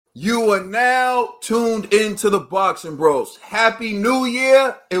You are now tuned into the Boxing Bros. Happy New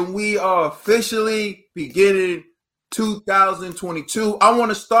Year, and we are officially beginning 2022. I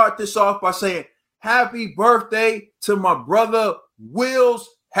want to start this off by saying happy birthday to my brother Wills.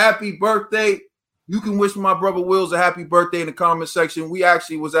 Happy birthday. You can wish my brother Wills a happy birthday in the comment section. We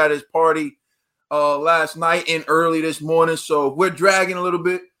actually was at his party last night and early this morning, so we're dragging a little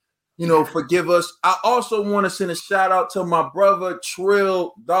bit. Forgive us. I also want to send a shout out to my brother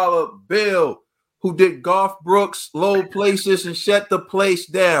Trill Dollar Bill, who did Golf Brooks, Low Places, and shut the place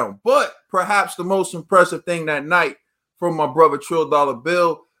down. But perhaps the most impressive thing that night from my brother Trill Dollar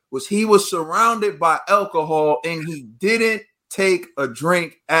Bill was he was surrounded by alcohol and he didn't take a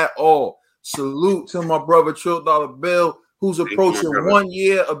drink at all. Salute to my brother Trill Dollar Bill, who's approaching 1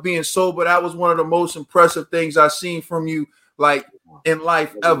 year of being sober. That was one of the most impressive things I've seen from you, like, in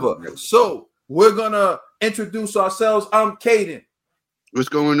life ever. So we're gonna introduce ourselves. I'm Caden. What's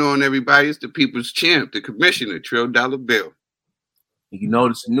going on, everybody? It's the People's Champ, the Commissioner, Trill Dollar Bill. You know,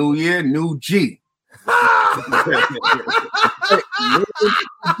 it's a new year, new G. It's gonna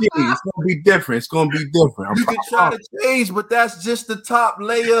be different. You can try to change, but that's just the top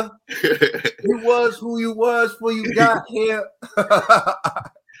layer. You was who you was before you got here.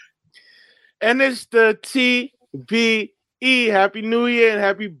 And it's the TBE. Happy New Year and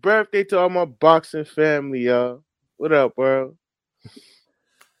happy birthday to all my boxing family, y'all. What up, bro?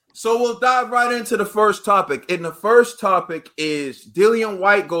 So we'll dive right into the first topic. And the first topic is Dillian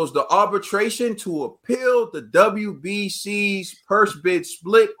Whyte goes to arbitration to appeal the WBC's purse bid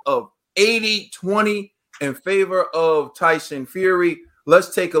split of 80-20 in favor of Tyson Fury.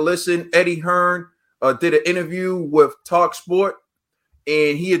 Let's take a listen. Eddie Hearn did an interview with TalkSport,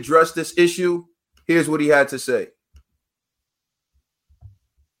 and he addressed this issue. Here's what he had to say.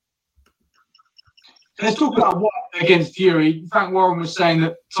 Let's talk about Whyte against Fury. Frank Warren was saying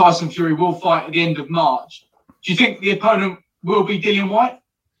that Tyson Fury will fight at the end of March. Do you think the opponent will be Dillian Whyte?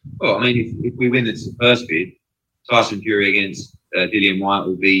 Well, I mean, if we win the first bid, Tyson Fury against Dillian Whyte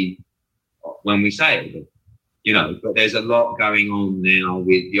will be when we say it. But there's a lot going on now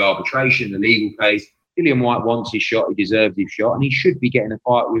with the arbitration, the legal case. Dillian Whyte wants his shot. He deserves his shot. And he should be getting a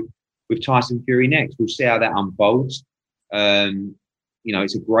fight with Tyson Fury next. We'll see how that unfolds.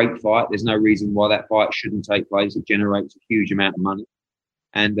 It's a great fight. There's no reason why that fight shouldn't take place. It generates a huge amount of money.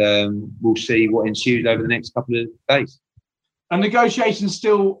 And we'll see what ensues over the next couple of days. Are negotiations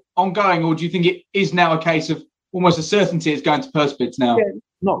still ongoing, or do you think it is now a case of almost a certainty it's going to purse bids now? Yeah,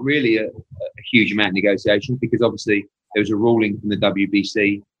 not really a huge amount of negotiations, because obviously there was a ruling from the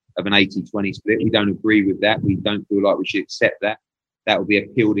WBC of an 80-20 split. We don't agree with that. We don't feel like we should accept that. That will be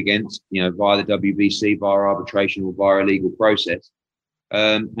appealed against, via the WBC, via arbitration or via a legal process.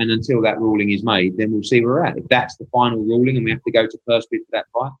 And until that ruling is made, then we'll see where we're at. If that's the final ruling and we have to go to purse bid for that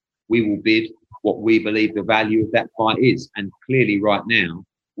fight, we will bid what we believe the value of that fight is. And clearly right now,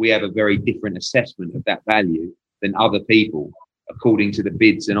 we have a very different assessment of that value than other people, according to the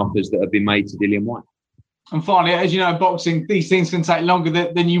bids and offers that have been made to Dillian Whyte. And finally, as you know, in boxing, these things can take longer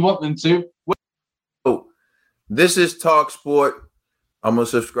than you want them to. This is TalkSport. I'm going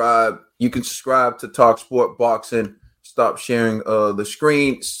to subscribe. You can subscribe to TalkSport Boxing. Stop sharing the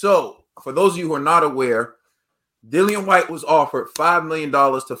screen. So, for those of you who are not aware, Dillian Whyte was offered $5 million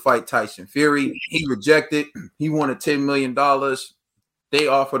to fight Tyson Fury. He rejected. He wanted $10 million. They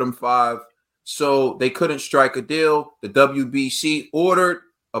offered him $5 million. So, they couldn't strike a deal. The WBC ordered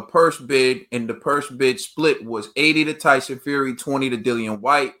a purse bid, and the purse bid split was 80 to Tyson Fury, 20 to Dillian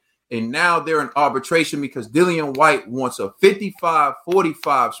Whyte. And now they're in arbitration because Dillian Whyte wants a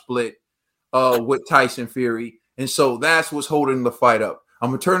 55-45 split with Tyson Fury. And so that's what's holding the fight up. I'm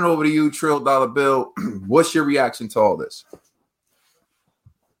going to turn it over to you, Trill Dollar Bill. What's your reaction to all this?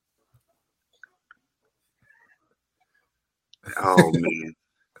 Oh, man.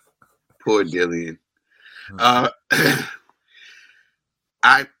 Poor Dillian. Look,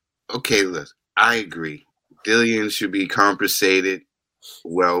 I agree. Dillian should be compensated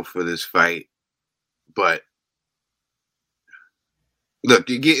well for this fight. But look,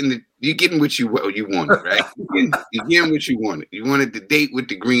 you're getting what you wanted, right? You're getting what you wanted. You wanted the date with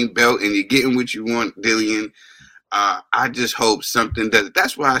the green belt, and you're getting what you want, Dillian. I just hope something does it.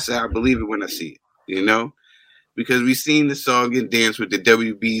 That's why I say I believe it when I see it, because we've seen the song and dance with the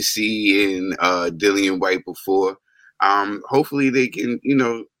WBC and Dillian Whyte before. Hopefully they can,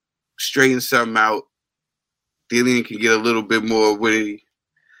 straighten something out. Dillian can get a little bit more witty.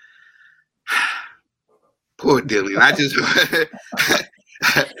 Poor Dillian.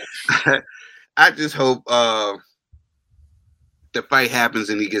 I just hope the fight happens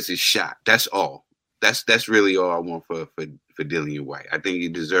and he gets his shot. That's all. That's really all I want for for Dillian White. I think he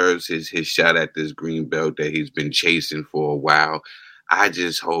deserves his shot at this green belt that he's been chasing for a while. I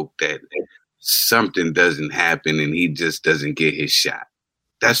just hope that something doesn't happen and he just doesn't get his shot.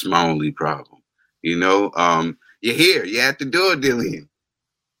 That's my only problem. You know, you're here. You're at the door, Dillian.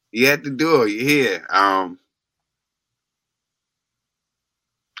 You're at the door. You're here. I'll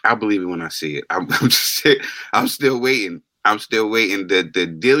believe it when I see it. I'm still waiting. I'm still waiting. The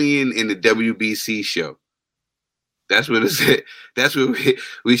Dillian in the WBC show. That's what it's. That's what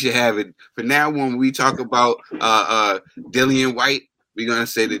we should have it. For now, when we talk about Dillian White, we're gonna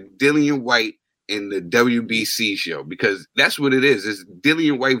say the Dillian White in the WBC show, because that's what it is. It's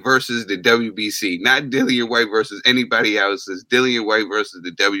Dillian White versus the WBC, not Dillian White versus anybody else. It's Dillian White versus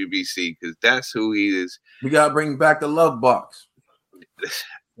the WBC, because that's who he is. We gotta bring back the love box. That's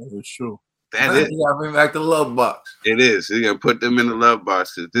true. That is. We gotta bring back the love box. It is. You're gonna put them in the love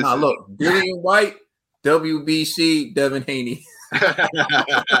box. Now look, Dillian White, WBC, Devin Haney.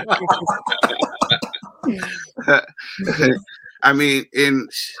 I mean,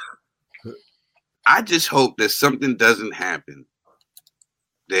 I just hope that something doesn't happen,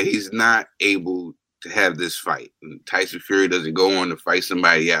 that he's not able to have this fight. And Tyson Fury doesn't go on to fight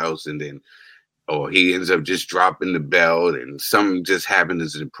somebody else, and then, or he ends up just dropping the belt, and something just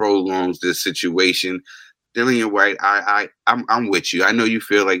happens and prolongs this situation. Dillian White, I'm with you. I know you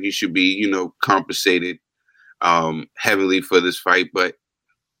feel like you should be, compensated heavily for this fight, but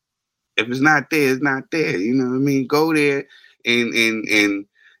if it's not there, it's not there. You know what I mean? Go there and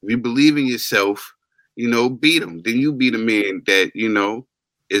if you believe in yourself, beat him. Then you be the man that,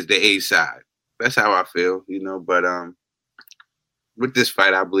 is the A side. That's how I feel, but with this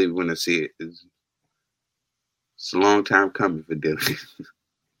fight, I believe we're gonna see it. It's a long time coming for Dillian.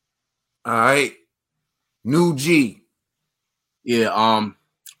 All right. New G. Yeah,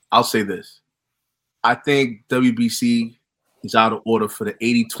 I'll say this. I think WBC is out of order for the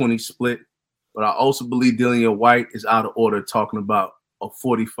 80-20 split, but I also believe Dillian White is out of order talking about a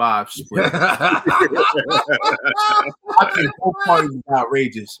 45 split. I think both parties are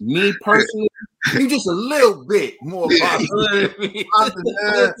outrageous. Me personally, You just a little bit more popular than me. Just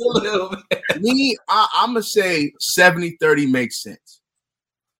a little bit. I'm going to say 70-30 makes sense.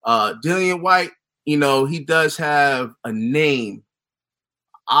 Dillian White, he does have a name.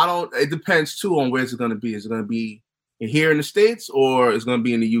 It depends too on where it's going to be. Is it going to be here in the States or is it going to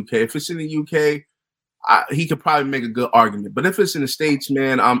be in the UK? If it's in the UK, he could probably make a good argument. But if it's in the States,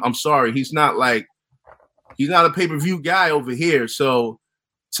 man, I'm sorry. He's not a pay-per-view guy over here. So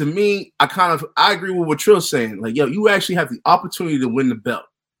to me, I agree with what Trill's saying. Like, yo, you actually have the opportunity to win the belt.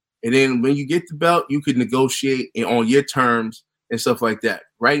 And then when you get the belt, you could negotiate on your terms and stuff like that.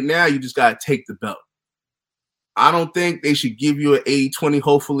 Right now, you just got to take the belt. I don't think they should give you an 80-20.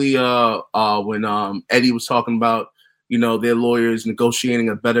 Hopefully, when Eddie was talking about, their lawyers negotiating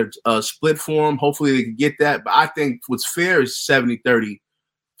a better split for him, hopefully they could get that. But I think what's fair is 70-30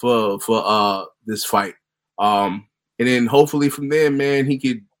 for this fight. And then hopefully from there, man, he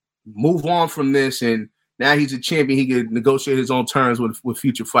could move on from this. And now he's a champion. He could negotiate his own terms with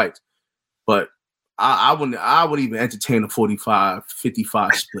future fights. But I wouldn't even entertain a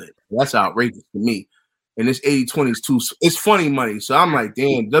 45-55 split. That's outrageous to me. And this 80-20 is it's funny money. So I'm like,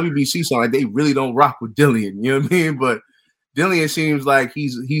 damn, WBC sound like they really don't rock with Dillian. You know what I mean? But Dillian seems like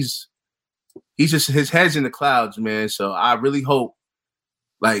he's just, his head's in the clouds, man. So I really hope,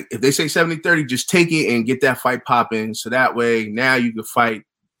 like, if they say 70-30, just take it and get that fight popping. So that way now you can fight,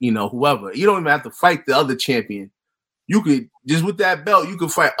 whoever. You don't even have to fight the other champion. You could, just with that belt, you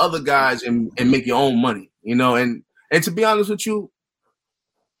could fight other guys and make your own money, And to be honest with you,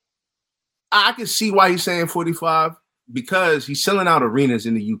 I can see why he's saying 45 because he's selling out arenas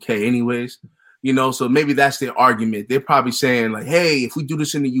in the UK anyways, so maybe that's their argument. They're probably saying like, hey, if we do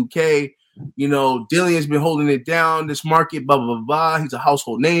this in the UK, Dillian's been holding it down, this market, blah, blah, blah, blah. He's a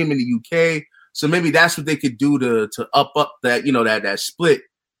household name in the UK. So maybe that's what they could do to up that, that split.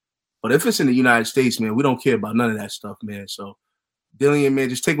 But if it's in the United States, man, we don't care about none of that stuff, man. So Dillian, man,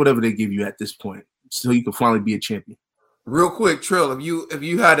 just take whatever they give you at this point so you can finally be a champion. Real quick, Trill, if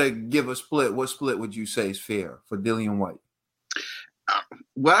you had to give a split, what split would you say is fair for Dillian White?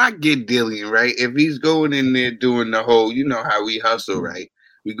 Well, I get Dillian, right? If he's going in there doing the whole, how we hustle, right?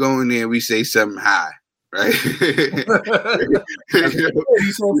 We go in there, we say something high, right? He's saying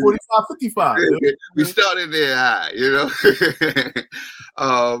 45-55. We started there high,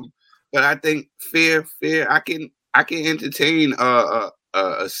 but I think fair. I can entertain a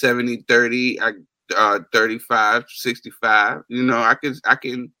 70-30. 35-65.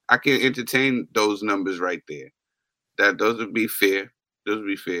 I can entertain those numbers right there. Those would be fair.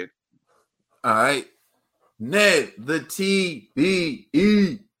 All right. Ned, the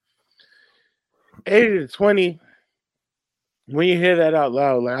TBE. 80-20. When you hear that out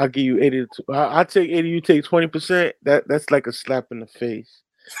loud, like I'll give you 80. I'll take 80. You take 20%. That's like a slap in the face.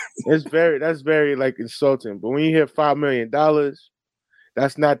 That's very like insulting. But when you hear $5 million,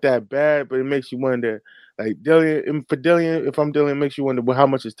 that's not that bad. But it makes you wonder. Like Dillian, for Dillian, if I'm Dillian, it makes you wonder, well, how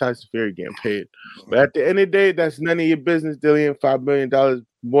much is Tyson Fury getting paid? But at the end of the day, that's none of your business, Dillian. $5 million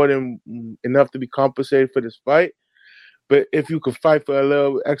more than enough to be compensated for this fight. But if you could fight for a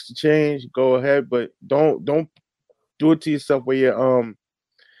little extra change, go ahead. But don't do it to yourself where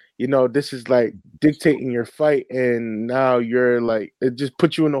you're this is like dictating your fight, and now you're like, it just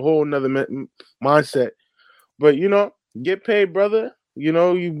puts you in a whole nother mindset. But get paid, brother.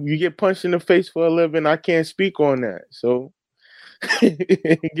 You get punched in the face for a living. I can't speak on that. So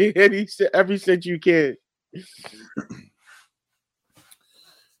get every cent you can.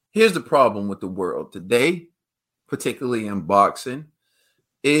 Here's the problem with the world today, particularly in boxing,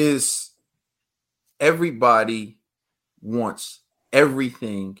 is everybody wants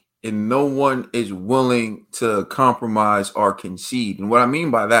everything and no one is willing to compromise or concede. And what I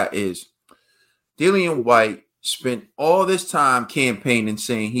mean by that is Dillian Whyte spent all this time campaigning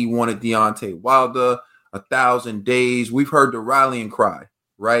saying he wanted Deontay Wilder, 1,000 days. We've heard the rallying cry,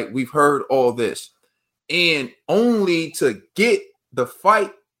 right? We've heard all this. And only to get the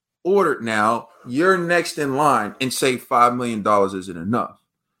fight ordered now, you're next in line and say $5 million isn't enough.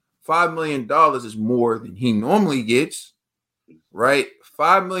 $5 million is more than he normally gets, right?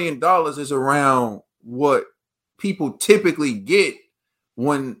 $5 million is around what people typically get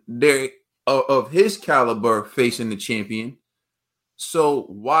when they're of his caliber facing the champion. So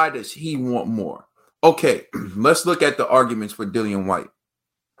why does he want more? Okay, let's look at the arguments for Dillian Whyte.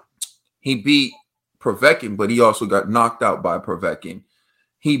 He beat Povetkin, but he also got knocked out by Povetkin.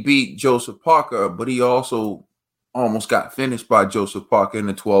 He beat Joseph Parker, but he also almost got finished by Joseph Parker in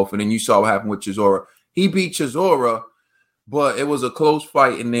the 12th. And then you saw what happened with Chisora. He beat Chisora, but it was a close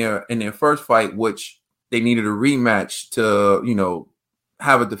fight in their first fight, which they needed a rematch to,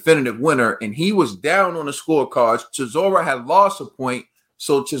 have a definitive winner. And he was down on the scorecards. Chisora had lost a point,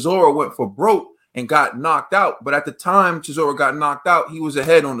 so Chisora went for broke and got knocked out. But at the time Chisora got knocked out, he was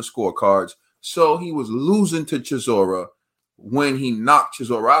ahead on the scorecards. So he was losing to Chisora when he knocked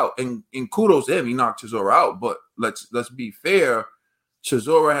Chisora out. And kudos to him, he knocked Chisora out. But let's be fair.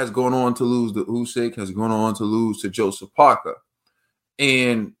 Chisora has gone on to lose to Usyk, has gone on to lose to Joseph Parker.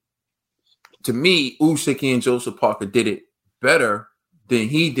 And to me, Usyk and Joseph Parker did it better than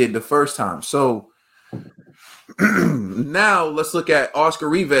he did the first time. So now let's look at Oscar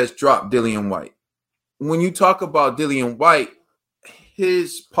Rivas dropped Dillian Whyte. When you talk about Dillian Whyte,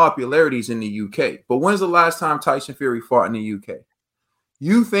 his popularity is in the UK. But when's the last time Tyson Fury fought in the UK?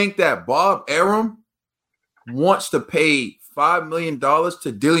 You think that Bob Arum wants to pay $5 million to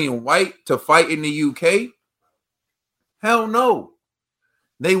Dillian Whyte to fight in the UK? Hell no.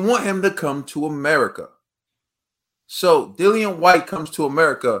 They want him to come to America. So Dillian Whyte comes to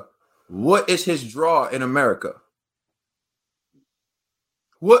America. What is his draw in America?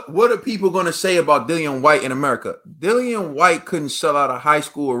 What are people going to say about Dillian Whyte in America? Dillian Whyte couldn't sell out a high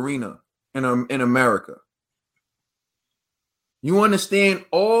school arena in America. You understand,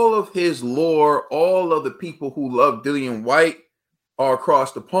 all of his lore, all of the people who love Dillian Whyte are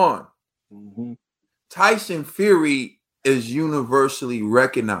across the pond. Mm-hmm. Tyson Fury is universally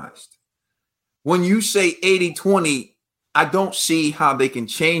recognized. When you say 80-20, I don't see how they can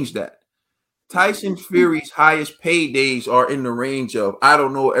change that. Tyson Fury's highest paydays are in the range of, I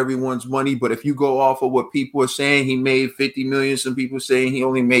don't know everyone's money, but if you go off of what people are saying, he made 50 million. Some people saying he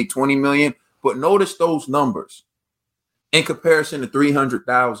only made 20 million. But notice those numbers in comparison to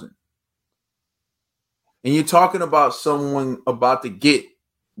 300,000. And you're talking about someone about to get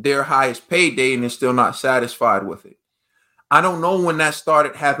their highest payday and they're still not satisfied with it. I don't know when that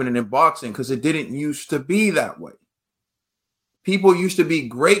started happening in boxing because it didn't used to be that way. People used to be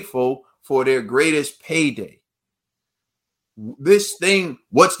grateful for their greatest payday. This thing,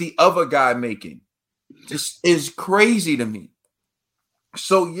 what's the other guy making? Just is crazy to me.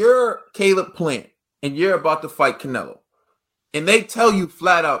 So you're Caleb Plant and you're about to fight Canelo. And they tell you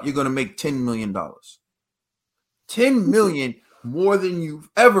flat out you're going to make $10 million. $10 million more than you've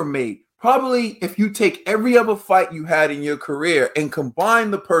ever made. Probably if you take every other fight you had in your career and combine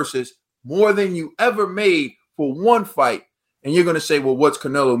the purses, more than you ever made for one fight. And you're going to say, well, what's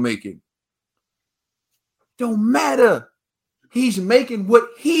Canelo making? Don't matter. He's making what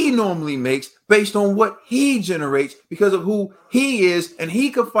he normally makes based on what he generates because of who he is. And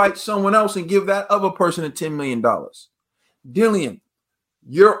he could fight someone else and give that other person $10 million. Dillian,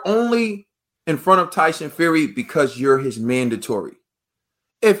 you're only in front of Tyson Fury because you're his mandatory.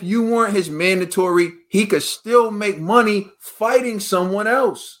 If you weren't his mandatory, he could still make money fighting someone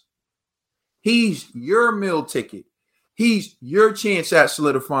else. He's your meal ticket. He's your chance at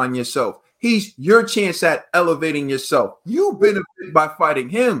solidifying yourself. He's your chance at elevating yourself. You benefit by fighting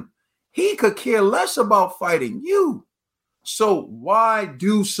him. He could care less about fighting you. So why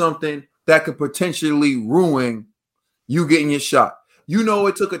do something that could potentially ruin you getting your shot? You know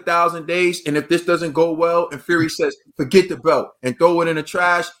it took 1,000 days, and if this doesn't go well, and Fury says, forget the belt and throw it in the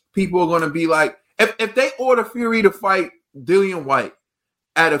trash, people are going to be like, if they order Fury to fight Dillian White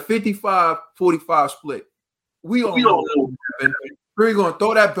at a 55-45 split, we all know Fury going to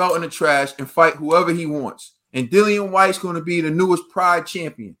throw that belt in the trash and fight whoever he wants. And Dillian White's going to be the newest Pride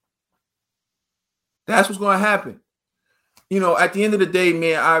champion. That's what's going to happen. You know, at the end of the day,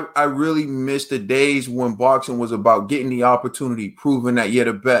 man, I really miss the days when boxing was about getting the opportunity, proving that you're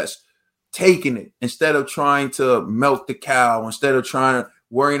the best, taking it instead of trying to milk the cow, instead of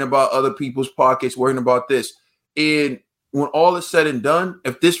worrying about other people's pockets, worrying about this. And when all is said and done,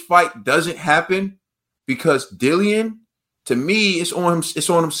 if this fight doesn't happen, because Dillian, to me, it's on him, it's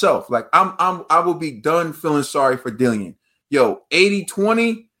on himself. Like I will be done feeling sorry for Dillian. Yo,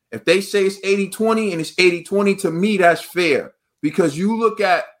 80-20. If they say it's 80-20 and it's 80-20, to me, that's fair. Because you look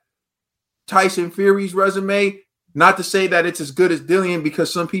at Tyson Fury's resume, not to say that it's as good as Dillian,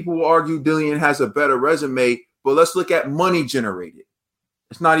 because some people will argue Dillian has a better resume, but let's look at money generated.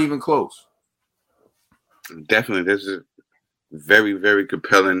 It's not even close. Definitely. This is a very, very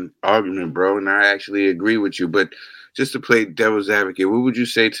compelling argument, bro. And I actually agree with you. But just to play devil's advocate, what would you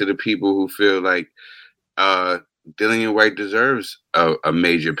say to the people who feel like Dillian White deserves a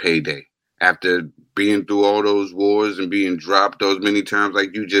major payday after being through all those wars and being dropped those many times,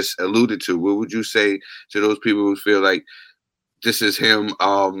 like you just alluded to? What would you say to those people who feel like this is him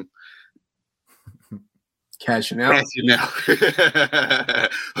cashing out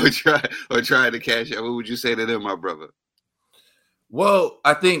or trying to cash out? What would you say to them, my brother? Well,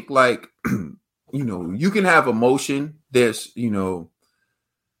 I think like, you can have emotion. There's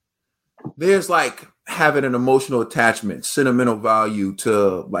like having an emotional attachment, sentimental value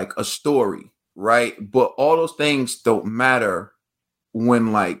to like a story, right? But all those things don't matter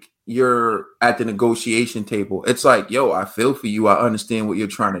when like you're at the negotiation table. It's like, yo, I feel for you. I understand what you're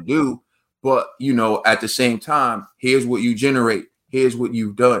trying to do. But, at the same time, here's what you generate. Here's what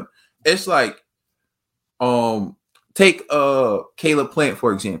you've done. It's like, take Caleb Plant,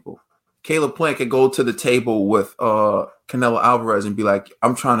 for example. Caleb Plant could go to the table with Canelo Alvarez and be like,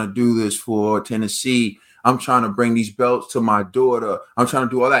 I'm trying to do this for Tennessee. I'm trying to bring these belts to my daughter. I'm trying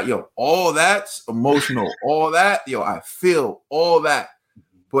to do all that. Yo, all that's emotional. All that, I feel all that.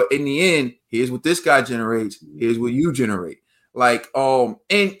 But in the end, here's what this guy generates. Here's what you generate. Like, and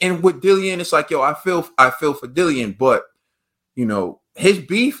with Dillian, it's like, yo, I feel for Dillian, but his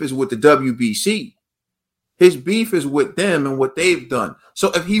beef is with the WBC. His beef is with them and what they've done.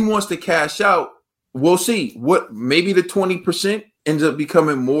 So if he wants to cash out, we'll see. Maybe the 20% ends up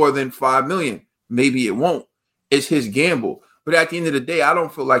becoming more than $5 million. Maybe it won't. It's his gamble. But at the end of the day, I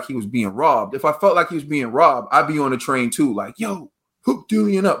don't feel like he was being robbed. If I felt like he was being robbed, I'd be on the train too. Like, yo, hook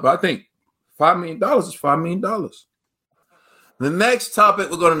Dillian up. But I think $5 million is $5 million. The next topic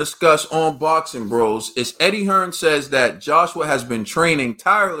we're going to discuss on Boxing Bros is Eddie Hearn says that Joshua has been training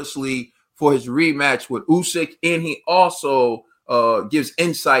tirelessly for his rematch with Usyk, and he also gives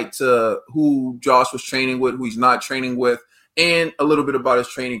insight to who Josh was training with, who he's not training with, and a little bit about his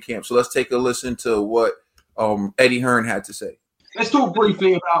training camp. So let's take a listen to what Eddie Hearn had to say. Let's talk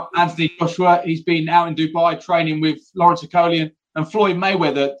briefly about Anthony Joshua. He's been out in Dubai training with Lawrence Okolian and Floyd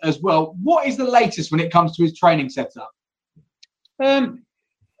Mayweather as well. What is the latest when it comes to his training setup? A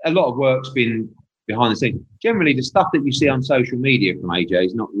lot of work's been behind the scenes. Generally, the stuff that you see on social media from AJ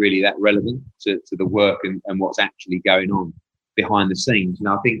is not really that relevant to the work and what's actually going on behind the scenes. And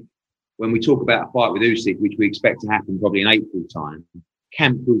I think when we talk about a fight with Usyk, which we expect to happen probably in April time,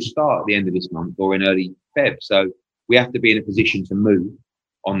 camp will start at the end of this month or in early Feb. So we have to be in a position to move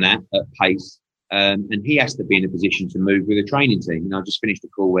on that at pace. And he has to be in a position to move with a training team. I just finished a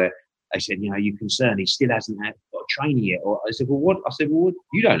call where they said, you're concerned he still hasn't got a training yet. Or I said, well, what? I said, well,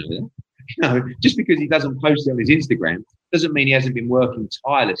 you don't know that. Just because he doesn't post it on his Instagram doesn't mean he hasn't been working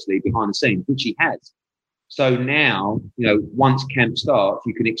tirelessly behind the scenes, which he has. So now, once camp starts,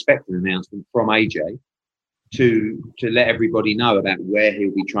 you can expect an announcement from AJ to let everybody know about where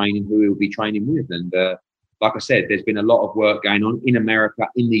he'll be training, who he'll be training with. And like I said, there's been a lot of work going on in America,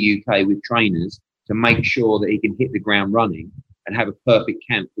 in the UK with trainers to make sure that he can hit the ground running and have a perfect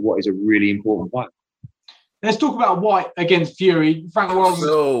camp for what is a really important fight. Let's talk about White against Fury. Frank Warren.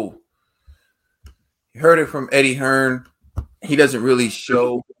 So You heard it from Eddie Hearn. He doesn't really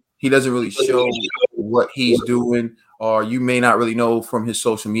show what he's doing, or you may not really know from his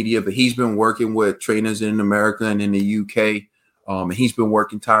social media, but he's been working with trainers in America and in the UK. And he's been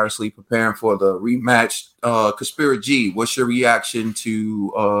working tirelessly preparing for the rematch. Kaspira G, what's your reaction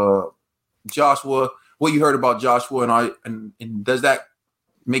to Joshua? What you heard about Joshua, and does that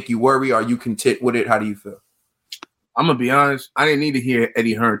make you worry? Are you content with it? How do you feel? I'm gonna be honest. I didn't need to hear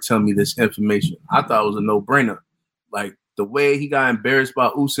Eddie Hearn tell me this information. I thought it was a no-brainer. Like the way he got embarrassed by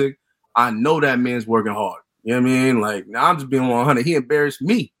Usyk, I know that man's working hard. You know what I mean? Like now I'm just being 100. He embarrassed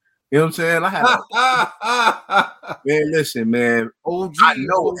me. You know what I'm saying? I had man. Listen, man. OG, I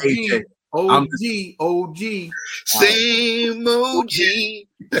know OG, AJ. OG. Same OG.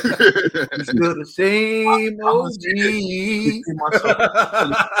 Still the same OG.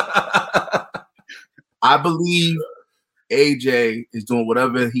 I believe AJ is doing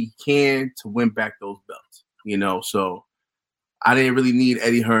whatever he can to win back those belts. You know, so I didn't really need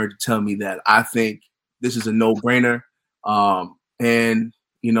Eddie Hearn to tell me that. I think this is a no-brainer. And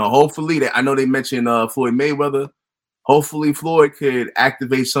you know, hopefully, I know they mentioned Floyd Mayweather. Hopefully, Floyd could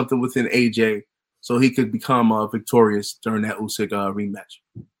activate something within AJ so he could become victorious during that Usyk rematch.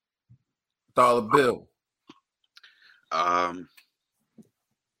 Dollar bill.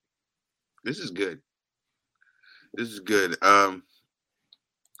 This is good.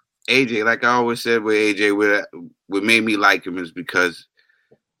 AJ, like I always said with AJ, what made me like him is because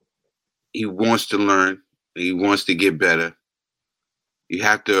he wants to learn. He wants to get better. You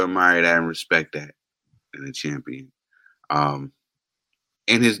have to admire that and respect that in a champion. In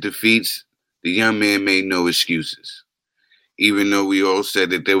his defeats, the young man made no excuses. Even though we all said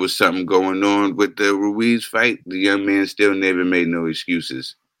that there was something going on with the Ruiz fight, the young man still never made no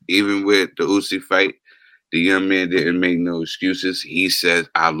excuses. Even with the Usyk fight, the young man didn't make no excuses. He says,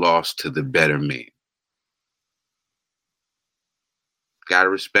 I lost to the better man. Gotta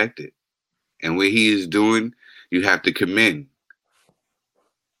respect it. And what he is doing, you have to commend.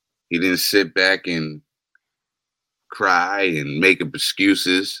 He didn't sit back and cry and make up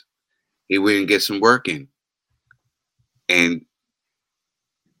excuses. He went and get some work in. And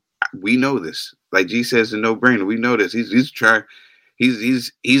we know this. Like G says, a no-brainer. We know this. He's trying.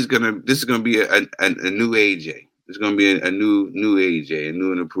 He's gonna. This is gonna be a new AJ. It's gonna be a new AJ, a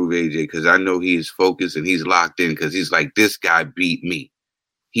new and improved AJ. Because I know he is focused and he's locked in. Because he's like, this guy beat me.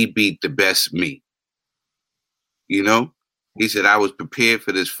 He beat the best me. You know. He said, I was prepared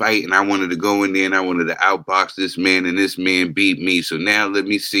for this fight and I wanted to go in there and I wanted to outbox this man and this man beat me. So now let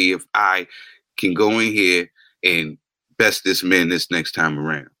me see if I can go in here and best this man this next time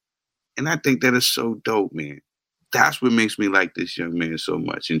around. And I think that is so dope, man. That's what makes me like this young man so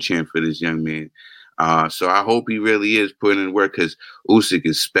much and cheering for this young man. So I hope he really is putting in work because Usyk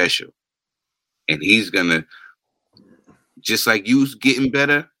is special. And he's going to, just like you getting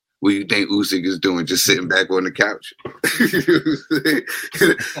better, what do you think Usyk is doing? Just sitting back on the couch. You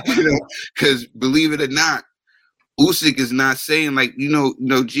know, because believe it or not, Usyk is not saying like,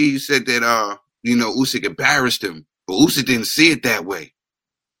 G said that, Usyk embarrassed him, but Usyk didn't see it that way.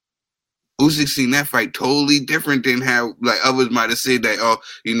 Usyk seen that fight totally different than how like others might have said that,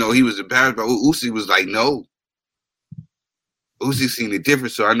 he was embarrassed, but Usyk was like, no. Usyk seen it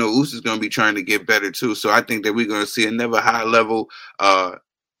different, so I know Usyk's going to be trying to get better too. So I think that we're going to see another high level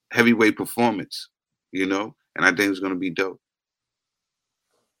heavyweight performance, and I think it's going to be dope.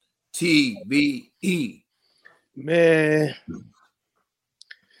 TVE. Man,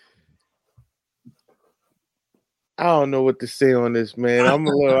 I don't know what to say on this, man. I'm a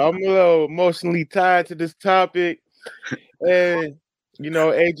little emotionally tied to this topic. And,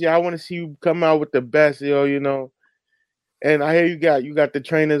 AJ, I want to see you come out with the best, And I hear you got the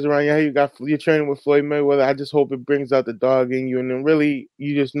trainers around you. I hear you're training with Floyd Mayweather. I just hope it brings out the dog in you. And then really,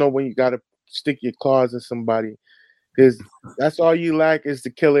 you just know when you got to stick your claws in somebody. Because that's all you lack is the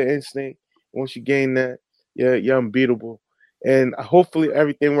killer instinct. Once you gain that, you're unbeatable. And hopefully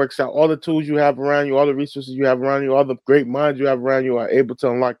everything works out. All the tools you have around you, all the resources you have around you, all the great minds you have around you are able to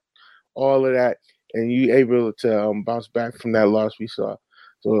unlock all of that. And you able to bounce back from that loss we saw.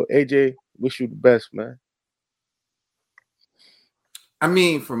 So, AJ, wish you the best, man. I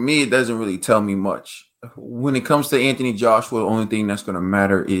mean, for me, it doesn't really tell me much. When it comes to Anthony Joshua, the only thing that's going to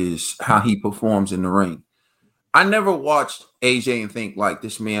matter is how he performs in the ring. I never watched AJ and think like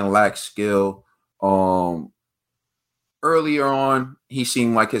this man lacks skill. Earlier on, he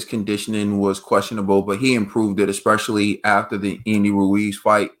seemed like his conditioning was questionable, but he improved it, especially after the Andy Ruiz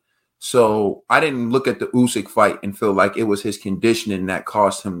fight. So I didn't look at the Usyk fight and feel like it was his conditioning that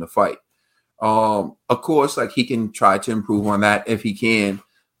caused him to fight. Of course, like he can try to improve on that if he can,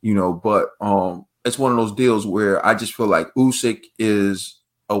 but it's one of those deals where I just feel like Usyk is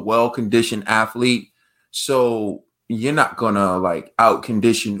a well-conditioned athlete, so you're not gonna like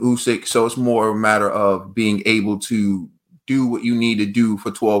out-condition Usyk. So it's more a matter of being able to do what you need to do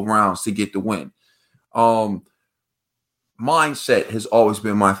for 12 rounds to get the win. Mindset has always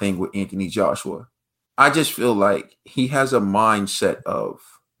been my thing with Anthony Joshua. I just feel like he has a mindset of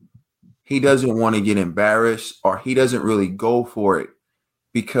he doesn't want to get embarrassed, or he doesn't really go for it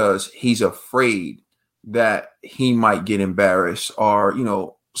because he's afraid that he might get embarrassed, or, you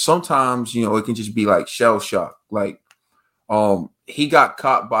know, sometimes, you know, it can just be like shell shock. Like, he got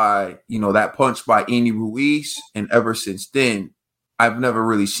caught by, you know, that punch by Andy Ruiz. And ever since then, I've never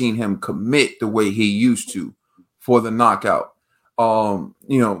really seen him commit the way he used to for the knockout. You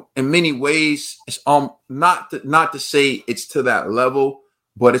know, in many ways, it's not to say it's to that level,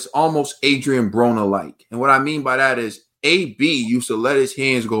 but it's almost Adrian Broner-like. And what I mean by that is AB used to let his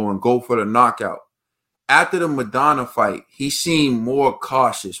hands go and go for the knockout. After the Maidana fight, he seemed more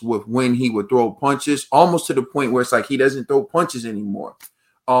cautious with when he would throw punches, almost to the point where it's like he doesn't throw punches anymore.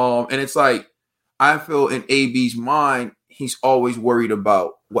 And it's like, I feel in AB's mind, he's always worried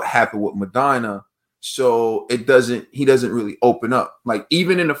about what happened with Maidana. So he doesn't really open up. Like,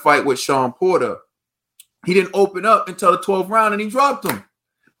 even in the fight with Sean Porter, he didn't open up until the 12th round and he dropped him.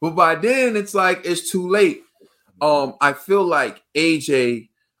 But by then, it's like, it's too late. I feel like AJ,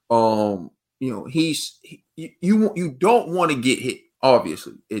 you know, you don't want to get hit.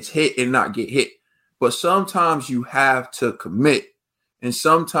 Obviously, it's hit and not get hit. But sometimes you have to commit, and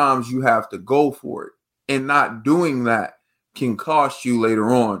sometimes you have to go for it. And not doing that can cost you later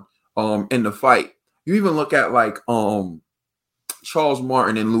on in the fight. You even look at like Charles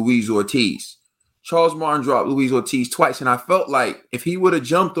Martin and Luis Ortiz. Charles Martin dropped Luis Ortiz twice, and I felt like if he would have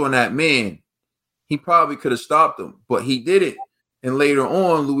jumped on that man, he probably could have stopped him, but he didn't. And later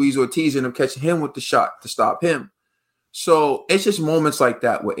on, Luis Ortiz ended up catching him with the shot to stop him. So it's just moments like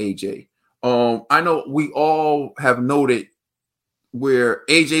that with AJ. I know we all have noted where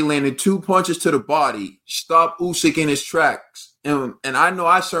AJ landed 2 punches to the body, stopped Usyk in his tracks. And I know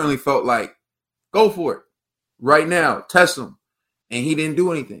I certainly felt like, go for it right now, test him. And he didn't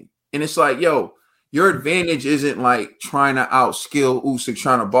do anything. And it's like, yo, your advantage isn't like trying to outskill Usyk,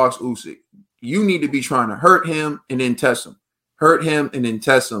 trying to box Usyk. You need to be trying to hurt him and then test him. Hurt him and then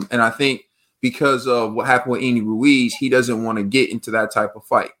test him. And I think because of what happened with Andy Ruiz, he doesn't want to get into that type of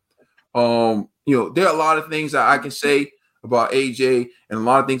fight. You know, there are a lot of things that I can say about AJ and a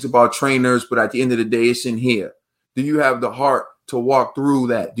lot of things about trainers, but at the end of the day, it's in here. Do you have the heart to walk through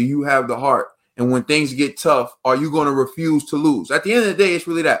that? Do you have the heart? And when things get tough, are you going to refuse to lose? At the end of the day, it's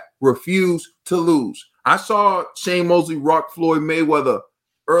really that. Refuse to lose. I saw Shane Mosley rock Floyd Mayweather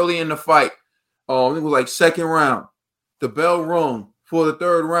early in the fight. It was like second round. The bell rung for the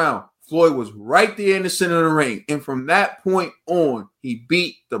third round. Floyd was right there in the center of the ring. And from that point on, he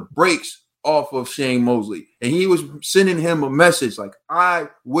beat the brakes off of Shane Mosley. And he was sending him a message like, I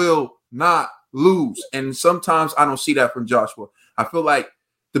will not lose. And sometimes I don't see that from Joshua. I feel like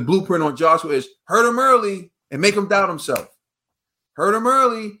the blueprint on Joshua is hurt him early and make him doubt himself. Hurt him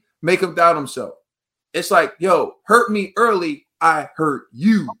early, make him doubt himself. It's like, yo, hurt me early, I hurt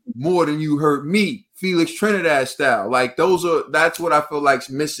you more than you hurt me. Felix Trinidad style. Like that's what I feel like's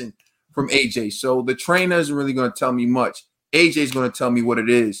missing from AJ. So the trainer isn't really going to tell me much. AJ's going to tell me what it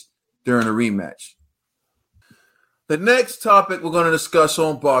is during the rematch. The next topic we're going to discuss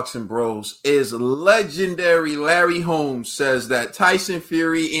on Boxing Bros is legendary Larry Holmes says that Tyson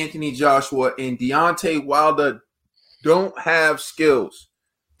Fury, Anthony Joshua, and Deontay Wilder don't have skills.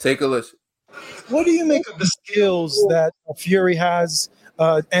 Take a listen. What do you make of the skills that Fury has,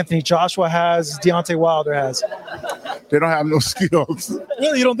 Anthony Joshua has, Deontay Wilder has? They don't have no skills.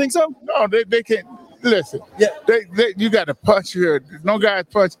 Really? You don't think so? No, they can't. Listen, yeah. You got to punch here. No guys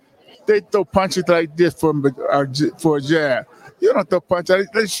punch. They throw punches like this for a jab. You don't throw punches.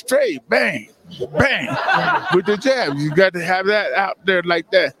 They straight, bang, bang, with the jab. You got to have that out there like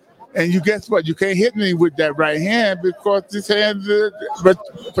that. And you guess what? You can't hit me with that right hand because this hand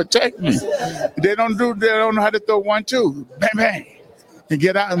protect me. They don't know how to throw 1-2. Bang, bang. And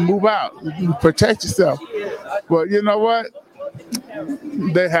get out and move out. You protect yourself. Well, you know what?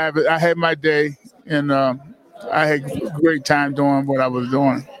 They have it. I had my day, and I had a great time doing what I was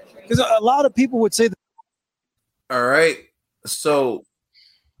doing. Because a lot of people would say that. All right. So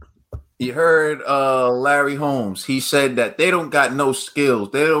you heard Larry Holmes. He said that they don't got no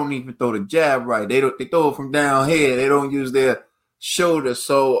skills. They don't even throw the jab right. They throw it from down here. They don't use their shoulder.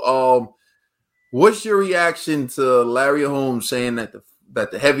 So what's your reaction to Larry Holmes saying that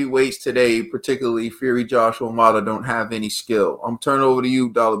that the heavyweights today, particularly Fury, Joshua, and Wilder, don't have any skill. I'm turning over to you,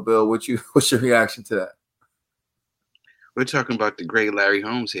 Dollar Bill. What's your reaction to that? We're talking about the great Larry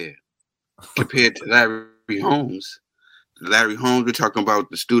Holmes here. Compared to Larry Holmes, we're talking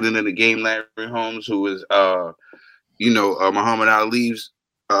about the student in the game, Larry Holmes, who was, Muhammad Ali's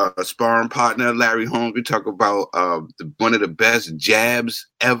sparring partner, Larry Holmes. We talk about one of the best jabs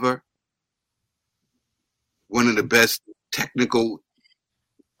ever, one of the best technical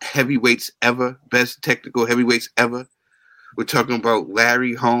heavyweights ever, We're talking about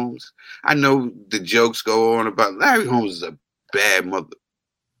Larry Holmes. I know the jokes go on about Larry Holmes is a bad mother.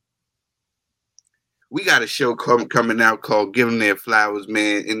 We got a show coming out called Give Them Their Flowers,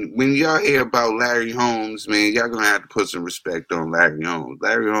 man. And when y'all hear about Larry Holmes, man, y'all going to have to put some respect on Larry Holmes.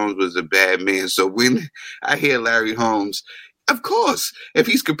 Larry Holmes was a bad man. So when I hear Larry Holmes, of course, if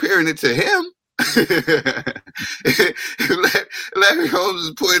he's comparing it to him, Larry Holmes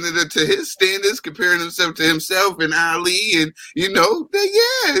is putting it to his standards, comparing himself to himself and Ali. And,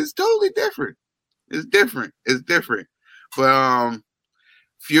 it's totally different. It's different. But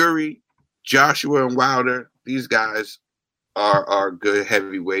Fury, Joshua, and Wilder, these guys are good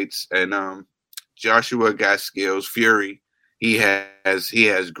heavyweights, and Joshua got skills. Fury, he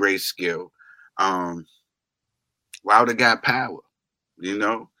has great skill. Wilder got power.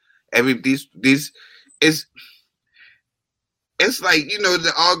 It's like,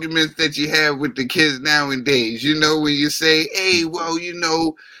 the arguments that you have with the kids nowadays, when you say, hey, well,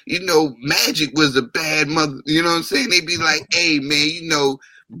 Magic was a bad mother, you know what I'm saying? They be like, hey, man,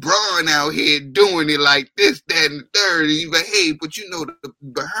 Braun out here doing it like this, that, and the third. And you like, hey, but the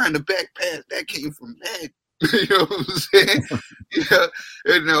behind the back pass, that came from that. You know what I'm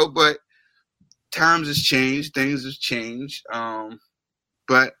saying? But times has changed, things have changed.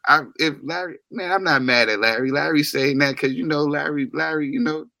 But I'm not mad at Larry. Larry's saying that because Larry,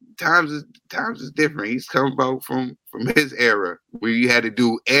 times is different. He's come about from his era where you had to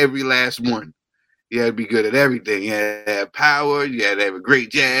do every last one. You had to be good at everything. You had to have power. You had to have a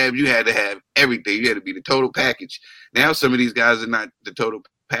great jab. You had to have everything. You had to be the total package. Now some of these guys are not the total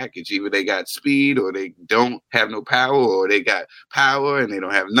package. Either they got speed, or they don't have no power, or they got power and they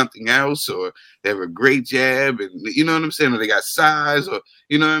don't have nothing else, or they have a great jab, and you know what I'm saying, or they got size, or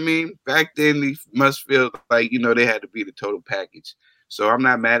you know what I mean. Back then they must feel like they had to be the total package. So I'm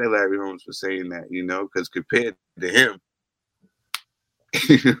not mad at Larry Holmes for saying that, because compared to him,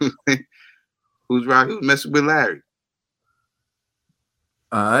 who's messing with Larry?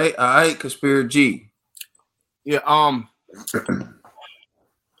 All right, Conspiracy G. Yeah,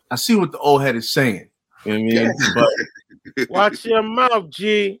 I see what the old head is saying. You know what I mean? But watch your mouth,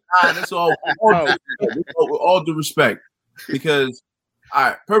 G. That's all. With all due respect, because all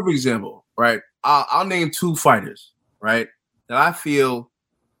right, perfect example, right? I'll name two fighters, right, that I feel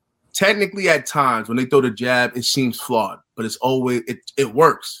technically at times when they throw the jab, it seems flawed, but it's always it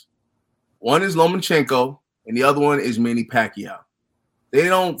works. One is Lomachenko, and the other one is Manny Pacquiao. They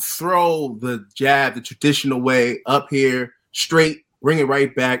don't throw the jab the traditional way, up here, straight, bring it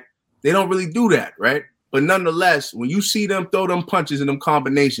right back. They don't really do that, right? But nonetheless, when you see them throw them punches and them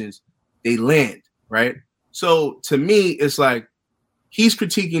combinations, they land, right? So to me, it's like he's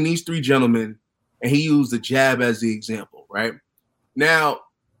critiquing these three gentlemen, and he used the jab as the example, right? Now,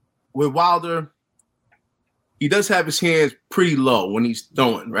 with Wilder, he does have his hands pretty low when he's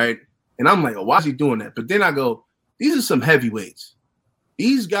throwing, right? And I'm like, oh, why is he doing that? But then I go, these are some heavyweights.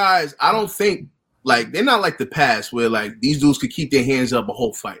 These guys, I don't think, they're not like the past where, these dudes could keep their hands up a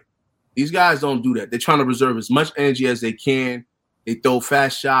whole fight. These guys don't do that. They're trying to reserve as much energy as they can. They throw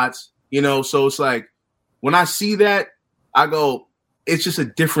fast shots, so it's like when I see that, I go, it's just a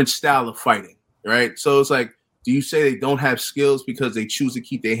different style of fighting, right? So it's like, do you say they don't have skills because they choose to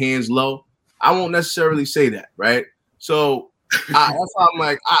keep their hands low? I won't necessarily say that, right? So that's why I'm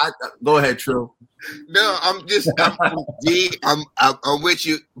like, go ahead, Trill. No, I'm with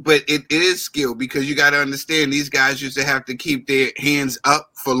you, but it is skill because you got to understand these guys used to have to keep their hands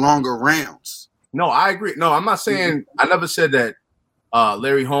up for longer rounds. No, I agree. No, I'm not saying, I never said that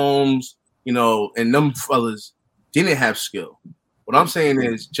Larry Holmes, and them fellas didn't have skill. What I'm saying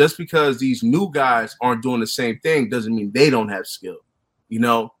is just because these new guys aren't doing the same thing doesn't mean they don't have skill,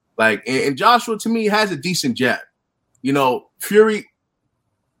 and Joshua to me has a decent jab. Fury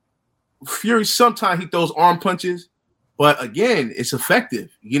sometimes he throws arm punches, but again, it's effective,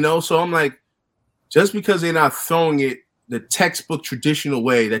 So I'm like, just because they're not throwing it the textbook traditional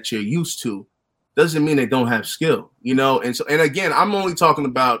way that you're used to, doesn't mean they don't have skill, And again, I'm only talking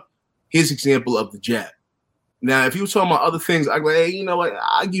about his example of the jab. Now, if you were talking about other things, I go, hey, you know what?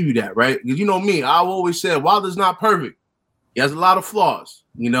 I'll give you that, right? Because you know me, I've always said Wilder's not perfect. He has a lot of flaws,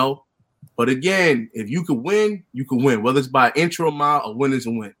 you know. But again, if you can win, you can win. Whether it's by inch or mile, a win is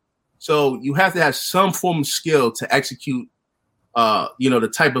a win. So you have to have some form of skill to execute,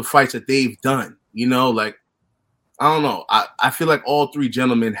 the type of fights that they've done. You know, like, I don't know. I feel like all three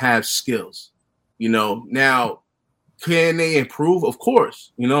gentlemen have skills. You know, now, can they improve? Of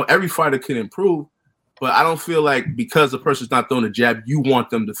course. You know, every fighter can improve. But I don't feel like because the person's not throwing a jab, you want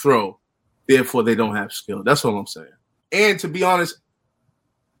them to throw. Therefore, they don't have skill. That's all I'm saying. And to be honest,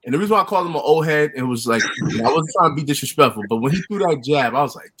 and the reason why I called him an old head, it was like, I wasn't trying to be disrespectful, but when he threw that jab, I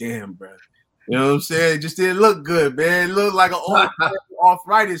was like, damn, bro. You know what I'm saying? It just didn't look good, man. It looked like an old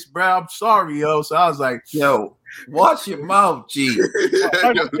arthritis, bro. I'm sorry, yo. So I was like, yo, watch your mouth, G.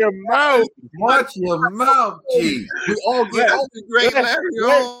 Watch your mouth. Watch your mouth, G. We all get great Larry.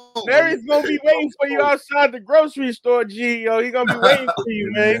 Larry's gonna be waiting for you outside the grocery store, G. Yo, he gonna be waiting for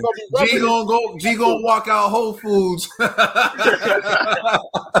you, man. G gonna walk out Whole Foods.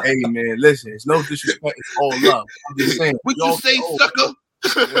 Hey, man, listen, it's no disrespect. It's all love. I'm just saying. What you say, sucker?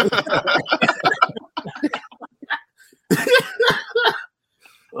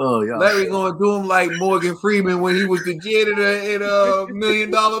 Oh, yeah. Larry gonna do him like Morgan Freeman when he was the janitor in $1 Million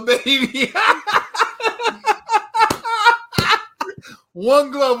Baby.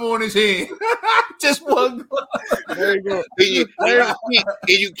 One glove on his hand. Just one glove. There you go. And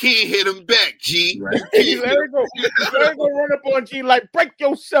you can't hit him back, G. Right. Larry go run up on G like, break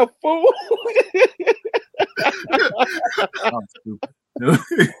yourself, fool. I'm stupid.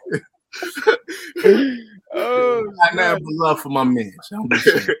 Oh, I never love for my man. So I'm just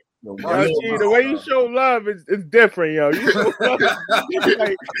saying. Yo, G, the way you show love is different, yo. You show love,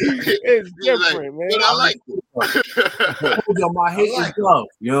 it's different, man. But I like it. My hate is love.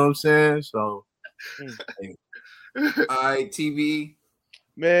 You know what I'm saying? So, All right, TV.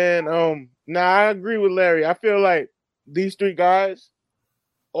 Man, I agree with Larry. I feel like these three guys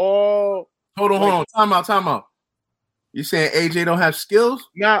all hold on. Time out. You saying AJ don't have skills?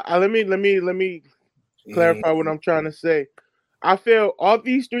 Nah, let me clarify what I'm trying to say. I feel all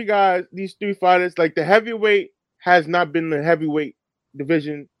these three guys, these three fighters, like the heavyweight has not been the heavyweight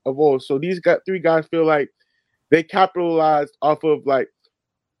division of all. So these three guys feel like they capitalized off of like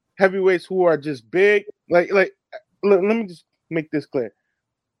heavyweights who are just big. Like let me just make this clear.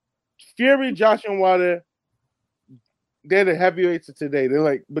 Fury, Josh, and Wilder, they're the heavyweights of today. They're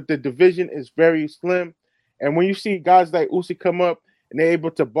like, but the division is very slim. And when you see guys like Usyk come up and they're able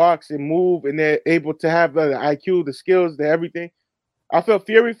to box and move and they're able to have the IQ, the skills, the everything, I feel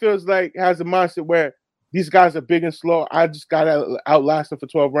Fury feels like has a mindset where these guys are big and slow. I just got to outlast them for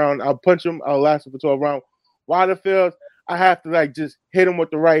 12 rounds. I'll punch them. I'll last them for 12 rounds. Wilder feels I have to like just hit them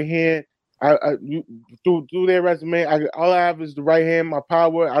with the right hand. Through their resume, all I have is the right hand, my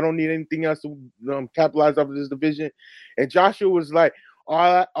power. I don't need anything else to capitalize off of this division. And Joshua was like,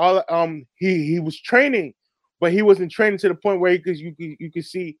 he was training, but he wasn't training to the point where you could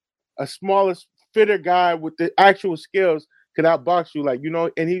see a smaller, fitter guy with the actual skills could outbox you, like, you know.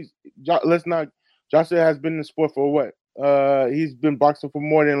 And Joshua has been in the sport for what? He's been boxing for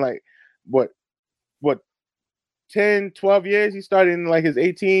more than like what 10, 12 years. He started in like his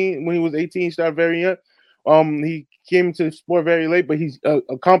 18. When he was 18, he started very young. He came into the sport very late, but he's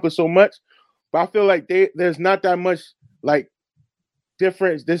accomplished so much. But I feel like there's not that much like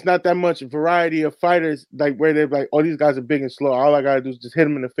difference. There's not that much variety of fighters like where they're like, oh, these guys are big and slow. All I gotta do is just hit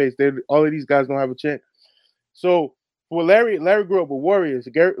them in the face. All of these guys don't have a chance. So for Larry grew up with warriors.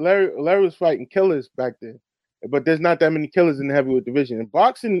 Larry was fighting killers back then, but there's not that many killers in the heavyweight division. In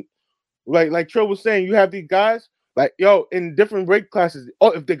boxing, like Trill was saying, you have these guys like, yo, in different weight classes.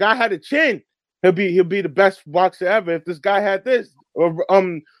 Oh, if the guy had a chin, he'll be the best boxer ever. If this guy had this or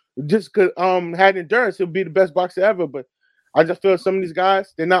had endurance, he'll be the best boxer ever. But I just feel some of these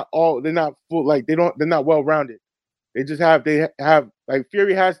guys, they're not full, like they're not well rounded. They have like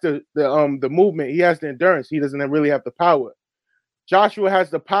Fury has the movement, he has the endurance, he doesn't really have the power. Joshua has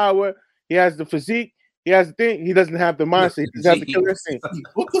the power, he has the physique, he has the thing, he doesn't have the mindset, he doesn't have the killer instinct.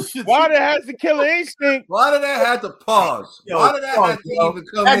 Wilder has the killer instinct. Why did that have to pause? Why did that have to even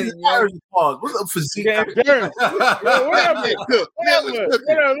come in? Pause. What's up, physique? Whatever.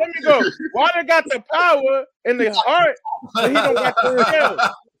 Let me go. Wilder got the power in the heart, but he don't got the skill.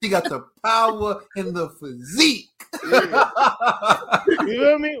 He got the power in the physique. You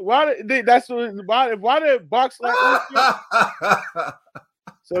feel me? That's what Wilder box like Usyk.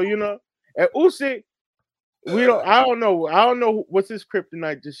 So you know, and Usyk, I don't know what's his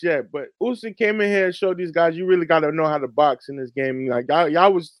kryptonite just yet, but Usyk came in here and showed these guys you really got to know how to box in this game. Like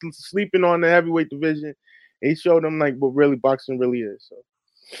y'all was sleeping on the heavyweight division, and he showed them like what really boxing really is. So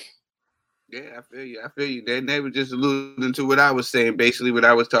Yeah, I feel you. They were just alluding to what I was saying, basically what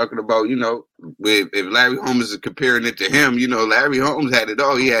I was talking about, if Larry Holmes is comparing it to him, Larry Holmes had it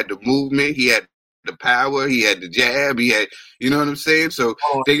all. He had the movement, he had the power, he had the jab, he had, you know what I'm saying? So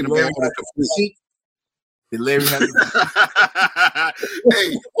thinking about the complete. Did Larry have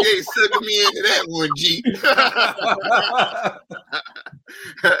Hey, sucking me into that one, G.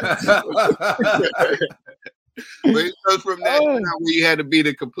 But it goes from that where you had to be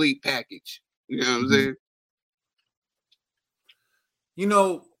the complete package. You know what I'm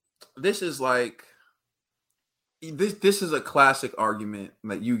saying? This is like this is a classic argument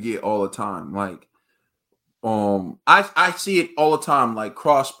that you get all the time. Like, I see it all the time, like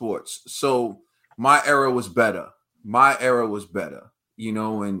cross sports. So my era was better. And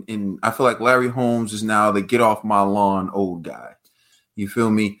I feel like Larry Holmes is now the get off my lawn old guy. You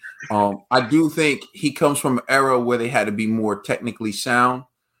feel me? I do think he comes from an era where they had to be more technically sound,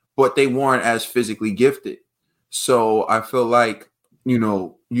 but they weren't as physically gifted. So I feel like,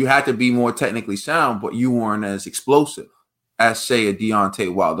 you had to be more technically sound, but you weren't as explosive as, say, a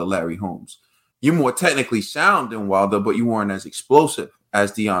Deontay Wilder, Larry Holmes. You're more technically sound than Wilder, but you weren't as explosive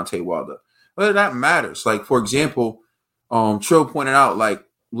as Deontay Wilder. But that matters. Like, for example, Trill pointed out, like,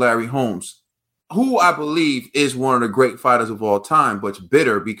 Larry Holmes, who I believe is one of the great fighters of all time, but's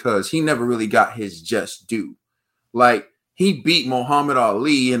bitter because he never really got his just due. Like, he beat Muhammad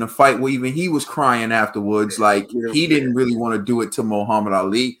Ali in a fight where even he was crying afterwards. Like, he didn't really want to do it to Muhammad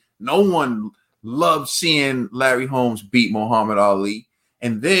Ali. No one loved seeing Larry Holmes beat Muhammad Ali.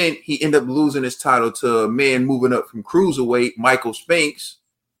 And then he ended up losing his title to a man moving up from cruiserweight, Michael Spinks,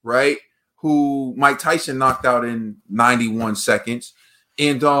 right? Who Mike Tyson knocked out in 91 seconds.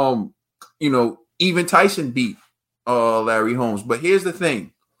 And, even Tyson beat Larry Holmes. But here's the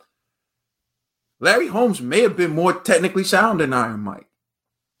thing. Larry Holmes may have been more technically sound than Iron Mike,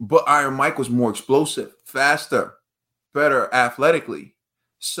 but Iron Mike was more explosive, faster, better athletically.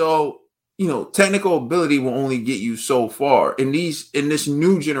 So, technical ability will only get you so far. In this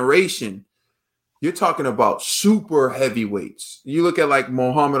new generation, you're talking about super heavyweights. You look at like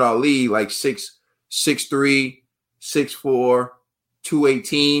Muhammad Ali, like 6'3", 6'4",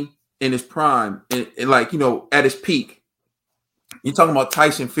 218 in his prime, and like, at his peak. You're talking about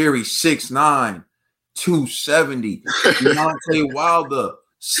Tyson Fury, 6'9", 270. Deontay Wilder,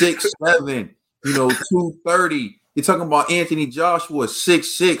 6'7", 230. You're talking about Anthony Joshua,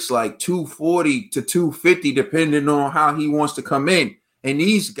 6'6", like 240 to 250, depending on how he wants to come in. And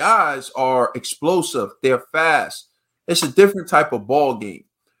these guys are explosive. They're fast. It's a different type of ball game.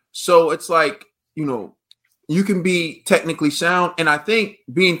 So it's like, you can be technically sound. And I think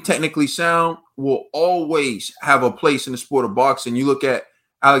being technically sound will always have a place in the sport of boxing. You look at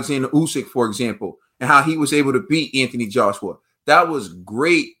Alexander Usyk, for example, and how he was able to beat Anthony Joshua. That was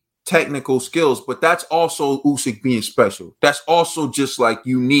great technical skills, but that's also Usyk being special. That's also just like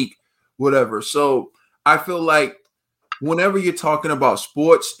unique, whatever. So I feel like whenever you're talking about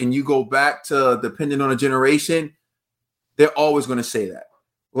sports and you go back to depending on the generation, they're always going to say that.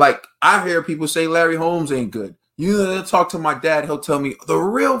 Like, I hear people say Larry Holmes ain't good. Talk to my dad, he'll tell me the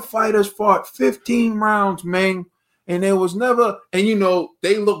real fighters fought 15 rounds, man. And there was never, and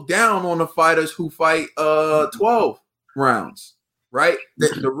they look down on the fighters who fight 12 rounds, right?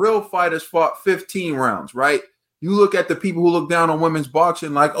 The real fighters fought 15 rounds, right? You look at the people who look down on women's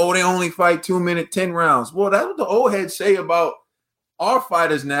boxing like, oh, they only fight 2-minute 10 rounds. Well, that's what the old heads say about our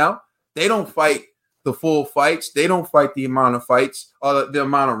fighters now. They don't fight the full fights. They don't fight the amount of fights, the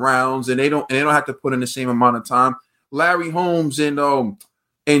amount of rounds, and they don't have to put in the same amount of time. Larry Holmes and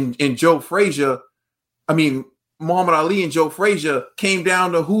Joe Frazier, Muhammad Ali and Joe Frazier came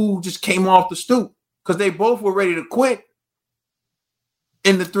down to who just came off the stoop because they both were ready to quit.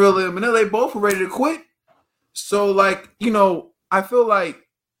 In the Thriller of Manila, they both were ready to quit. So, like, I feel like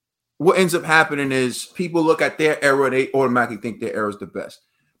what ends up happening is people look at their era, they automatically think their era is the best.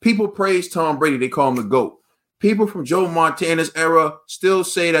 People praise Tom Brady, they call him the GOAT. People from Joe Montana's era still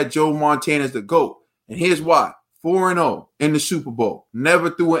say that Joe Montana is the GOAT. And here's why. 4-0 in the Super Bowl. Never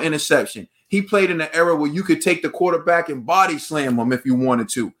threw an interception. He played in an era where you could take the quarterback and body slam him if you wanted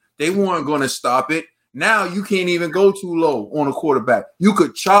to. They weren't going to stop it. Now you can't even go too low on a quarterback. You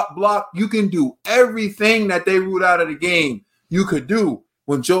could chop block. You can do everything that they ruled out of the game you could do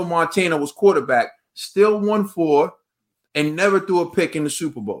when Joe Montana was quarterback. Still won 4 and never threw a pick in the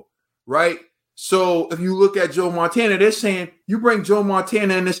Super Bowl, right? So if you look at Joe Montana, they're saying you bring Joe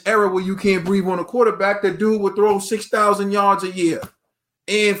Montana in this era where you can't breathe on a quarterback, the dude would throw 6,000 yards a year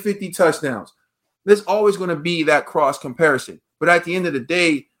and 50 touchdowns. There's always going to be that cross comparison. But at the end of the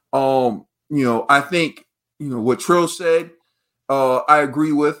day, I think, what Trill said, I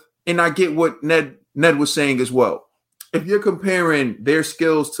agree with. and I get what Ned was saying as well. If you're comparing their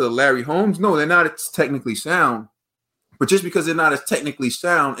skills to Larry Holmes, no, they're not as technically sound. But just because they're not as technically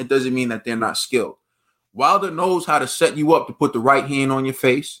sound, it doesn't mean that they're not skilled. Wilder knows how to set you up to put the right hand on your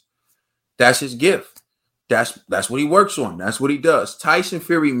face. That's his gift. That's what he works on. That's what he does. Tyson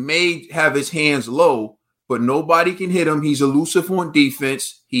Fury may have his hands low, but nobody can hit him. He's elusive on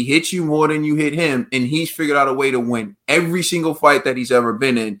defense. He hits you more than you hit him, and he's figured out a way to win every single fight that he's ever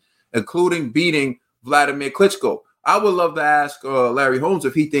been in, including beating Vladimir Klitschko. I would love to ask Larry Holmes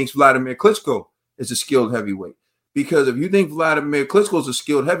if he thinks Vladimir Klitschko is a skilled heavyweight. Because if you think Vladimir Klitschko is a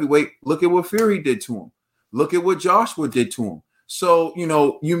skilled heavyweight, look at what Fury did to him. Look at what Joshua did to him. So,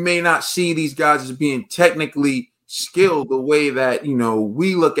 you may not see these guys as being technically skilled the way that,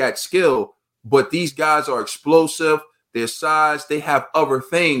 we look at skill, but these guys are explosive. Their size, they have other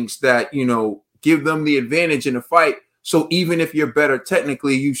things that, give them the advantage in the fight. So even if you're better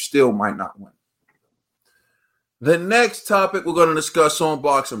technically, you still might not win. The next topic we're going to discuss on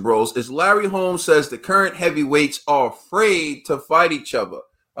Boxing Bros is Larry Holmes says the current heavyweights are afraid to fight each other.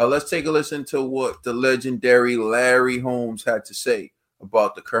 Let's take a listen to what the legendary Larry Holmes had to say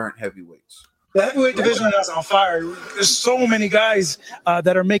about the current heavyweights. The heavyweight division is on fire. There's so many guys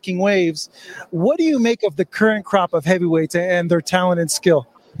that are making waves. What do you make of the current crop of heavyweights and their talent and skill?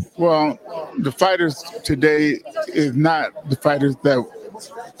 Well, the fighters today is not the fighters that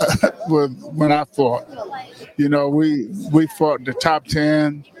when I fought. We fought the top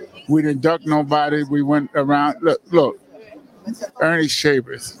 10. We didn't duck nobody. We went around. Look, Ernie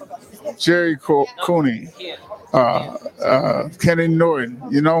Shavers, Jerry Cooney, Kenny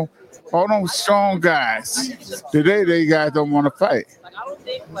Norton, all those strong guys. Today, they guys don't want to fight.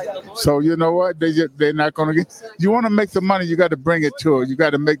 So you know what? They're not going to get. You want to make the money, you got to bring it to it. You got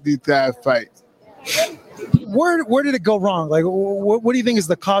to make these guys fight. Where did it go wrong? Like, what do you think is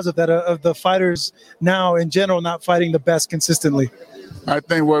the cause of that? Of the fighters now in general not fighting the best consistently? I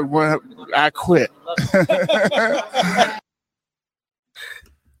think what I quit.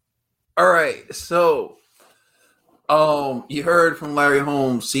 All right, so you heard from Larry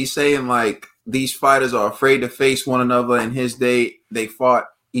Holmes. He's saying like these fighters are afraid to face one another. In his day, they fought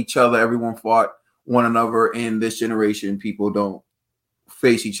each other. Everyone fought one another. In this generation, people don't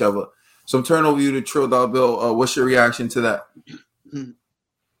face each other. So I'm turning over you to Trill Dollar Bill. What's your reaction to that?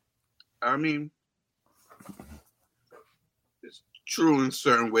 I mean, it's true in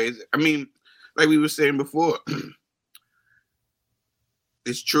certain ways. I mean, like we were saying before,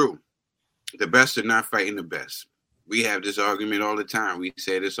 it's true. The best are not fighting the best. We have this argument all the time. We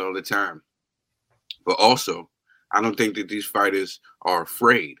say this all the time. But also, I don't think that these fighters are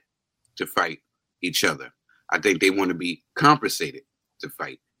afraid to fight each other. I think they want to be compensated to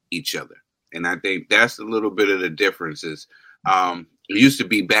fight each other. And I think that's a little bit of the differences. It used to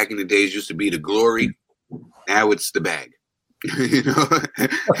be, back in the days, used to be the glory. Now it's the bag. It's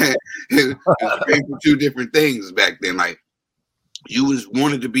two different things back then. Like, you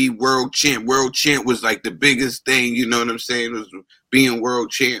wanted to be world champ. World champ was like the biggest thing, you know what I'm saying, was being world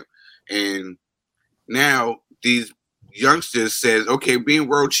champ. And now these youngsters says, okay, being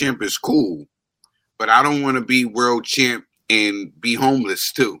world champ is cool, but I don't want to be world champ and be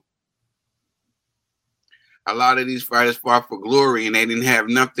homeless too. A lot of these fighters fought for glory and they didn't have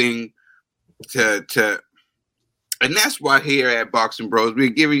nothing to and that's why here at Boxing Bros, we're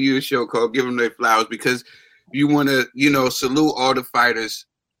giving you a show called Give Them Their Flowers, because you want to, salute all the fighters,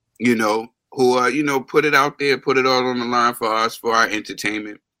 who are, put it out there, put it all on the line for us, for our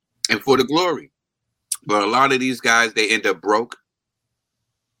entertainment and for the glory. But a lot of these guys, they end up broke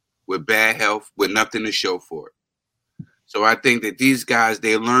with bad health, with nothing to show for it. So I think that these guys,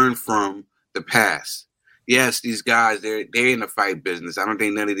 they learn from the past. Yes, these guys, they're in the fight business. I don't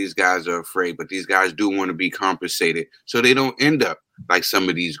think none of these guys are afraid, but these guys do want to be compensated so they don't end up like some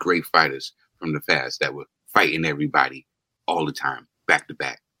of these great fighters from the past that were fighting everybody all the time, back to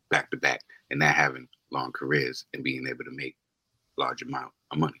back, and not having long careers and being able to make large amount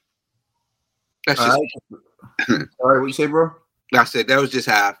of money. That's just all right, what you say, bro? I said that was just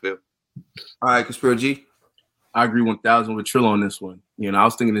how I feel. All right, Conspiro G. I agree 1,000 with Trill on this one. I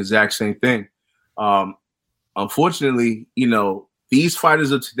was thinking the exact same thing. Unfortunately, these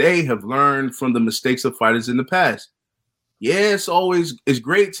fighters of today have learned from the mistakes of fighters in the past. Yeah, it's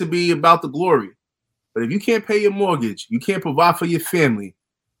great to be about the glory, but if you can't pay your mortgage, you can't provide for your family,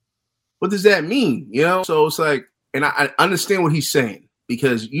 what does that mean? So it's like, and I understand what he's saying,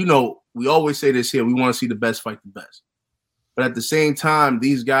 because, we always say this here, we want to see the best fight the best. But at the same time,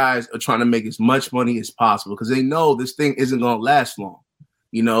 these guys are trying to make as much money as possible because they know this thing isn't going to last long.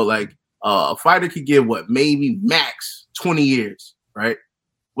 A fighter could give maybe max 20 years, right?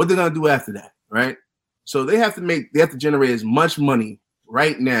 what they're gonna do after that, right? So they have to generate as much money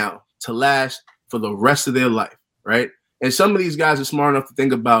right now to last for the rest of their life, right? And some of these guys are smart enough to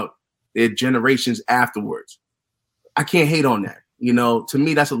think about their generations afterwards. I can't hate on that. You know, to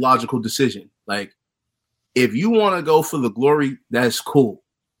me, that's a logical decision. Like, if you want to go for the glory, that's cool,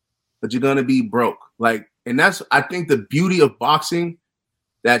 but you're gonna be broke. Like, and that's, I think, the beauty of boxing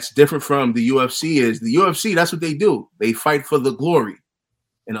that's different from the UFC is the UFC, that's what they do. They fight for the glory.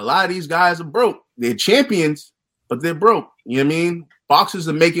 And a lot of these guys are broke. They're champions, but they're broke. You know what I mean? Boxers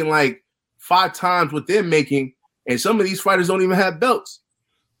are making like 5 times what they're making, and some of these fighters don't even have belts.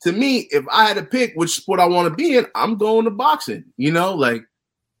 To me, if I had to pick which sport I want to be in, I'm going to boxing. You know, like,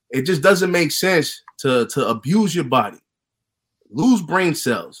 it just doesn't make sense to abuse your body, lose brain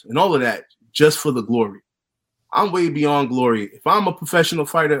cells, and all of that just for the glory. I'm way beyond glory. If I'm a professional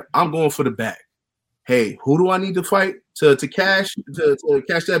fighter, I'm going for the bag. Hey, who do I need to fight to cash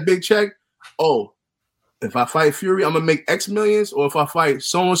that big check? Oh, if I fight Fury, I'm gonna make X millions, or if I fight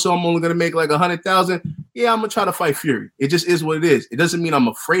so and so, I'm only gonna make like 100,000. Yeah, I'm gonna try to fight Fury. It just is what it is. It doesn't mean I'm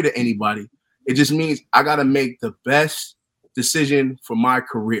afraid of anybody. It just means I gotta make the best decision for my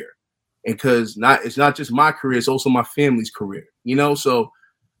career, and because it's not just my career, it's also my family's career. You know, so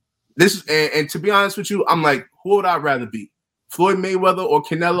this and to be honest with you, I'm like, who would I rather be? Floyd Mayweather or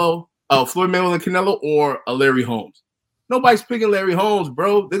Canelo? Floyd Mayweather and Canelo, or a Larry Holmes? Nobody's picking Larry Holmes,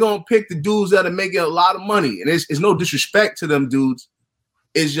 bro. They're gonna pick the dudes that are making a lot of money, and it's no disrespect to them dudes.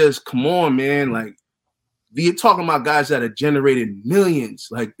 It's just, come on, man. Like, you're talking about guys that have generated millions.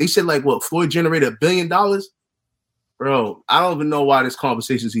 Like, they said, like, what, Floyd generated $1 billion? Bro, I don't even know why this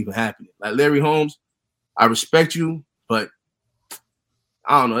conversation is even happening. Like, Larry Holmes, I respect you, but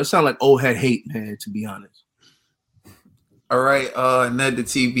I don't know. It sounds like old head hate, man, to be honest. All right, Ned the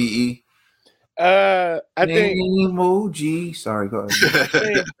TBE. I think emoji. Sorry, go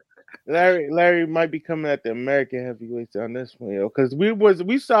ahead. Larry might be coming at the American heavyweights on this one, yo, because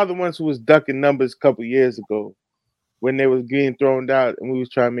we saw the ones who was ducking numbers a couple years ago when they was getting thrown out, and we was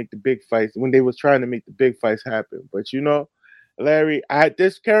trying to make the big fights when they was trying to make the big fights happen. But you know, Larry, at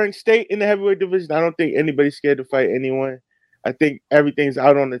this current state in the heavyweight division, I don't think anybody's scared to fight anyone. I think everything's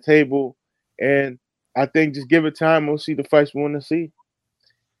out on the table, and I think just give it time, we'll see the fights we want to see.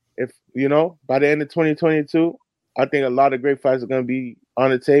 If, you know, by the end of 2022, I think a lot of great fights are going to be on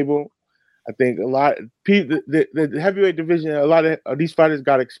the table. I think the heavyweight division, a lot of these fighters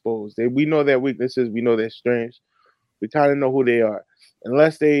got exposed. We know their weaknesses. We know their strengths. We kind of know who they are.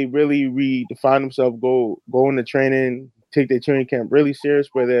 Unless they really redefine themselves, go into training, take their training camp really serious,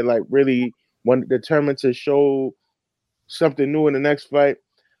 where they're like really determined to show something new in the next fight,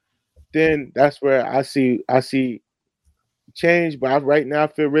 then that's where I see change. But right now,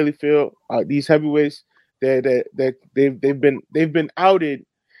 I really feel these heavyweights that they've been outed,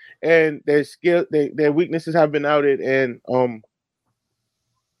 and their skill, their weaknesses have been outed, and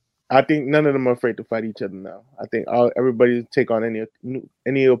I think none of them are afraid to fight each other now. I think everybody take on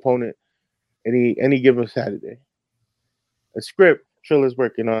any opponent, any given Saturday. A script Trilla's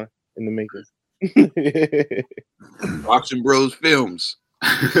working on in the making. Boxing Bros Films.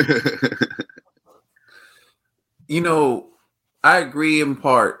 You know, I agree in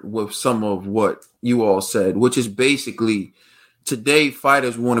part with some of what you all said, which is basically today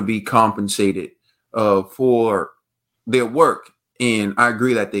fighters want to be compensated for their work, and I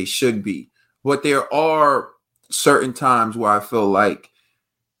agree that they should be. But there are certain times where I feel like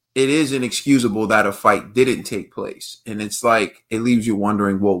it is inexcusable that a fight didn't take place, and it's like it leaves you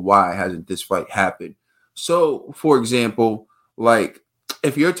wondering, well, why hasn't this fight happened? So, for example, like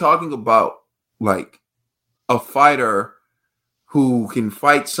if you're talking about like a fighter who can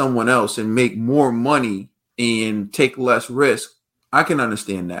fight someone else and make more money and take less risk, I can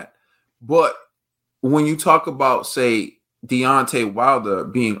understand that. But when you talk about, say, Deontay Wilder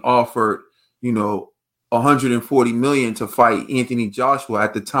being offered, you know, $140 million to fight Anthony Joshua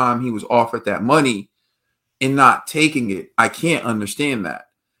at the time he was offered that money and not taking it, I can't understand that.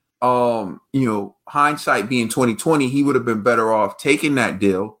 You know, hindsight being 2020, he would have been better off taking that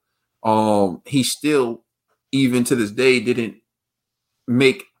deal. He still, even to this day, didn't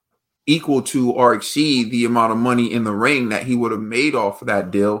make equal to or exceed the amount of money in the ring that he would have made off of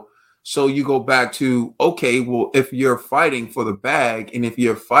that deal. So you go back to, okay, well, if you're fighting for the bag and if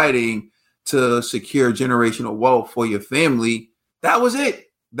you're fighting to secure generational wealth for your family, that was it.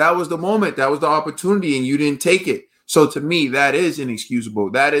 That was the moment. That was the opportunity, and you didn't take it. So to me, that is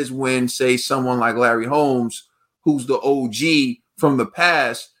inexcusable. That is when, say, someone like Larry Holmes, who's the OG from the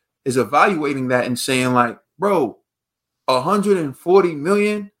past, is evaluating that and saying like, bro, $140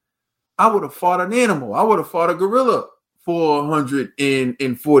 million, I would have fought an animal. I would have fought a gorilla for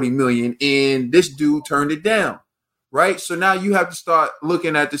 140 million, and this dude turned it down, right? So now you have to start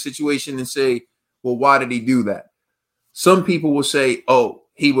looking at the situation and say, well, why did he do that? Some people will say, oh,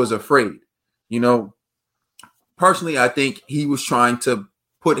 he was afraid. Personally, I think he was trying to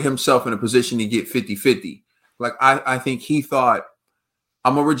put himself in a position to get 50-50. Like, I think he thought,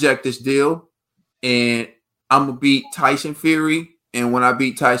 I'm going to reject this deal, and I'm going to beat Tyson Fury, and when I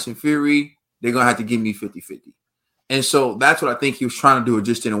beat Tyson Fury, they're going to have to give me 50-50. And so that's what I think he was trying to do. It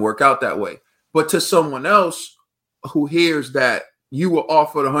just didn't work out that way. But to someone else who hears that you were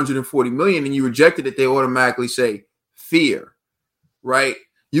offered 140 million and you rejected it, they automatically say fear, right?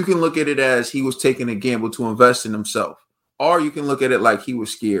 You can look at it as he was taking a gamble to invest in himself, or you can look at it like he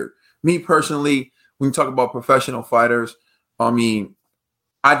was scared. Me personally, when you talk about professional fighters, I mean,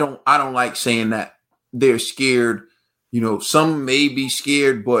 I don't like saying that they're scared. Some may be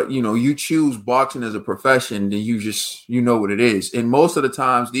scared, but you choose boxing as a profession, then you know what it is. And most of the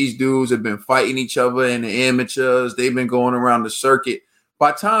times these dudes have been fighting each other in the amateurs. They've been going around the circuit.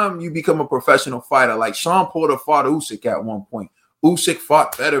 By the time you become a professional fighter, like Sean Porter fought Usyk at one point. Usyk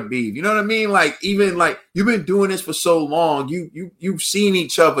fought Beterbiev. You know what I mean? Like, even like you've been doing this for so long. You've seen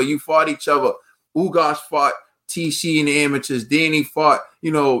each other. You fought each other. Ugas fought TC in the amateurs. Danny fought,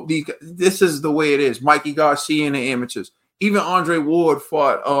 this is the way it is. Mikey Garcia in the amateurs. Even Andre Ward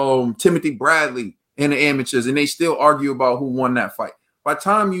fought Timothy Bradley in the amateurs, and they still argue about who won that fight. By the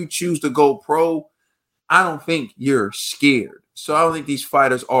time you choose to go pro, I don't think you're scared. So I don't think these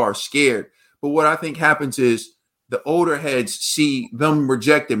fighters are scared. But what I think happens is the older heads see them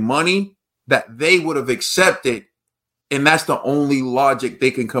rejecting money that they would have accepted, and that's the only logic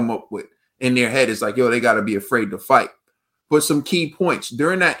they can come up with in their head. Is like, yo, they got to be afraid to fight. But some key points.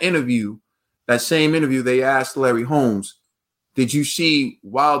 During that interview, that same interview, they asked Larry Holmes, did you see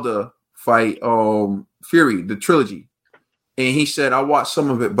Wilder fight Fury, the trilogy? And he said, I watched some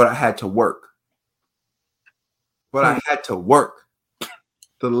of it, but I had to work. The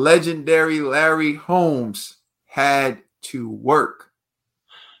legendary Larry Holmes had to work.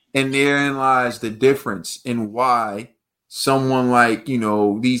 And therein lies the difference in why someone like,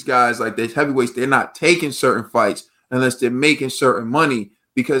 these guys like the heavyweights, they're not taking certain fights unless they're making certain money,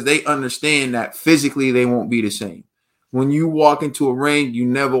 because they understand that physically they won't be the same. When you walk into a ring, you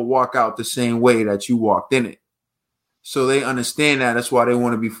never walk out the same way that you walked in it. So they understand that. That's why they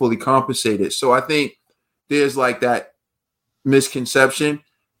want to be fully compensated. So I think there's like that misconception.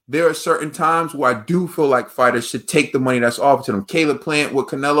 There are certain times where I do feel like fighters should take the money that's offered to them. Caleb Plant with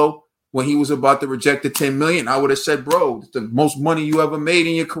Canelo, when he was about to reject the 10 million, I would have said, bro, it's the most money you ever made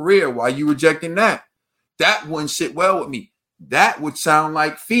in your career. Why are you rejecting that? That wouldn't sit well with me. That would sound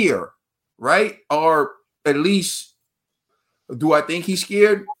like fear, right? Or at least, do I think he's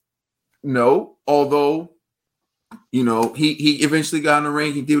scared? No. Although, he eventually got in the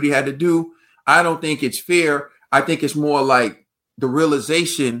ring. He did what he had to do. I don't think it's fear. I think it's more like the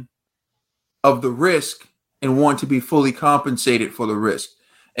realization of the risk and want to be fully compensated for the risk.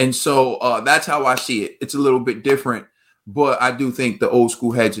 And so that's how I see it. It's a little bit different, but I do think the old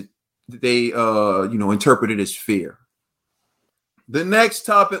school heads, they, interpret it as fear. The next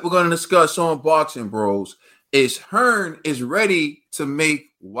topic we're going to discuss on Boxing Bros is Hearn is ready to make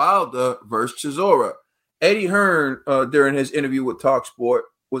Wilder versus Chisora. Eddie Hearn, during his interview with TalkSport,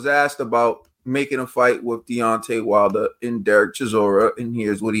 was asked about making a fight with Deontay Wilder and Derek Chisora, and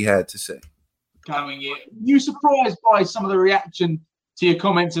here's what he had to say. Coming in, you surprised by some of the reaction to your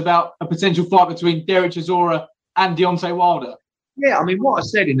comments about a potential fight between Derek Chisora and Deontay Wilder? Yeah, I mean, what I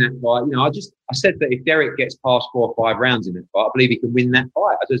said in that fight, I said that if Derek gets past 4 or 5 rounds in that fight, I believe he can win that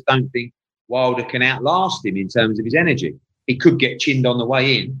fight. I just don't think Wilder can outlast him in terms of his energy. He could get chinned on the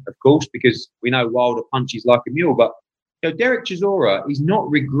way in, of course, because we know Wilder punches like a mule. But Derek Chisora is not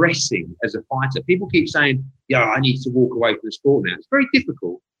regressing as a fighter. People keep saying, I need to walk away from the sport now. It's very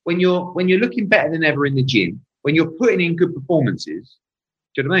difficult when you're looking better than ever in the gym, when you're putting in good performances.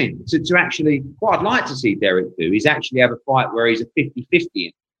 Do you know what I mean? To actually, what I'd like to see Derek do is actually have a fight where he's a 50-50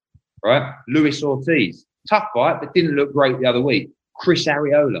 in, right? Luis Ortiz, tough fight, but didn't look great the other week. Chris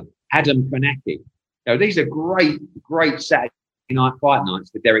Arreola, Adam Kownacki. These are great Saturday night fight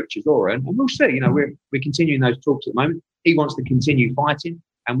nights for Derek Chisora, and we'll see. We're continuing those talks at the moment. He wants to continue fighting,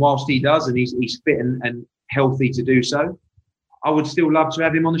 and whilst he does, and he's fit and healthy to do so, I would still love to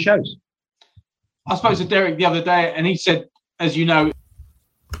have him on the shows. I spoke to Derek the other day, and he said, as you know.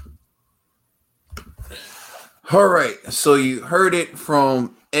 All right, so you heard it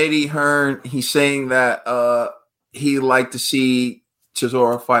from Eddie Hearn. He's saying that he'd like to see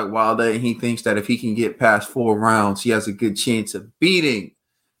Chisora fight Wilder, and he thinks that if he can get past 4 rounds, he has a good chance of beating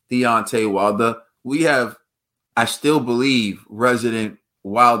Deontay Wilder. We have I still believe resident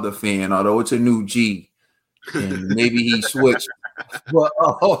Wilder fan, although it's a new G, and maybe he switched. But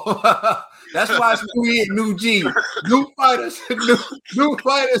that's why it's new year, new G, new fighters, new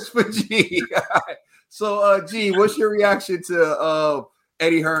fighters for G. So, G, what's your reaction to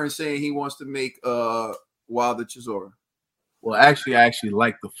Eddie Hearn saying he wants to make Wilder Chisora? Well, I actually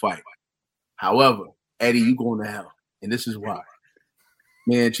like the fight. However, Eddie, you going to hell, and this is why.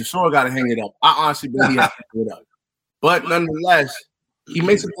 Man, Chisora got to hang it up. I honestly believe he has to hang it up. But nonetheless, he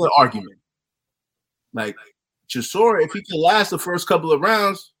makes a good argument. Like, Chisora, if he can last the first couple of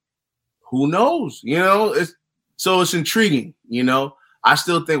rounds, who knows? You know, it's intriguing. You know, I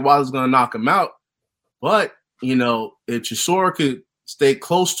still think Wilder's going to knock him out. But, you know, if Chisora could stay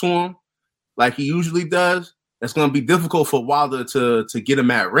close to him like he usually does, that's going to be difficult for Wilder to get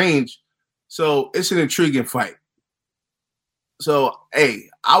him at range. So it's an intriguing fight. So, hey,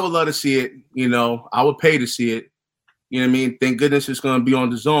 I would love to see it. You know, I would pay to see it. You know what I mean? Thank goodness it's going to be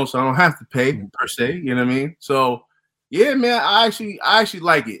on DAZN, so I don't have to pay per se. You know what I mean? So, yeah, man, I actually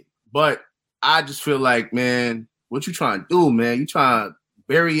like it. But I just feel like, man, what you trying to do, man? You trying to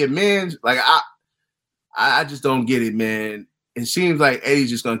bury your man? Like, I just don't get it, man. It seems like Eddie's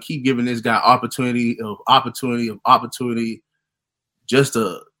just going to keep giving this guy opportunity. Just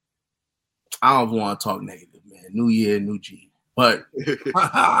I don't want to talk negative, man. New year, new G. But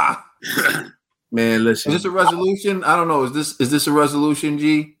man, listen. Is this a resolution? I don't know. Is this a resolution,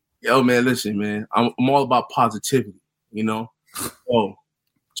 G? Yo, man, listen, man. I'm all about positivity, you know? Oh,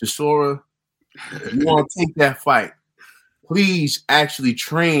 Chisora, if you want to take that fight, please actually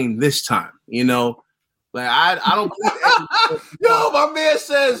train this time, you know? Like, I don't Yo, my man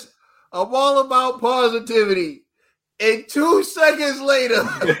says, I'm all about positivity. And 2 seconds later,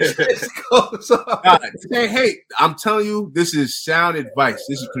 it goes on. Hey, I'm telling you, this is sound advice.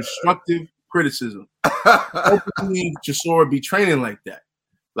 This is constructive criticism. I don't believe Chisora be training like that.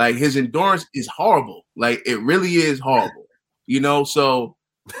 Like, his endurance is horrible. Like, it really is horrible. You know, so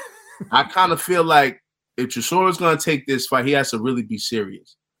I kind of feel like if Chisora's going to take this fight, he has to really be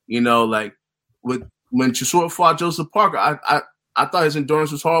serious. You know, like, when Chisora fought Joseph Parker, I thought his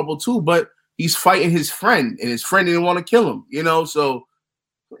endurance was horrible too, but he's fighting his friend, and his friend didn't want to kill him, you know? So,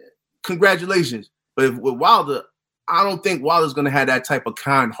 congratulations. But with Wilder, I don't think Wilder's going to have that type of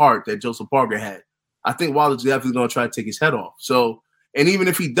kind heart that Joseph Parker had. I think Wilder's definitely going to try to take his head off. So, and even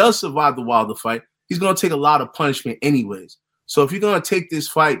if he does survive the Wilder fight, he's going to take a lot of punishment anyways. So, if you're going to take this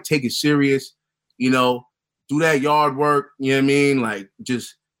fight, take it serious, you know, do that yard work, you know what I mean? Like,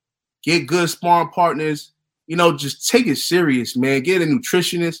 just get good sparring partners, you know, just take it serious, man. Get a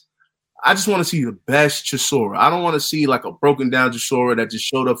nutritionist. I just want to see the best Chisora. I don't want to see like a broken down Chisora that just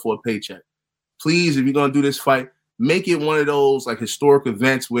showed up for a paycheck. Please, if you're going to do this fight, make it one of those like historic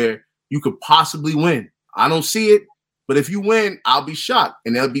events where you could possibly win. I don't see it, but if you win, I'll be shocked,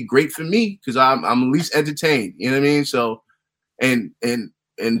 and that'll be great for me because I'm at least entertained. You know what I mean? So, and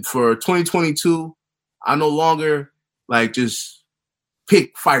for 2022, I no longer like just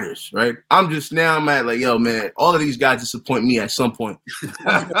pick fighters, right? I'm at like, yo, man, all of these guys disappoint me at some point.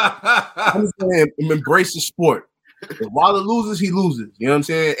 I'm just saying, embrace the sport. If Wilder loses, he loses. You know what I'm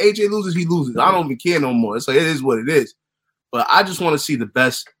saying? AJ loses, he loses. I don't even care no more. It's like, it is what it is. But I just want to see the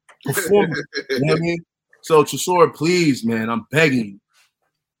best performance. You know what I mean? So, Chisora, please, man, I'm begging you.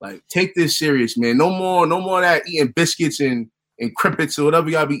 Like, take this serious, man. No more of that eating biscuits and crimpets or whatever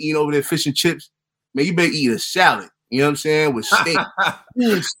y'all be eating over there, fish and chips. Man, you better eat a salad. You know what I'm saying? With steak. You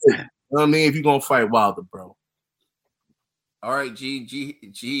know what I mean? If you're going to fight Wilder, bro. All right,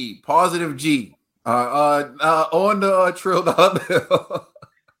 G. Positive G. On the trail downhill.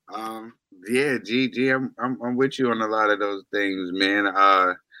 Yeah, G. I'm with you on a lot of those things, man.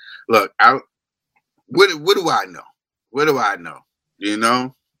 Look, what do I know? What do I know? You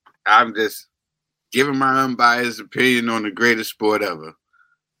know? I'm just giving my unbiased opinion on the greatest sport ever,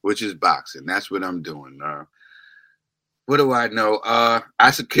 which is boxing. That's what I'm doing. What do I know? I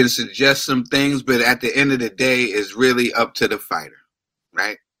can suggest some things, but at the end of the day, it's really up to the fighter,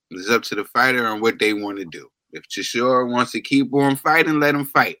 right? It's up to the fighter on what they want to do. If Chisora wants to keep on fighting, let him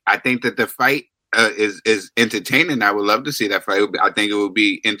fight. I think that the fight is entertaining. I would love to see that fight. I think it would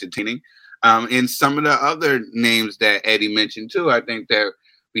be entertaining. And some of the other names that Eddie mentioned too, I think that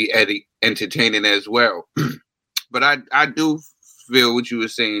be entertaining as well. But I do feel what you were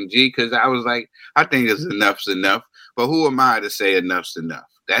saying, G, because I was like, I think enough's enough. But who am I to say enough's enough?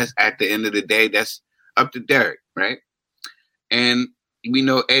 That's at the end of the day, that's up to Derek, right? And we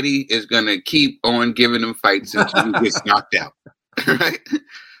know Eddie is going to keep on giving him fights until he gets knocked out, right?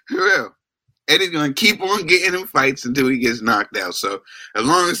 For real. Eddie's going to keep on getting him fights until he gets knocked out. So as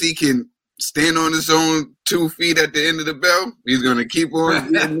long as he can stand on his own 2 feet at the end of the bell, he's gonna keep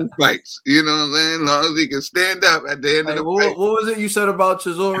on getting the fights. You know what I'm saying? As long as he can stand up at the end of the fight. What was it you said about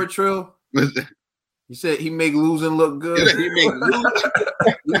Chisora, Trill? You said he make losing look good. Yeah, he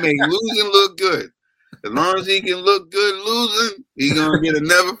make losing look good. As long as he can look good losing, he's gonna get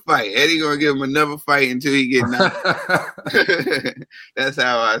another fight. Eddie gonna give him another fight until he get knocked. That's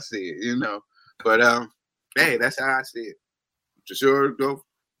how I see it, you know. But hey, that's how I see it. Chisora, though,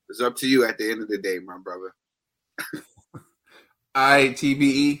 it's up to you at the end of the day, my brother. All right,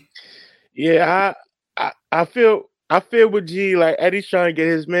 TBE. Yeah, I feel with G, like Eddie's trying to get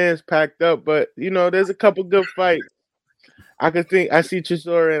his mans packed up, but you know, there's a couple good fights. I see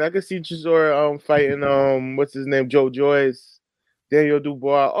Chisora, and I can see Chisora fighting what's his name, Joe Joyce, Daniel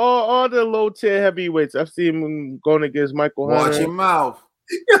Dubois, all the low tier heavyweights. I've seen him going against Michael Watch Hunter. your mouth.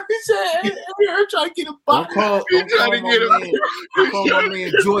 He said, "You're trying to get a Don't call my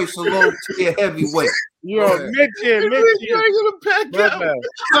man Joyce a low tier heavyweight. Yo, mid-tier.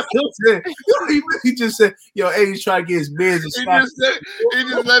 He just said, "Yo, Eddie's trying to get his biz." He just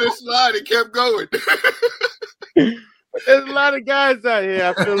let it slide and kept going. There's a lot of guys out here.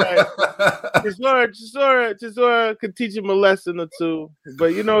 I feel like Chisora could teach him a lesson or two.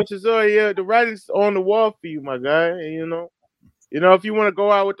 But you know, Chisora, yeah, the writing's on the wall for you, my guy. And, you know, if you want to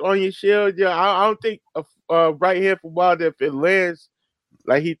go out on your shield, yeah, I don't think right here for Wilder, if it lands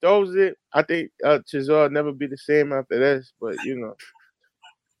like he throws it, I think Chisora will never be the same after this. But you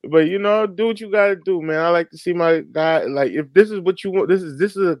know, do what you gotta do, man. I like to see my guy. Like, if this is what you want, this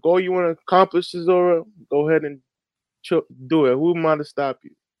is a goal you want to accomplish, Chisora, go ahead and do it. Who am I to stop you?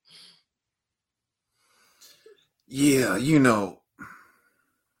 Yeah, you know.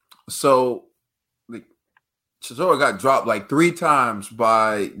 So Chisora got dropped like 3 times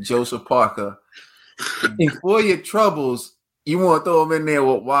by Joseph Parker. And for your troubles, you want to throw him in there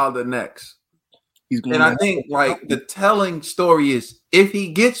with Wilder next. And I think like the telling story is if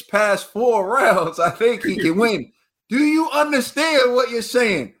he gets past 4 rounds, I think he can win. Do you understand what you're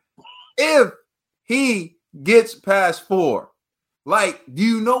saying? If he gets past 4, like, do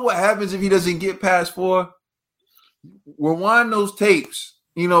you know what happens if he doesn't get past 4? Rewind those tapes.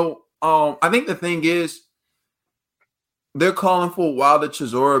 You know, I think the thing is they're calling for Wilder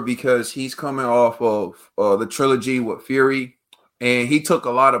Chisora because he's coming off of the trilogy with Fury, and he took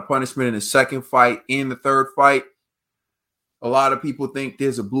a lot of punishment in the second fight. In the third fight, a lot of people think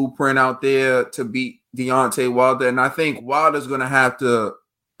there's a blueprint out there to beat Deontay Wilder, and I think Wilder's going to have to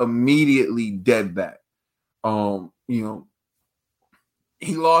immediately dead that. You know,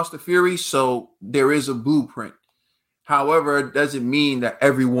 he lost to Fury, so there is a blueprint. However, it doesn't mean that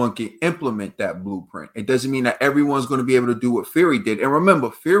everyone can implement that blueprint. It doesn't mean that everyone's going to be able to do what Fury did. And remember,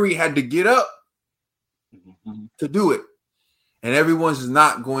 Fury had to get up to do it. And everyone's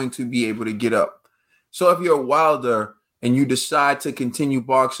not going to be able to get up. So if you're Wilder and you decide to continue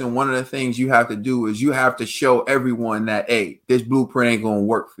boxing, one of the things you have to do is you have to show everyone that, hey, this blueprint ain't going to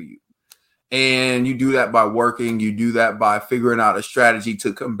work for you. And you do that by working. You do that by figuring out a strategy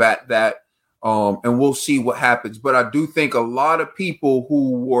to combat that. And we'll see what happens. But I do think a lot of people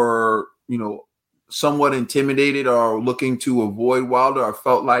who were, you know, somewhat intimidated or looking to avoid Wilder or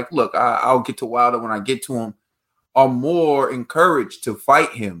felt like, look, I'll get to Wilder when I get to him, are more encouraged to fight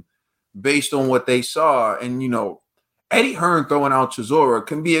him based on what they saw. And, you know, Eddie Hearn throwing out Chisora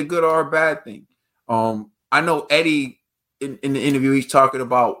can be a good or a bad thing. I know Eddie, in the interview, he's talking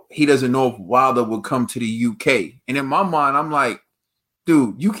about he doesn't know if Wilder would come to the UK. And in my mind, I'm like,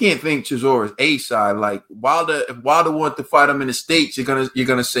 dude, you can't think Chisora's A side. Like, if Wilder wanted to fight him in the States, you're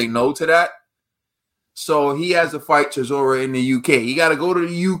gonna say no to that. So he has to fight Chisora in the UK. He got to go to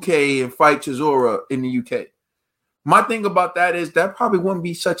the UK and fight Chisora in the UK. My thing about that is that probably wouldn't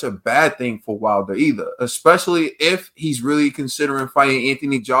be such a bad thing for Wilder either, especially if he's really considering fighting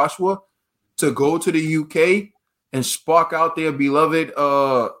Anthony Joshua, to go to the UK and spark out their beloved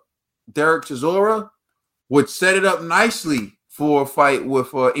Derek Chisora would set it up nicely for a fight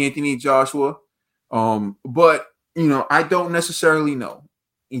with Anthony Joshua. But, you know, I don't necessarily know.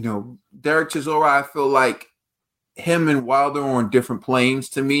 You know, Derek Chisora, I feel like him and Wilder are on different planes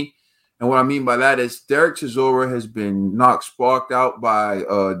to me. And what I mean by that is Derek Chisora has been knocked sparked out by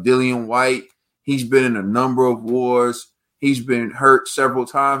Dillian White. He's been in a number of wars. He's been hurt several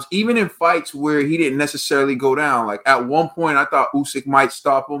times, even in fights where he didn't necessarily go down. Like at one point, I thought Usyk might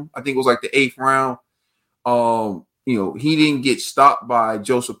stop him. I think it was like the 8th round. You know, he didn't get stopped by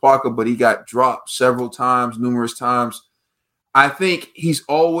Joseph Parker, but he got dropped several times, numerous times. I think he's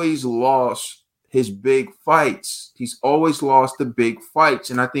always lost his big fights. He's always lost the big fights.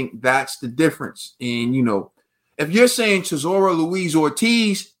 And I think that's the difference. And, you know, if you're saying Chisora, Luis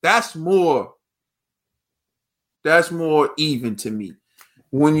Ortiz, that's more that's more even to me.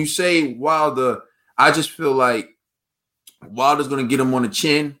 When you say Wilder, I just feel like Wilder's going to get him on the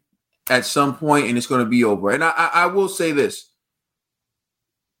chin at some point, and it's going to be over. And I will say this.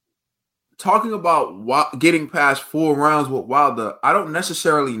 Talking about getting past 4 rounds with Wilder, I don't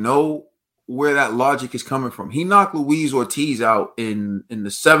necessarily know where that logic is coming from. He knocked Luis Ortiz out in the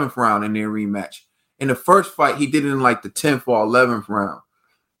 7th round in their rematch. In the first fight, he did it in like the 10th or 11th round.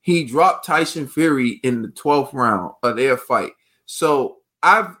 He dropped Tyson Fury in the 12th round of their fight. So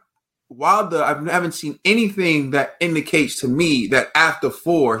I haven't seen anything that indicates to me that after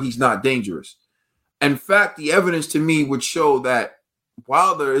 4, he's not dangerous. In fact, the evidence to me would show that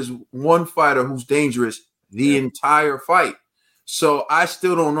Wilder is one fighter who's dangerous the entire fight. So I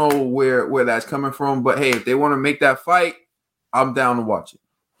still don't know where that's coming from. But hey, if they want to make that fight, I'm down to watch it.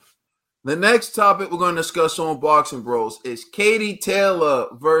 The next topic we're going to discuss on Boxing Bros is Katie Taylor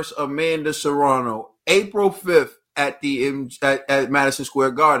versus Amanda Serrano, April 5th at Madison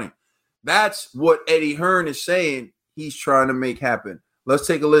Square Garden. That's what Eddie Hearn is saying he's trying to make happen. Let's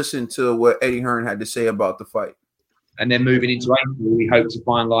take a listen to what Eddie Hearn had to say about the fight. And then moving into April, we hope to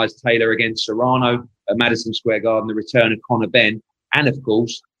finalise Taylor against Serrano at Madison Square Garden, the return of Conor Benn, and of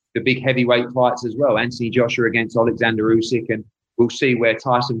course, the big heavyweight fights as well. Anthony Joshua against Alexander Usyk, and we'll see where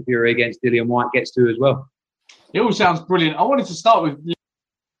Tyson Fury against Dillian Whyte gets to as well. It all sounds brilliant. I wanted to start with...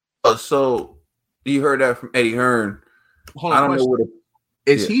 So you heard that from Eddie Hearn. Hold on, I don't know what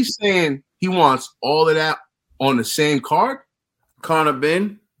is he saying he wants all of that on the same card? Conor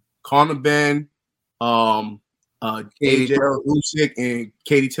Benn, AJ Usyk and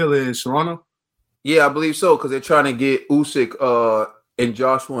Katie Taylor and Serrano? Yeah, I believe so, because they're trying to get Usyk and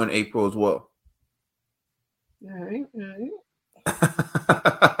Joshua in April as well.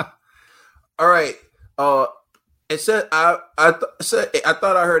 All right. It said I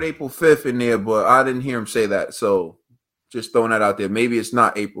thought I heard April 5th in there, but I didn't hear him say that. So just throwing that out there. Maybe it's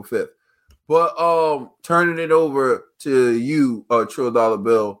not April 5th. But turning it over to you, Trill Dollar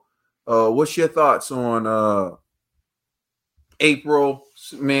Bill. What's your thoughts on April,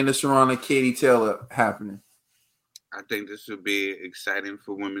 Amanda Serrano, Katie Taylor happening? I think this will be exciting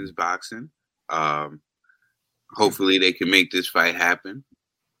for women's boxing. Hopefully they can make this fight happen.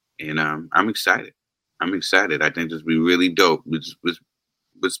 And I'm excited. I think this will be really dope. Let's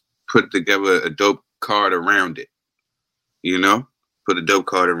put together a dope card around it. You know? Put a dope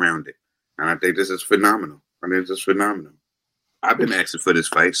card around it. And I think this is phenomenal. I've been asking for this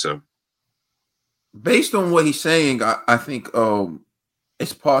fight, so. Based on what he's saying, I think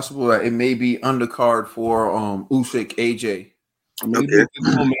it's possible that it may be undercard for Usyk AJ. Maybe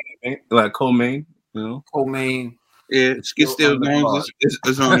like co-main, you know? Co-main. Yeah, Skid Still Jones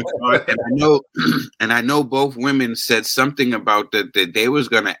is on the card. And I know both women said something about that they was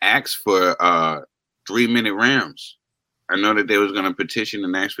gonna ask for 3-minute rounds. I know that they was gonna petition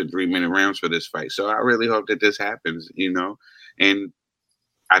and ask for 3-minute rounds for this fight. So I really hope that this happens, you know. And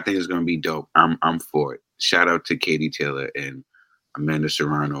I think it's gonna be dope. I'm for it. Shout out to Katie Taylor and Amanda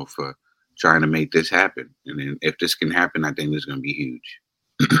Serrano for trying to make this happen. And then if this can happen, I think this is gonna be huge.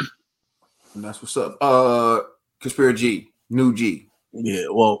 And that's what's up. Conspiracy New G. Yeah,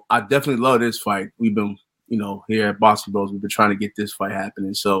 well, I definitely love this fight. We've been, here at Boxing Bros, we've been trying to get this fight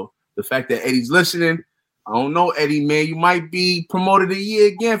happening. So the fact that Eddie's listening, I don't know, Eddie, man, you might be promoted a year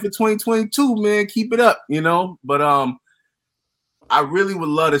again for 2022, man. Keep it up, But I really would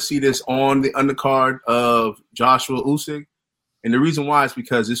love to see this on the undercard of Joshua Usyk. And the reason why is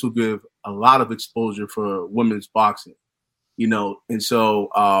because this will give a lot of exposure for women's boxing, And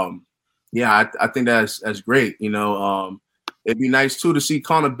so, yeah, I think that's great. It'd be nice too to see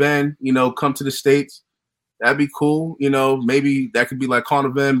Conor Benn, come to the States. That'd be cool. Maybe that could be like Conor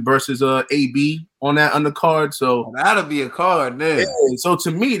Benn versus AB on that undercard. So that'll be a card, man. Yeah, so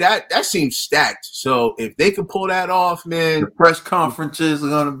to me, that seems stacked. So if they could pull that off, man, the press conferences are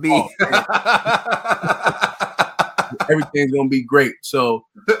gonna be everything's gonna be great. So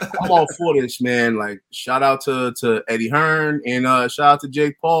I'm all for this, man. Like, shout out to Eddie Hearn and shout out to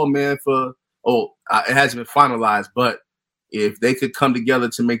Jake Paul, man, for it hasn't been finalized, but if they could come together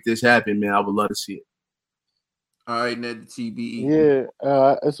to make this happen, man, I would love to see it. All right, Ned TBE.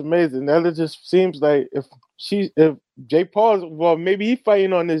 Yeah, it's amazing. That it just seems like if Jake Paul's, well, maybe he's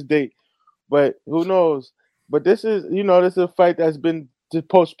fighting on this date, but who knows? But this is a fight that's been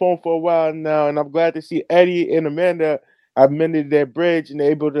postponed for a while now, and I'm glad to see Eddie and Amanda have mended their bridge and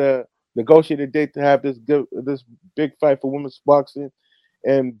they're able to negotiate a date to have this big fight for women's boxing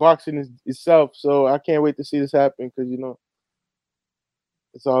and boxing itself. So I can't wait to see this happen because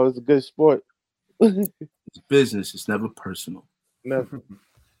it's always a good sport. It's business. It's never personal. Never.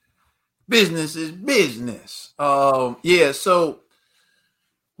 business is business. Yeah. So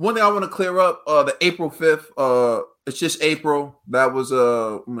one thing I want to clear up: the April 5th. It's just April. That was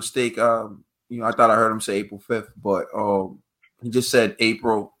a mistake. I thought I heard him say April 5th, but he just said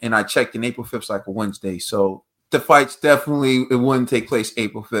April, and I checked, and April 5th is like a Wednesday. So the fights definitely it wouldn't take place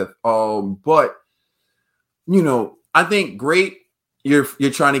April 5th. But I think great. You're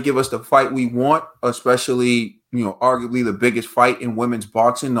trying to give us the fight we want, especially arguably the biggest fight in women's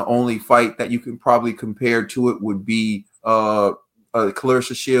boxing. The only fight that you can probably compare to it would be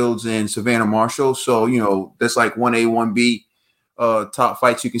Clarissa Shields and Savannah Marshall. So that's like 1A, 1B top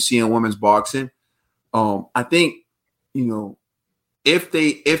fights you can see in women's boxing. I think if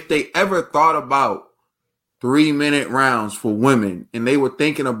they ever thought about 3-minute rounds for women and they were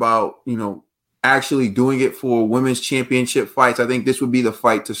thinking about actually doing it for women's championship fights, I think this would be the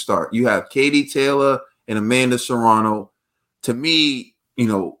fight to start. You have Katie Taylor and Amanda Serrano. To me,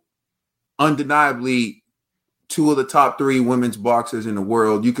 undeniably 2 of the top 3 women's boxers in the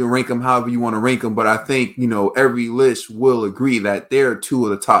world. You can rank them however you want to rank them, but I think, every list will agree that they're 2 of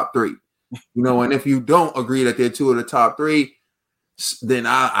the top 3. And if you don't agree that they're 2 of the top 3, then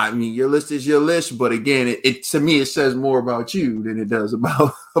I mean, your list is your list. But again, it to me, it says more about you than it does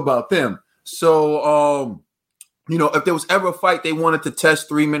about them. So, if there was ever a fight they wanted to test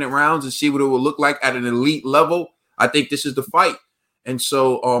 3-minute rounds and see what it would look like at an elite level, I think this is the fight. And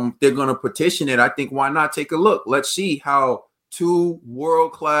so they're going to petition it. I think why not take a look? Let's see how 2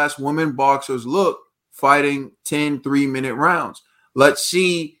 world-class women boxers look fighting 10 3-minute rounds. Let's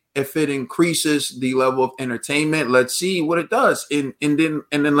see if it increases the level of entertainment. Let's see what it does. And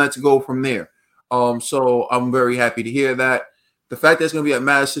then let's go from there. So I'm very happy to hear that. The fact that it's going to be at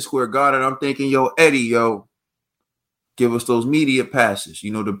Madison Square Garden, I'm thinking, Eddie, give us those media passes.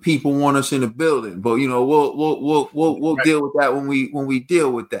 The people want us in the building, but we'll deal with that when we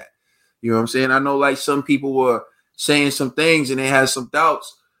deal with that. You know what I'm saying? I know like some people were saying some things and they had some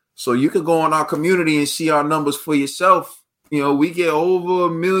doubts. So you can go on our community and see our numbers for yourself. We get over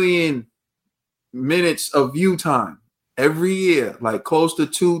 1 million minutes of view time every year, like close to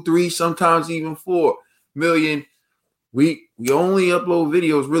 2, 3, sometimes even 4 million. We only upload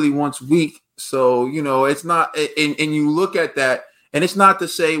videos really once a week. So, it's not, and you look at that, and it's not to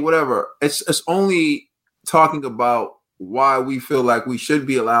say whatever. It's only talking about why we feel like we should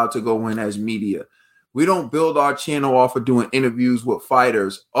be allowed to go in as media. We don't build our channel off of doing interviews with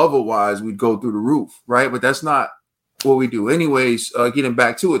fighters. Otherwise, we'd go through the roof, right? But that's not what we do. Anyways, getting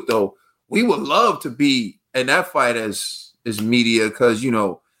back to it, though, we would love to be in that fight as media because,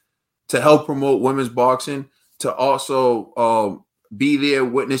 to help promote women's boxing, to also be there,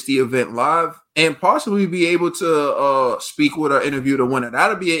 witness the event live, and possibly be able to speak with or interview the winner.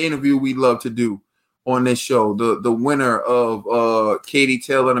 That'll be an interview we'd love to do on this show. The winner of Katie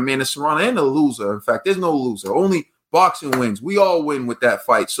Taylor and Amanda Serrano, and the loser. In fact, there's no loser. Only boxing wins. We all win with that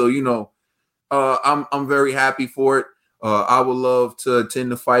fight. So, I'm very happy for it. I would love to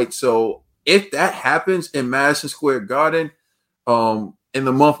attend the fight. So if that happens in Madison Square Garden in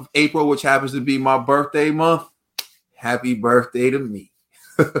the month of April, which happens to be my birthday month, happy birthday to me.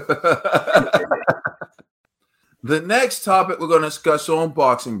 The next topic we're going to discuss on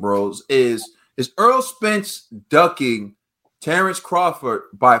Boxing Bros is Earl Spence ducking Terrence Crawford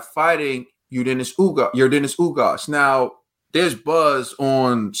by fighting Yordenis Ugas. Now, there's buzz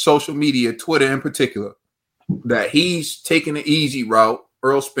on social media, Twitter in particular, that he's taking the easy route,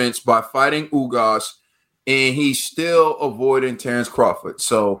 Earl Spence, by fighting Ugas, and he's still avoiding Terrence Crawford.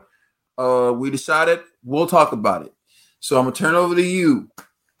 So we decided we'll talk about it. So I'm going to turn over to you.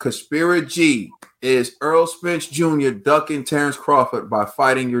 Conspira G, is Earl Spence Jr. ducking Terrence Crawford by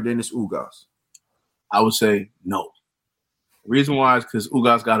fighting Yordenis Ugas? I would say no. The reason why is because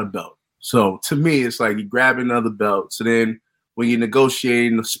Ugas got a belt. So to me, it's like you grab another belt. So then when you're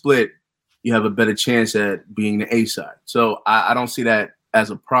negotiating the split, you have a better chance at being the A side. So I don't see that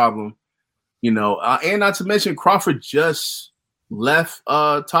as a problem, and not to mention Crawford just left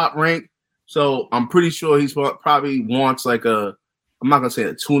Top Rank. So I'm pretty sure he's probably wants like I'm not going to say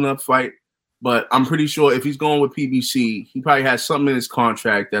a tune-up fight, but I'm pretty sure if he's going with PBC, he probably has something in his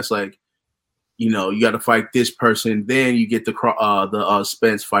contract that's like, you got to fight this person, then you get the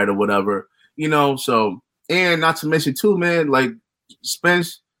Spence fight or whatever, So, and not to mention too, man, like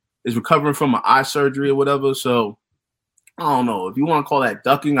Spence is recovering from an eye surgery or whatever. So I don't know if you want to call that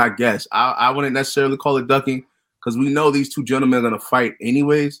ducking. I guess I wouldn't necessarily call it ducking because we know these two gentlemen are going to fight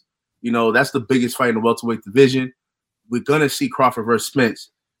anyways. That's the biggest fight in the welterweight division. We're going to see Crawford versus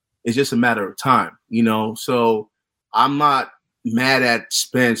Spence. It's just a matter of time, So I'm not mad at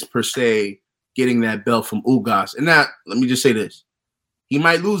Spence per se getting that belt from Ugas. And that, let me just say this. he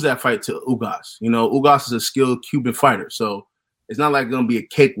might lose that fight to Ugas. You know, Ugas is a skilled Cuban fighter, so it's not like going to be a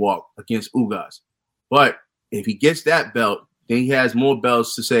cakewalk against Ugas. But if he gets that belt, then he has more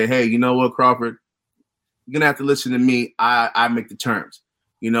belts to say, hey, you know what, Crawford, you're going to have to listen to me. I make the terms.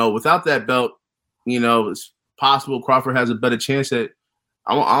 You know, without that belt, you know, it's possible Crawford has a better chance at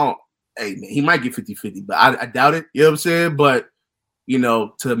hey, man, he might get 50-50, but I doubt it. You know what I'm saying? But, you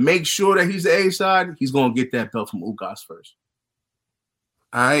know, to make sure that he's the A side, he's going to get that belt from Ugas first.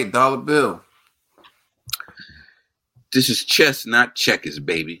 All right, dollar bill. This is chess, not checkers,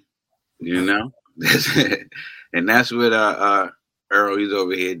 baby. You know? And that's what Earl, he's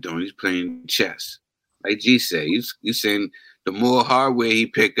over here doing. He's playing chess. Like G said, he's saying the more hardware he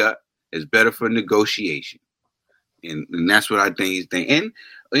pick up is better for negotiation. And that's what I think he's thinking.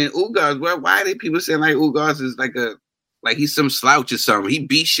 And Ugas, well, why are people saying like Ugas is like he's some slouch or something? He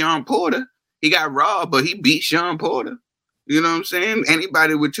beat Sean Porter. He got robbed, but he beat Sean Porter. You know what I'm saying?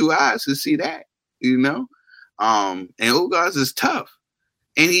 Anybody with two eyes can see that, you know? And Ugas is tough.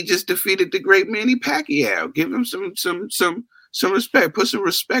 And he just defeated the great Manny Pacquiao. Give him some respect. Put some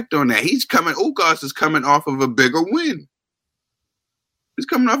respect on that. Ugas is coming off of a bigger win. He's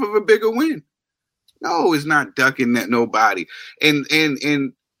coming off of a bigger win. No, it's not ducking that nobody. And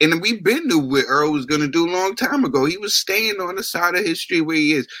we've been to what Earl was going to do a long time ago. He was staying on the side of history where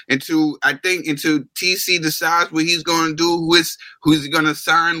he is until TC decides what he's going to do, who's he going to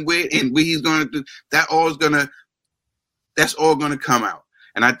sign with, and what he's going to do. That's all going to come out.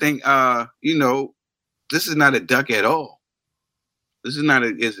 And I think, you know, this is not a duck at all. This is not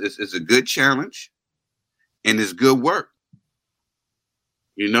it's a good challenge, and it's good work.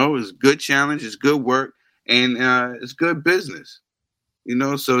 You know, it's good challenge, it's good work, and it's good business. You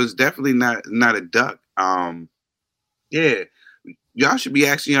know, so it's definitely not a duck. Yeah, y'all should be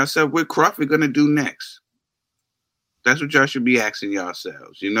asking yourself what Crawford gonna do next. That's what y'all should be asking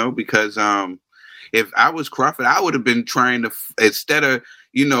yourselves. You know, because if I was Crawford, I would have been trying to, instead of,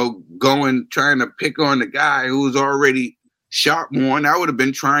 you know, trying to pick on the guy who's already sharp one, I would have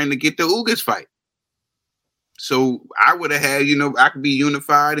been trying to get the Ugas fight. So I would have had, you know, I could be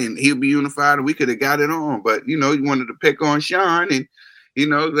unified and he'll be unified and we could have got it on. But, you know, you wanted to pick on Sean and, you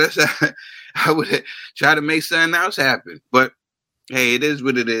know, I would have tried to make something else happen. But, hey, it is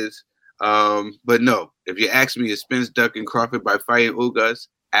what it is. But no, if you ask me, is Spence ducking Crawford by fighting Ugas?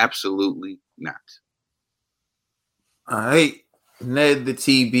 Absolutely not. All right. Ned the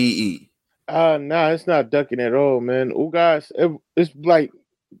TBE. Nah, it's not ducking at all, man. Ugas, it's like,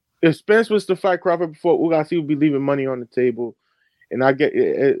 if Spence was to fight Crawford before Ugas, he would be leaving money on the table. And I get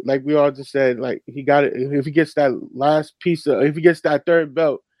it, like we all just said, like he got it. If he gets that last piece if he gets that third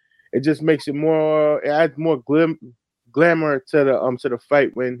belt, it just makes it more. It adds more glamour to the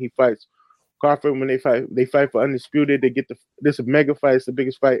fight when he fights Crawford. When they fight for undisputed. They get this a mega fight. It's the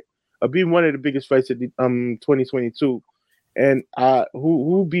biggest fight. It'll be one of the biggest fights of 2022. And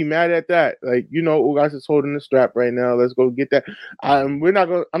who be mad at that? Like, you know, Ugas is holding the strap right now. Let's go get that. I'm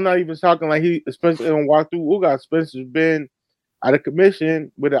not even talking like Spencer gonna walk through Ugas. Spencer's been out of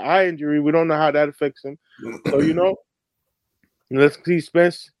commission with an eye injury. We don't know how that affects him. So, you know, let's see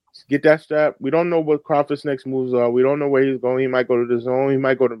Spence get that strap. We don't know what Crawford's next moves are. We don't know where he's going. He might go to the zone. He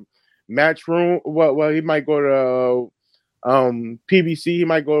might go to match room. Well, he might go to PBC. He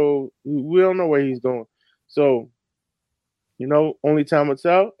might go. We don't know where he's going. So, you know, only time will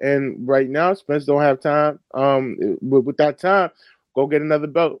tell. And right now, Spence don't have time. With that time, go get another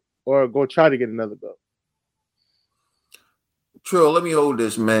belt or go try to get another belt. Trill, let me hold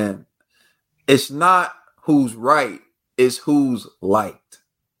this, man. It's not who's right, it's who's liked.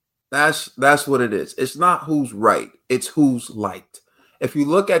 That's what it is. It's not who's right, it's who's liked. If you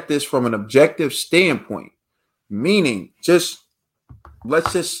look at this from an objective standpoint, meaning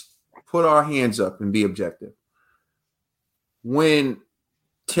let's just put our hands up and be objective. When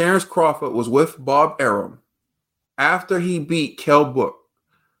Terrence Crawford was with Bob Arum, after he beat Kell Brook,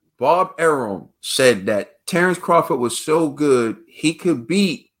 Bob Arum said that Terrence Crawford was so good he could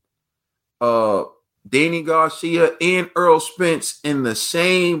beat Danny Garcia and Earl Spence in the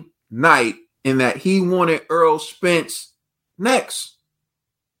same night, and that he wanted Earl Spence next.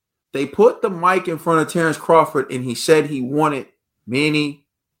 They put the mic in front of Terrence Crawford, and he said he wanted Manny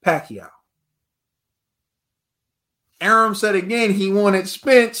Pacquiao. Arum said again he wanted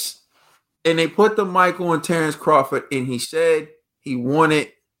Spence, and they put the mic on Terrence Crawford, and he said he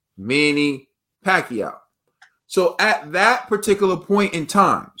wanted Manny Pacquiao. So at that particular point in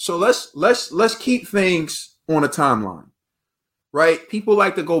time, so let's keep things on a timeline, right? People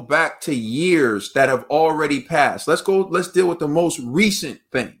like to go back to years that have already passed. Let's deal with the most recent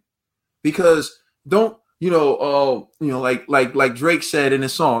thing, because don't like Drake said in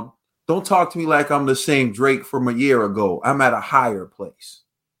his song, don't talk to me like I'm the same Drake from a year ago. I'm at a higher place,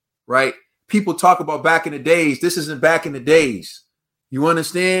 right? People talk about back in the days. This isn't back in the days. You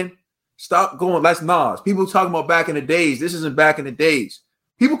understand? Stop going. That's Nas. People talking about back in the days. This isn't back in the days.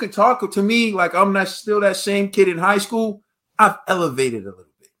 People can talk to me like I'm not still that same kid in high school. I've elevated a little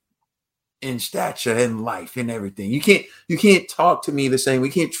bit in stature and life and everything. You can't talk to me the same. We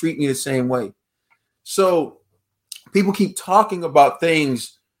can't treat me the same way. So people keep talking about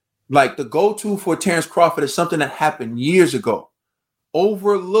things like the go-to for Terrence Crawford is something that happened years ago,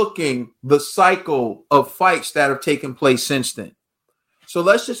 overlooking the cycle of fights that have taken place since then. So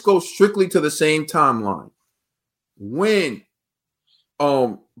let's just go strictly to the same timeline. When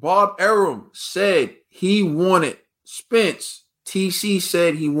Bob Arum said he wanted Spence, TC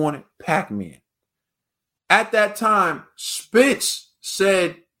said he wanted Pac-Man. At that time, Spence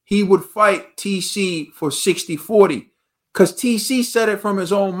said he would fight TC for 60-40 because TC said it from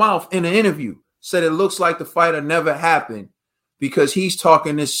his own mouth in an interview, said it looks like the fight never happened because he's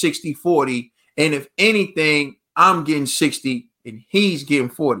talking this 60-40, and if anything, I'm getting 60 and he's getting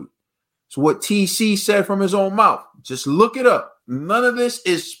 40. So what TC said from his own mouth, just look it up. None of this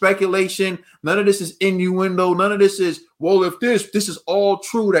is speculation. None of this is innuendo. None of this is, well, if this is all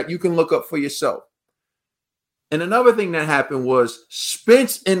true that you can look up for yourself. And another thing that happened was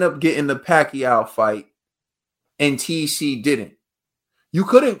Spence ended up getting the Pacquiao fight and TC didn't. You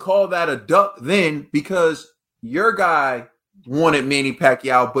couldn't call that a duck then because your guy wanted Manny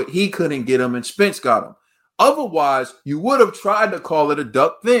Pacquiao, but he couldn't get him and Spence got him. Otherwise, you would have tried to call it a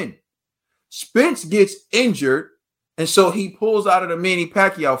duck then. Spence gets injured, and so he pulls out of the Manny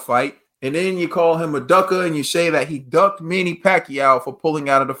Pacquiao fight, and then you call him a ducker and you say that he ducked Manny Pacquiao for pulling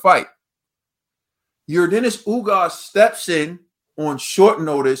out of the fight. Yordenis Ugas steps in on short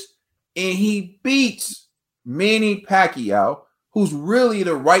notice, and he beats Manny Pacquiao, who's really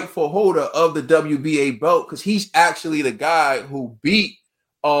the rightful holder of the WBA belt because he's actually the guy who beat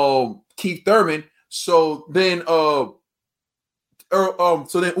Keith Thurman. So then Ugas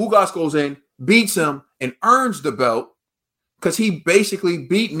goes in, beats him, and earns the belt because he basically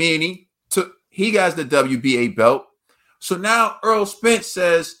beat Manny. He has the WBA belt. So now Earl Spence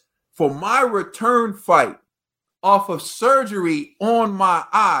says, for my return fight off of surgery on my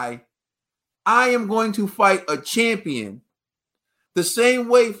eye, I am going to fight a champion the same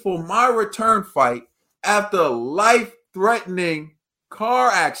way for my return fight after a life-threatening car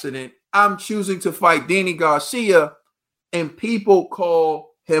accident. I'm choosing to fight Danny Garcia, and people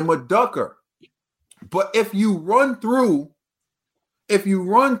call him a ducker. But if you run through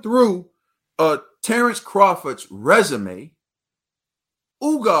Terrence Crawford's resume,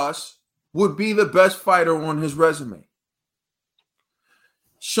 Ugas would be the best fighter on his resume.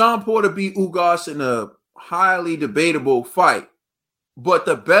 Sean Porter beat Ugas in a highly debatable fight, but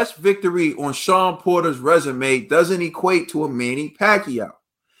the best victory on Sean Porter's resume doesn't equate to a Manny Pacquiao.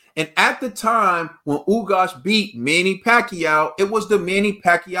 And at the time when Ugas beat Manny Pacquiao, it was the Manny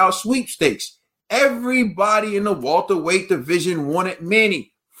Pacquiao sweepstakes. Everybody in the welterweight division wanted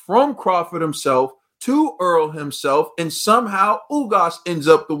Manny, from Crawford himself to Earl himself, and somehow Ugas ends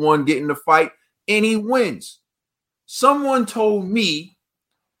up the one getting the fight, and he wins. Someone told me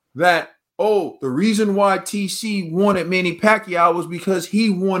that, the reason why TC wanted Manny Pacquiao was because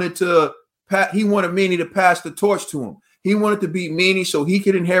he wanted Manny to pass the torch to him. He wanted to beat Manny so he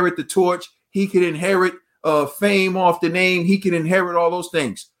could inherit the torch. He could inherit fame off the name. He could inherit all those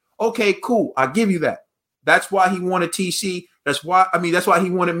things. Okay, cool. I give you that. That's why he wanted TC. That's why he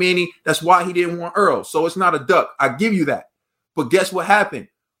wanted Manny. That's why he didn't want Earl. So it's not a duck. I give you that. But guess what happened?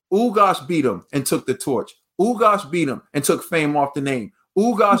 Ugas beat him and took the torch. Ugas beat him and took fame off the name.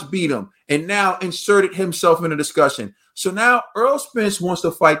 Ugas beat him and now inserted himself in the discussion. So now Earl Spence wants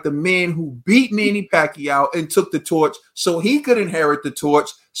to fight the man who beat Manny Pacquiao and took the torch so he could inherit the torch,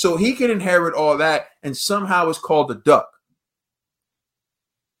 so he could inherit all that, and somehow it's called a duck.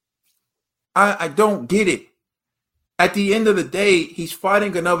 I don't get it. At the end of the day, he's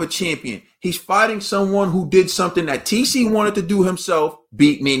fighting another champion. He's fighting someone who did something that TC wanted to do himself,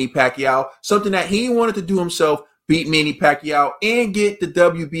 beat Manny Pacquiao, something that he wanted to do himself, beat Manny Pacquiao, and get the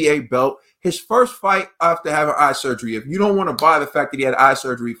WBA belt. His first fight after having eye surgery. If you don't want to buy the fact that he had eye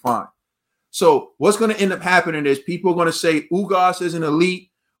surgery, fine. So what's going to end up happening is people are going to say Ugas is an elite,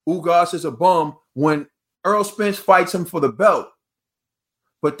 Ugas is a bum when Earl Spence fights him for the belt.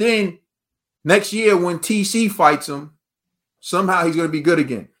 But then next year when TC fights him, somehow he's going to be good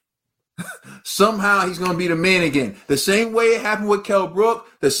again. Somehow he's going to be the man again. The same way it happened with Kell Brook,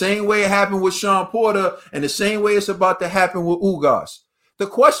 the same way it happened with Sean Porter, and the same way it's about to happen with Ugas. The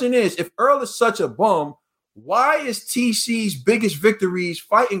question is, if Earl is such a bum, why is TC's biggest victories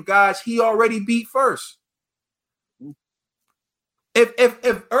fighting guys he already beat first?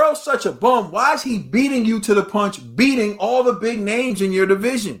 If Earl's such a bum, why is he beating you to the punch, beating all the big names in your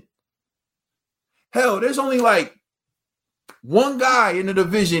division? Hell, there's only like one guy in the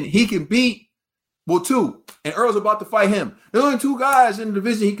division he can beat. Well, two. And Earl's about to fight him. There's only two guys in the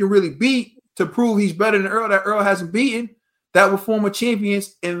division he can really beat to prove he's better than Earl that Earl hasn't beaten that were former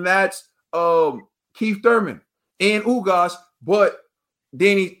champions, and that's Keith Thurman and Ugas. But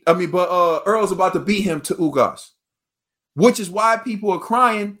Earl's about to beat him to Ugas, which is why people are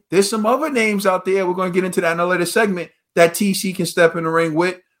crying. There's some other names out there, we're going to get into that in a later segment, that TC can step in the ring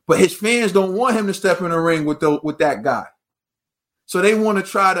with, but his fans don't want him to step in the ring with that guy. So they want to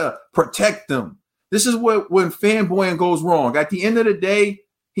try to protect them. This is when fanboying goes wrong. At the end of the day,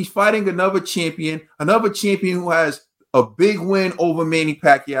 he's fighting another champion who has a big win over Manny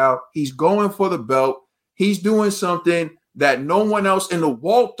Pacquiao. He's going for the belt. He's doing something that no one else in the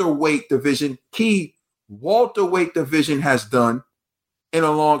welterweight division, welterweight division, has done in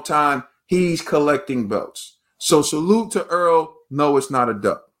a long time. He's collecting belts. So salute to Earl. No, it's not a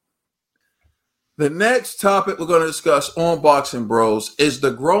dub. The next topic we're going to discuss on Boxing Bros is the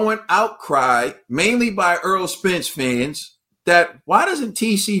growing outcry, mainly by Earl Spence fans, that why doesn't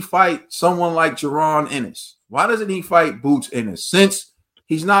TC fight someone like Jaron Ennis? Why doesn't he fight Boots Ennis? Since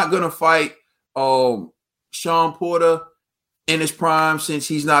he's not going to fight Sean Porter in his prime, since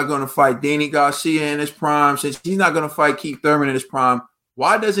he's not going to fight Danny Garcia in his prime, since he's not going to fight Keith Thurman in his prime,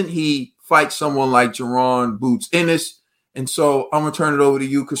 why doesn't he fight someone like Jaron Boots Ennis? And so I'm going to turn it over to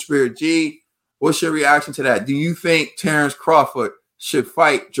you, Conspiracy G. What's your reaction to that? Do you think Terrence Crawford should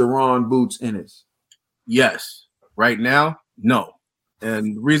fight Jaron Boots Ennis? Yes. Right now, no.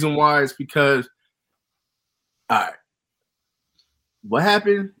 And the reason why is because, all right, what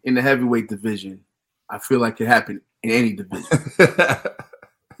happened in the heavyweight division, I feel like it happened in any division.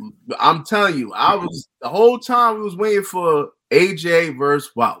 I'm telling you, the whole time we was waiting for AJ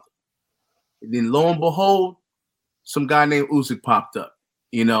versus Wilder. And then lo and behold, some guy named Usyk popped up,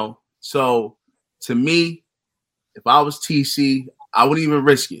 So to me, if I was TC, I wouldn't even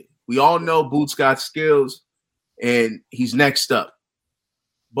risk it. We all know Boots got skills and he's next up.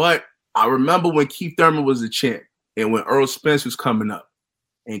 But I remember when Keith Thurman was the champ and when Earl Spence was coming up,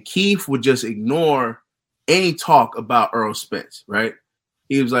 and Keith would just ignore any talk about Earl Spence, right?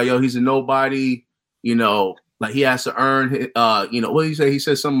 He was like, yo, he's a nobody, like he has to earn, what did he say? He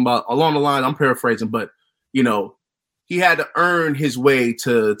said something about along the line, I'm paraphrasing, but, he had to earn his way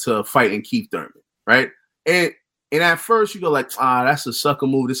to fighting Keith Thurman, right? And at first you go like, that's a sucker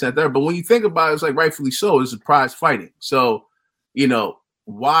move, this and that. But when you think about it, it's like rightfully so, it's a prize fighting. So,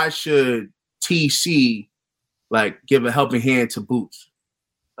 why should TC like give a helping hand to Boots?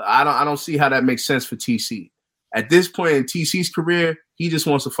 I don't see how that makes sense for TC. At this point in TC's career, he just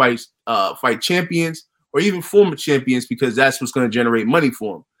wants to fight champions or even former champions because that's what's going to generate money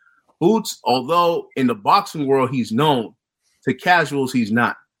for him. Boots, although in the boxing world he's known, to casuals he's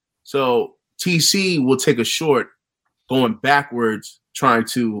not. So TC will take a short going backwards trying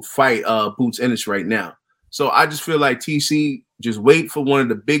to fight Boots Ennis right now. So I just feel like TC, just wait for one of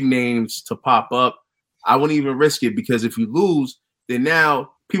the big names to pop up. I wouldn't even risk it because if you lose, then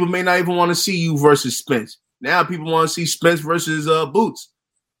now people may not even want to see you versus Spence. Now people want to see Spence versus Boots.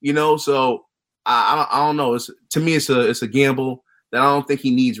 So I don't know. To me, it's a gamble that I don't think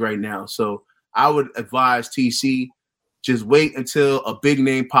he needs right now. So I would advise TC, just wait until a big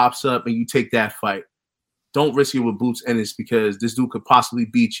name pops up and you take that fight. Don't risk it with Boots Ennis because this dude could possibly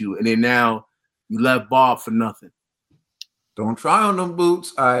beat you. And then now you left Bob for nothing. Don't try on them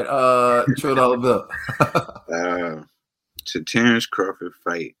Boots. All right, $2 bill. To Terrence Crawford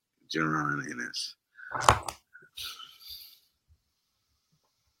fight Jaron Ennis.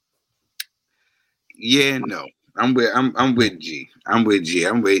 Yeah, no. I'm with G.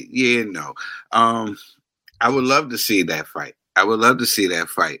 No. I would love to see that fight.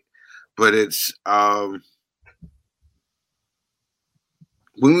 But it's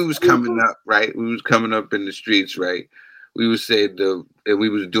when we was coming up, right? We was coming up in the streets, right? We would say and we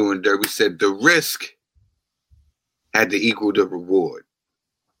was doing dirt. We said the risk had to equal the reward.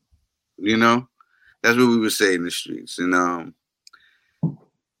 That's what we would say in the streets. And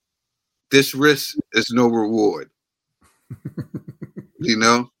this risk is no reward.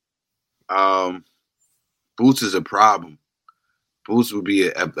 Boots is a problem. Boots would be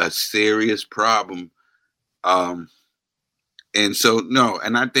a serious problem. And so, no,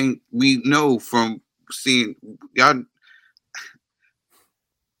 and I think we know from seeing y'all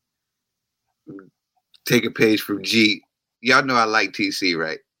take a page from G. Y'all know I like TC,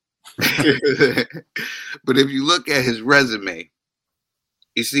 right? But if you look at his resume,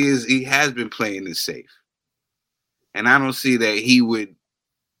 you see he has been playing it safe. And I don't see that he would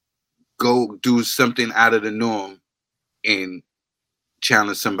go do something out of the norm and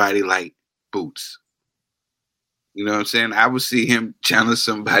challenge somebody like Boots. You know what I'm saying? I would see him challenge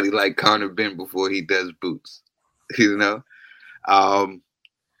somebody like Conor Benn before he does Boots. You know?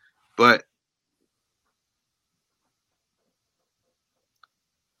 But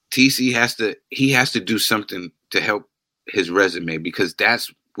TC has to do something to help his resume, because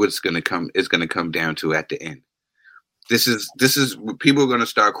that's what's gonna come down to at the end. This is people are gonna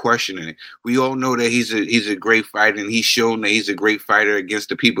start questioning it. We all know that he's a great fighter, and he's shown that he's a great fighter against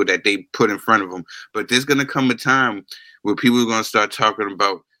the people that they put in front of him. But there's gonna come a time where people are gonna start talking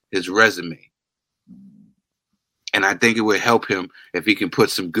about his resume. And I think it would help him if he can put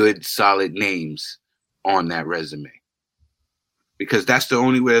some good, solid names on that resume. Because that's the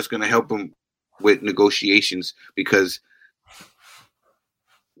only way that's going to help him with negotiations. Because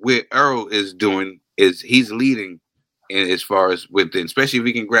what Earl is doing is he's leading in as far as within, especially if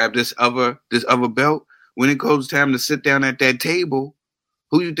he can grab this other belt. When it goes time to sit down at that table,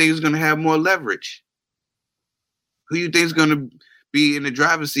 who do you think is going to have more leverage? Who do you think is going to be in the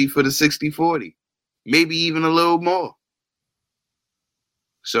driver's seat for the 60-40? Maybe even a little more.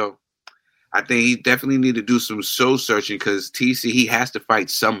 So I think he definitely need to do some soul searching, because TC, he has to fight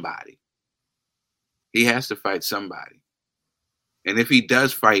somebody. He has to fight somebody. And if he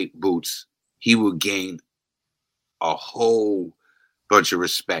does fight Boots, he will gain a whole bunch of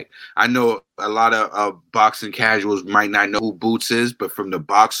respect. I know a lot of boxing casuals might not know who Boots is, but from the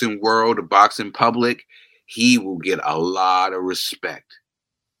boxing world, the boxing public, he will get a lot of respect.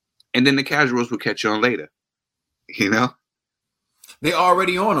 And then the casuals will catch on later. You know? They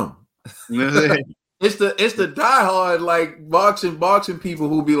already on him. It's the diehard like boxing people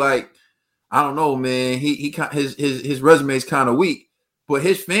who be like, I don't know, man. His resume is kind of weak, but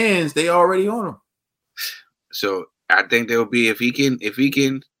his fans, they already on him. So I think there'll be if he can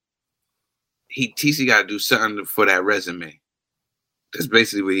TC got to do something for that resume. That's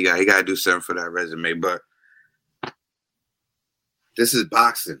basically what he got. He got to do something for that resume. But this is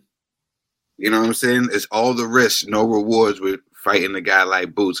boxing. You know what I'm saying? It's all the risks, no rewards with fighting a guy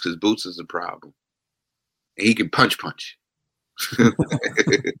like Boots, because Boots is a problem. And he can punch. All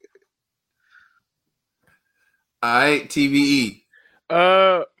right, TVE.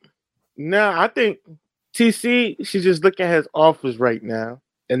 Now I think TC should just look at his offers right now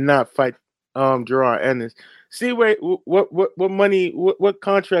and not fight Jaron Ennis. See what money, what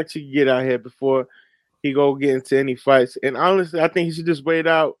contracts he can get out here before he go get into any fights. And honestly, I think he should just wait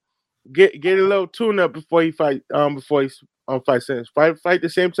out. Get a little tune-up before he fight fight Spence. Fight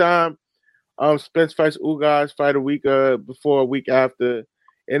the same time. Spence fights Ugas, fight a week before, a week after,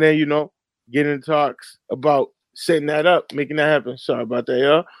 and then get in talks about setting that up, making that happen. Sorry about that,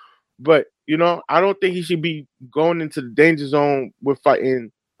 y'all. But I don't think he should be going into the danger zone with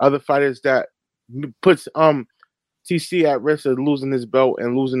fighting other fighters that puts TC at risk of losing his belt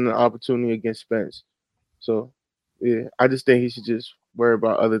and losing the opportunity against Spence. So yeah, I just think he should just worry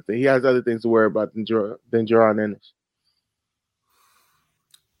about other things. He has other things to worry about than Jaron Ennis.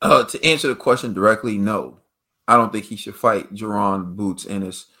 To answer the question directly, no. I don't think he should fight Jaron Boots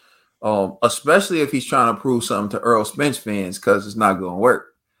Ennis, especially if he's trying to prove something to Earl Spence fans, because it's not going to work.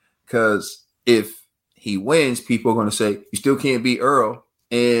 Because if he wins, people are going to say, you still can't beat Earl.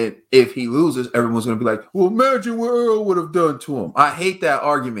 And if he loses, everyone's going to be like, well, imagine what Earl would have done to him. I hate that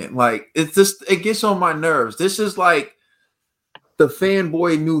argument. Like, it gets on my nerves. This is like the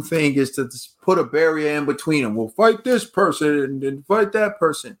fanboy new thing is to put a barrier in between them. We'll fight this person and then fight that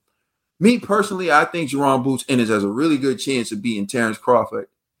person. Me personally, I think Jaron Boots Ennis has a really good chance of beating Terrence Crawford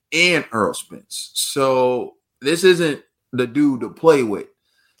and Earl Spence. So this isn't the dude to play with.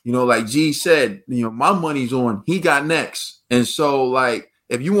 Like G said, my money's on he got next. And so, like,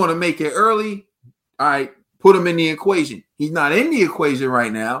 if you want to make it early, all right, put him in the equation. He's not in the equation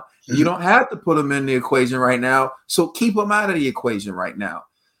right now. You don't have to put him in the equation right now. So keep him out of the equation right now.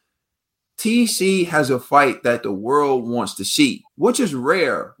 TC has a fight that the world wants to see, which is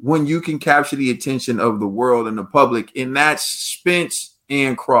rare when you can capture the attention of the world and the public, and that's Spence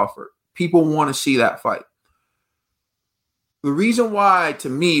and Crawford. People want to see that fight. The reason why, to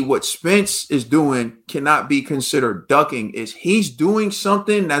me, what Spence is doing cannot be considered ducking is he's doing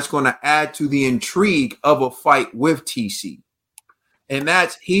something that's going to add to the intrigue of a fight with TC. And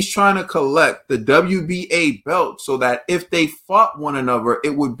that's he's trying to collect the WBA belt so that if they fought one another,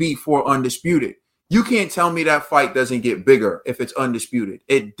 it would be for undisputed. You can't tell me that fight doesn't get bigger if it's undisputed.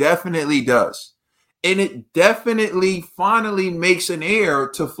 It definitely does. And it definitely finally makes an heir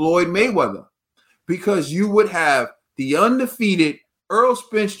to Floyd Mayweather, because you would have the undefeated Errol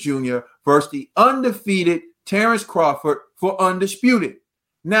Spence Jr. versus the undefeated Terrence Crawford for undisputed.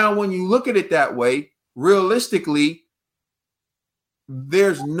 Now, when you look at it that way, realistically,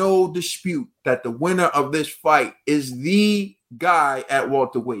 there's no dispute that the winner of this fight is the guy at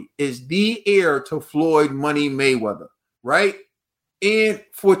welterweight, is the heir to Floyd Money Mayweather, right? And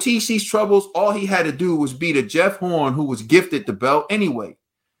for TC's troubles, all he had to do was beat a Jeff Horn, who was gifted the belt anyway.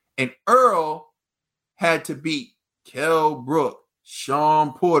 And Earl had to beat Kell Brook,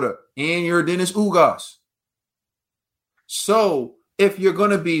 Sean Porter, and Yordenis Ugas. So if you're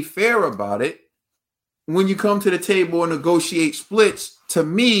going to be fair about it, when you come to the table and negotiate splits, to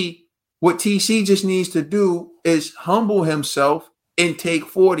me, what TC just needs to do is humble himself and take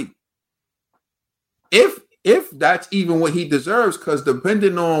 40. If that's even what he deserves, because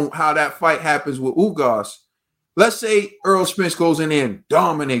depending on how that fight happens with Ugas, let's say Errol Spence goes in there and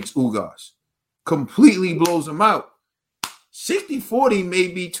dominates Ugas, completely blows him out. 60-40 may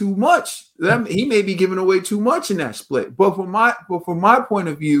be too much. He may be giving away too much in that split. But from my point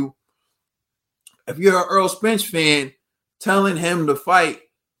of view, if you're an Errol Spence fan, telling him to fight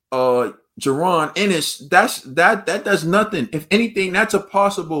Jaron Ennis, that does nothing. If anything, that's a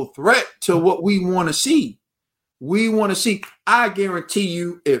possible threat to what we want to see. We want to see. I guarantee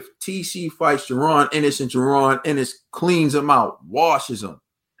you, if TC fights Jaron Ennis and Jaron Ennis cleans him out, washes him,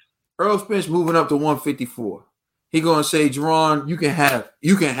 Errol Spence moving up to 154. He gonna say, Jaron, you can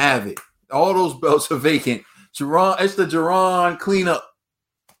have it. All those belts are vacant. Jaron, it's the Jaron cleanup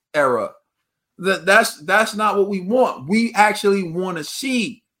era. That's not what we want. We actually want to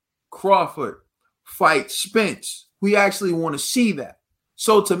see Crawford fight Spence. We actually want to see that.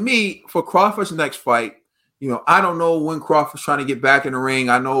 So to me, for Crawford's next fight, I don't know when Crawford's trying to get back in the ring.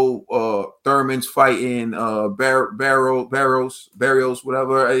 I know Thurman's fighting Barrios,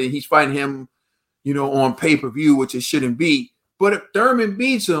 whatever. He's fighting him, on pay-per-view, which it shouldn't be. But if Thurman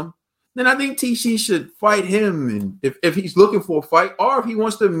beats him, then I think TC should fight him. And if he's looking for a fight, or if he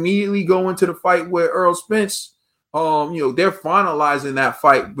wants to immediately go into the fight with Errol Spence, they're finalizing that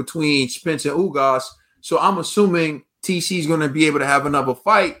fight between Spence and Ugas. So I'm assuming TC is going to be able to have another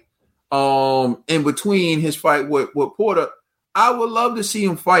fight in between his fight with Porter. I would love to see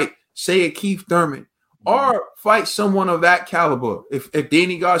him fight, say, a Keith Thurman, or fight someone of that caliber. If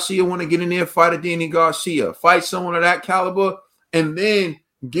Danny Garcia want to get in there, fight a Danny Garcia, fight someone of that caliber, and then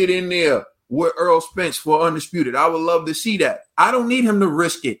get in there with Errol Spence for undisputed. I would love to see that. I don't need him to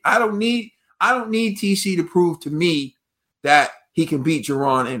risk it. I don't need TC to prove to me that he can beat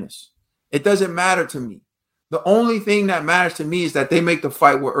Jaron Ennis. It doesn't matter to me. The only thing that matters to me is that they make the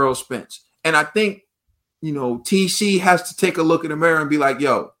fight with Errol Spence. And I think, TC has to take a look in the mirror and be like,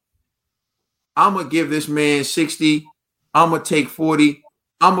 yo, I'm going to give this man 60. I'm going to take 40.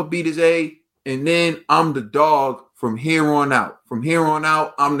 I'm going to beat his A. And then I'm the dog from here on out. From here on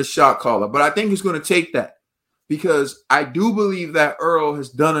out, I'm the shot caller. But I think he's going to take that, because I do believe that Earl has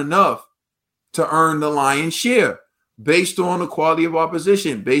done enough to earn the lion's share based on the quality of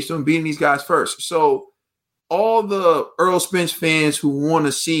opposition, based on beating these guys first. So all the Errol Spence fans who want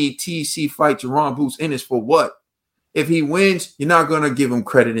to see TC fight Jaron Boots Ennis for what? If he wins, you're not going to give him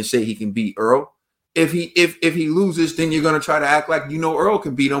credit and say he can beat Earl. If he loses, then you're going to try to act like Earl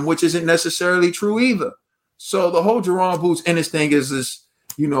can beat him, which isn't necessarily true either. So the whole Jaron Boots Ennis thing is this,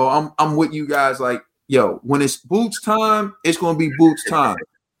 I'm with you guys, like, yo, when it's Boots time, it's going to be Boots time.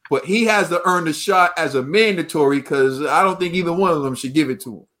 But he has to earn the shot as a mandatory, because I don't think either one of them should give it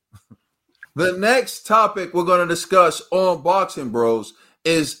to him. The next topic we're going to discuss on Boxing Bros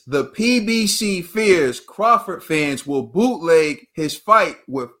is the PBC fears Crawford fans will bootleg his fight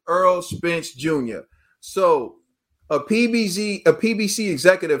with Errol Spence Jr. So a PBC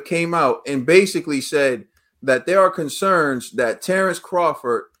executive came out and basically said that there are concerns that Terrence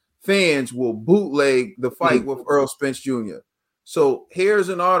Crawford fans will bootleg the fight with Errol Spence Jr. So here's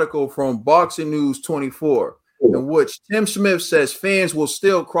an article from Boxing News 24 in which Tim Smith says fans will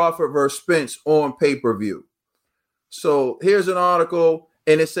steal Crawford versus Spence on pay-per-view. So here's an article,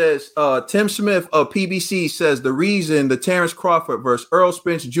 and it says Tim Smith of PBC says the reason the Terrence Crawford versus Errol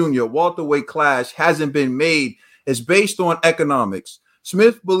Spence Jr. welterweight clash hasn't been made is based on economics.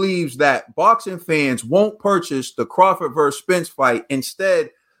 Smith believes that boxing fans won't purchase the Crawford versus Spence fight.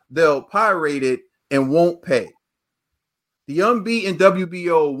 Instead, they'll pirate it and won't pay. The unbeaten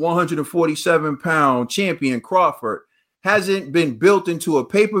WBO 147-pound champion Crawford hasn't been built into a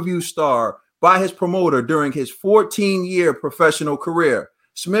pay-per-view star by his promoter during his 14-year professional career.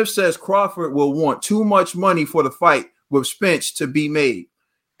 Smith says Crawford will want too much money for the fight with Spence to be made.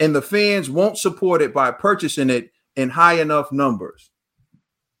 and the fans won't support it by purchasing it in high enough numbers.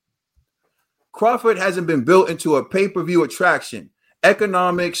 Crawford hasn't been built into a pay-per-view attraction,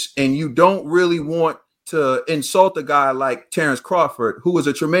 economics, and you don't really want to insult a guy like Terrence Crawford, who is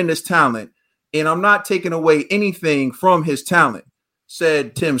a tremendous talent, and I'm not taking away anything from his talent,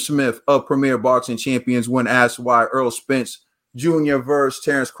 said Tim Smith of Premier Boxing Champions when asked why Errol Spence Jr. versus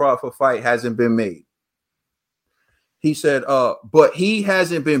Terrence Crawford fight hasn't been made. He said, but he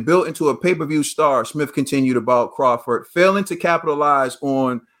hasn't been built into a pay-per-view star, Smith continued about Crawford, failing to capitalize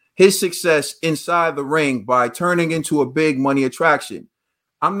on his success inside the ring by turning into a big money attraction.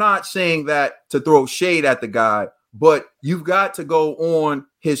 I'm not saying that to throw shade at the guy, but you've got to go on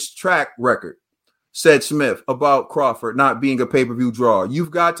his track record, said Smith about Crawford not being a pay-per-view draw. You've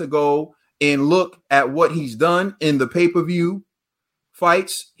got to go and look at what he's done in the pay-per-view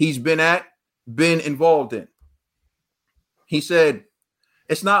fights he's been involved in. He said,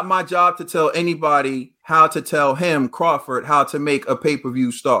 it's not my job to tell anybody how to tell him, Crawford, how to make a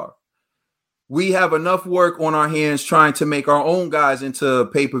pay-per-view star. We have enough work on our hands trying to make our own guys into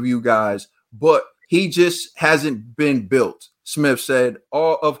pay-per-view guys, but he just hasn't been built, Smith said,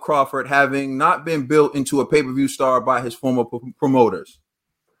 all of Crawford having not been built into a pay-per-view star by his former promoters.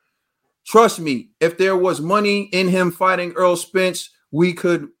 Trust me, if there was money in him fighting Errol Spence, we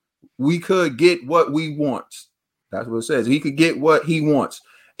could get what we want. That's what it says. He could get what he wants.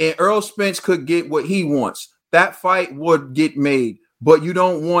 And Errol Spence could get what he wants. That fight would get made, but you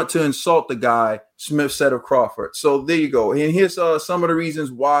don't want to insult the guy, Smith said of Crawford. So there you go. And here's some of the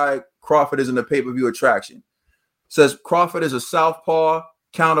reasons why Crawford isn't a pay-per-view attraction. It says Crawford is a southpaw,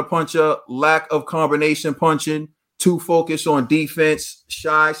 counterpuncher, lack of combination punching, too focused on defense,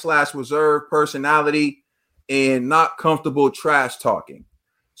 shy/reserved personality, and not comfortable trash talking.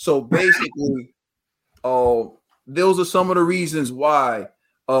 So basically, those are some of the reasons why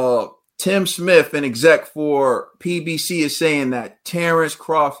Tim Smith, an exec for PBC, is saying that Terrence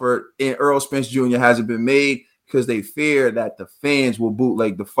Crawford and Errol Spence Jr. hasn't been made because they fear that the fans will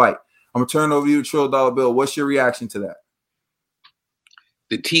bootleg the fight. I'm going to turn it over to you, Trill Dollar Bill. What's your reaction to that?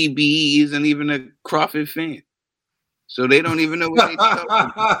 The TBE isn't even a Crawford fan. So they don't even know what they're talking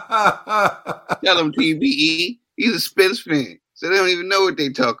about. Tell them TBE, he's a Spence fan. So they don't even know what they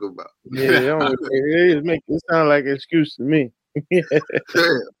talk about. Yeah, they don't. It make it sound like an excuse to me.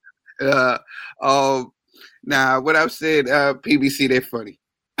 Now, what I've said, PBC, they're funny.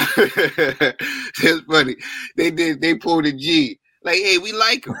 It's funny. They pulled a G. Like, hey, we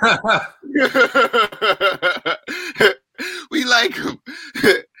like him. We like him.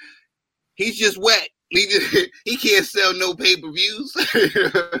 He's just wet. He can't sell no pay-per-views,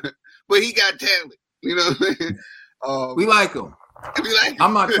 but he got talent. You know what I mean? We like him.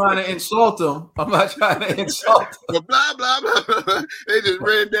 I'm not trying to insult him. But blah, blah, blah, blah. They just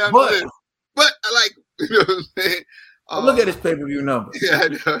ran down the list. But I like him. You know what I'm saying? Look at his pay-per-view numbers. Yeah, I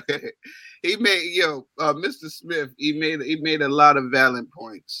know. He made, Mr. Smith, he made a lot of valid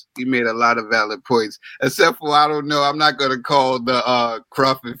points. Except for, I don't know, I'm not going to call the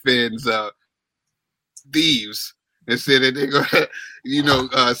Crawford fans thieves and say that they're going to,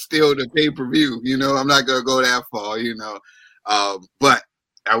 steal the pay-per-view. I'm not going to go that far, But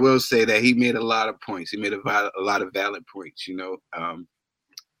I will say that he made a lot of points. He made a lot of valid points,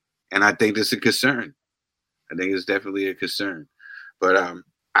 and I think that's a concern. I think it's definitely a concern. But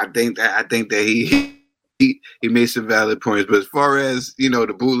I think that he made some valid points. But as far as,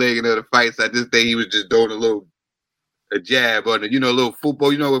 the bootlegging of the fights, I just think he was just doing a jab on the, a little football.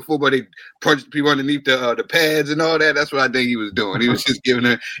 With football, they punch people underneath the pads and all that. That's what I think he was doing. He was just giving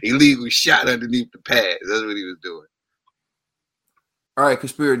an illegal shot underneath the pads. That's what he was doing. All right,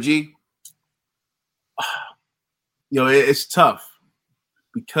 Conspiracy G. It's tough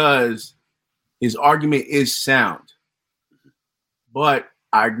because his argument is sound. But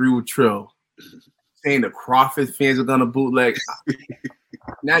I agree with Trill. Saying the Crawford fans are going to bootleg.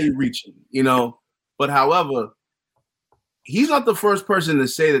 Now you're reaching, But however, he's not the first person to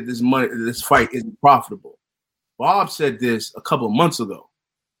say that this fight isn't profitable. Bob said this a couple of months ago.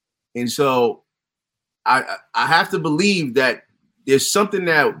 And so I have to believe that there's something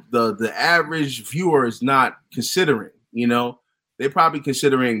that the average viewer is not considering, They're probably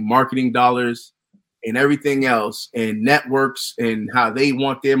considering marketing dollars and everything else and networks and how they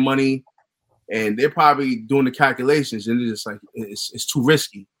want their money. And they're probably doing the calculations and they're just like, it's too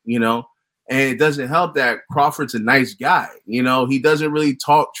risky, And it doesn't help that Crawford's a nice guy. He doesn't really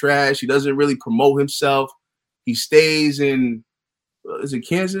talk trash. He doesn't really promote himself. He stays in, is it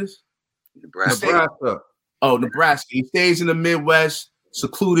Kansas? Nebraska. Nebraska. He stays in the Midwest,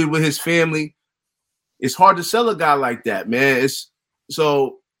 secluded with his family. It's hard to sell a guy like that, man.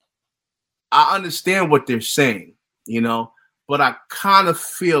 So I understand what they're saying, but I kind of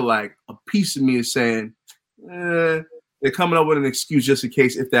feel like a piece of me is saying, they're coming up with an excuse just in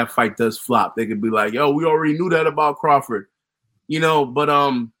case if that fight does flop. They could be like, yo, we already knew that about Crawford,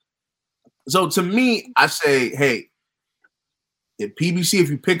 but so to me, I say, hey, if PBC, if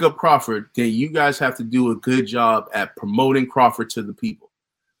you pick up Crawford, then you guys have to do a good job at promoting Crawford to the people,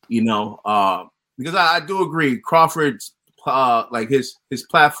 because I do agree Crawford's like his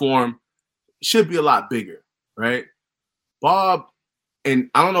platform should be a lot bigger, right? Bob, and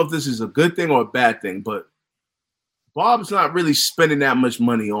I don't know if this is a good thing or a bad thing, but Bob's not really spending that much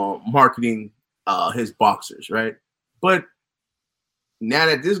money on marketing his boxers, right? But now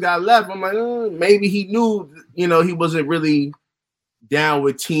that this guy left, I'm like, maybe he knew, he wasn't really down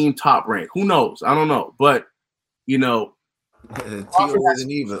with Team Top Rank. Who knows? I don't know. But, Crawford has to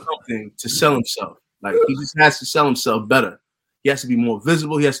do something to sell himself. Like, he just has to sell himself better. He has to be more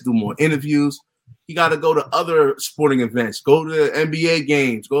visible. He has to do more interviews. He got to go to other sporting events, go to NBA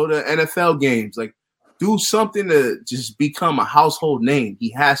games, go to NFL games, like do something to just become a household name. He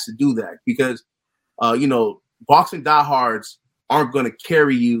has to do that because, boxing diehards aren't going to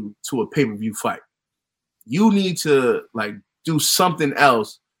carry you to a pay-per-view fight. You need to do something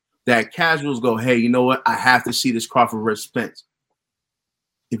else that casuals go, hey, you know what? I have to see this Crawford versus Spence.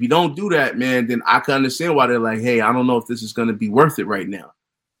 If you don't do that, man, then I can understand why they're like, hey, I don't know if this is going to be worth it right now.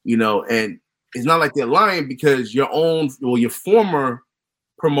 And it's not like they're lying because your former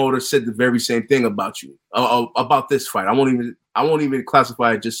promoter said the very same thing about you, about this fight. I won't even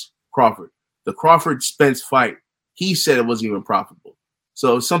classify it just Crawford. The Crawford Spence fight, he said it wasn't even profitable.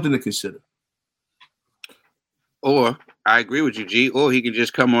 So it's something to consider. Or I agree with you, G. Or he can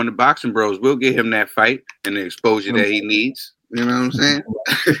just come on the Boxing Bros. We'll get him that fight and the exposure that he needs. You know what I'm saying?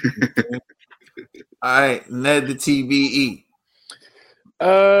 All right, Ned the TBE.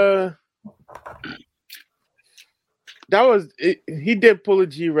 That was it. He did pull a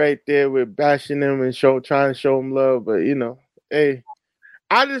G right there with bashing him and trying to show him love, but hey,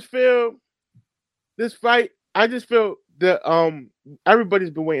 I just feel this fight. I just feel that everybody's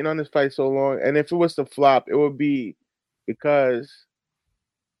been waiting on this fight so long, and if it was to flop, it would be because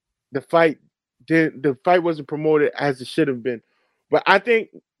the fight wasn't promoted as it should have been. But I think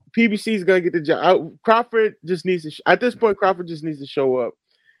PBC is gonna get the job. Crawford just needs to. At this point, Crawford just needs to show up,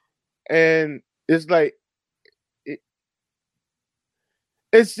 and it's like.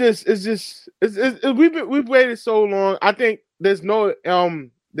 We've waited so long. I think there's no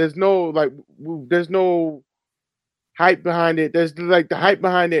hype behind it. There's the hype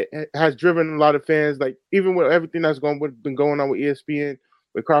behind it has driven a lot of fans. Like even with everything that's been going on with ESPN,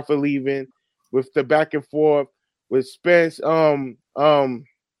 with Crawford leaving, with the back and forth, with Spence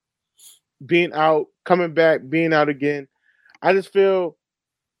being out, coming back, being out again. I just feel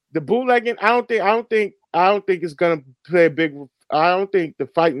the bootlegging. I don't think it's gonna play a big. I don't think the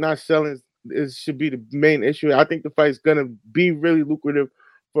fight not selling should be the main issue. I think the fight is gonna be really lucrative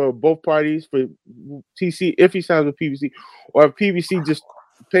for both parties. For TC, if he signs with PBC, or if PBC just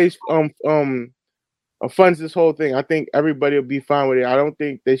pays funds this whole thing, I think everybody will be fine with it. I don't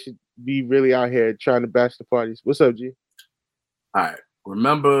think they should be really out here trying to bash the parties. What's up, G? All right.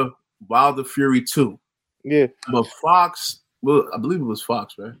 Remember Wilder Fury 2? Yeah. But Fox, well, I believe it was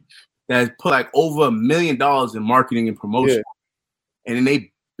Fox, right? That put over $1 million in marketing and promotion. Yeah. And then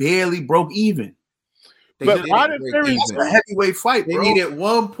they barely broke even. But Wilder Fury is a heavyweight fight, They bro. needed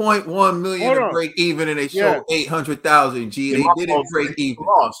 1.1 million to break even, and they showed 800,000. G, they didn't break even.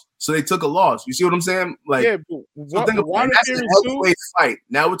 So they took a loss. You see what I'm saying? Like, yeah, so think about it. That's a heavyweight fight.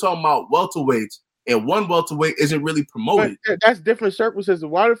 Now we're talking about welterweights, and one welterweight isn't really promoted. But that's different circumstances. The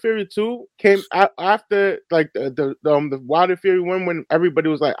Wilder Fury 2 came after the Wilder Fury 1 when everybody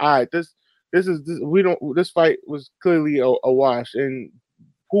was like, all right, this fight was clearly a wash, and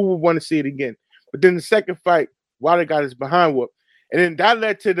who would want to see it again? But then the second fight, Wilder got his behind whoop, and then that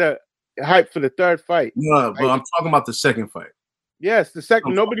led to the hype for the third fight. No, but I'm talking about the second fight. Yes, the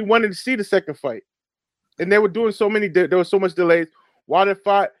second. Nobody wanted to see the second fight, and they were doing so many. There was so much delays. Wilder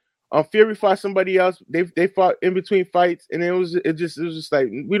fought. Fury fought somebody else. They fought in between fights, and it was just like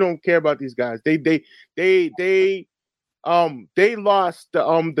we don't care about these guys. They lost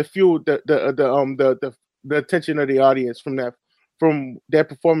the fuel, the attention of the audience from their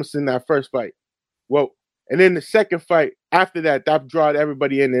performance in that first fight. Well, and then the second fight after that drawed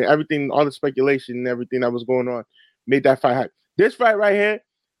everybody in, and everything, all the speculation and everything that was going on made that fight hype. This fight right here,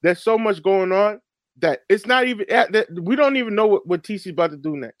 there's so much going on that it's not even we don't even know what TC's about to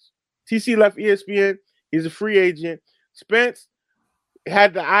do next. TC left ESPN. He's a free agent. Spence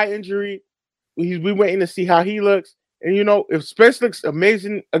had the eye injury. We waiting to see how he looks. And if Spence looks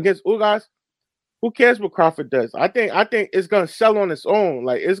amazing against Ugas, Who cares what Crawford does? I think it's gonna sell on its own.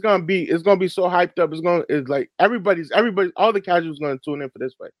 Like it's gonna be so hyped up. It's like everybody, all the casuals gonna tune in for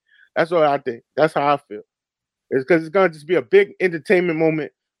this fight. That's what I think. That's how I feel. It's because it's gonna just be a big entertainment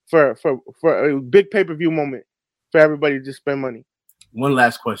moment for a big pay-per-view moment for everybody to just spend money. One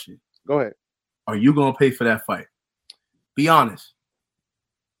last question. Go ahead. Are you gonna pay for that fight? Be honest.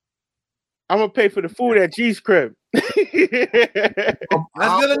 I'm gonna pay for the food at G's crib. That's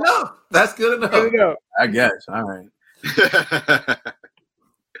good enough. That's good enough. There we go. I guess. All right.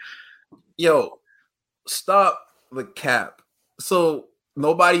 Yo, stop the cap. So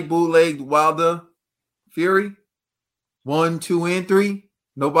nobody bootlegged Wilder Fury? 1, 2, and 3?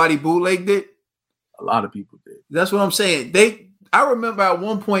 Nobody bootlegged it? A lot of people did. That's what I'm saying. I remember at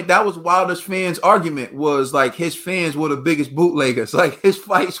one point that was Wilder's fans' argument was like his fans were the biggest bootleggers. Like his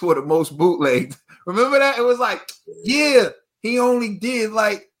fights were the most bootlegged. Remember that? It was like, yeah, he only did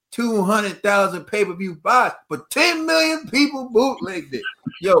like 200,000 pay-per-view buys, but 10 million people bootlegged it.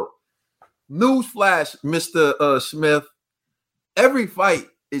 Yo, newsflash, Mr. Smith, every fight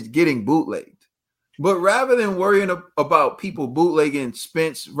is getting bootlegged. But rather than worrying about people bootlegging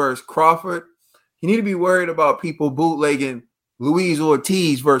Spence versus Crawford, you need to be worried about people bootlegging Luis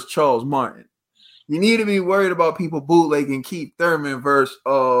Ortiz versus Charles Martin. You need to be worried about people bootlegging Keith Thurman versus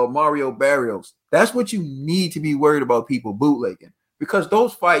Mario Barrios. That's what you need to be worried about, people bootlegging, because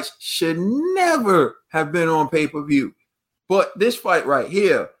those fights should never have been on pay-per-view. But this fight right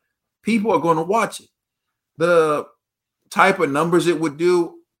here, people are going to watch it. The type of numbers it would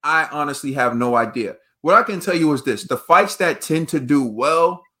do, I honestly have no idea. What I can tell you is this: the fights that tend to do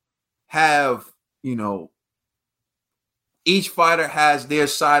well have, each fighter has their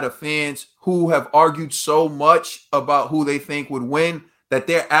side of fans who have argued so much about who they think would win that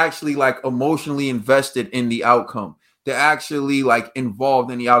they're actually like emotionally invested in the outcome. They're actually like involved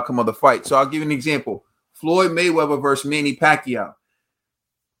in the outcome of the fight. So I'll give you an example. Floyd Mayweather versus Manny Pacquiao.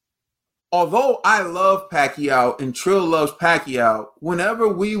 Although I love Pacquiao and Trill loves Pacquiao, whenever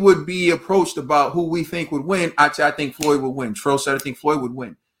we would be approached about who we think would win, I'd say I think Floyd would win. Trill said I think Floyd would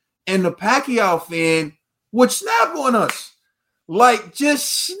win. And the Pacquiao fan would snap on us. Like,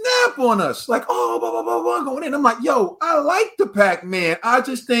 just snap on us. Like, oh, blah, blah, blah, blah, going in. I'm like, yo, I like the Pac-Man. I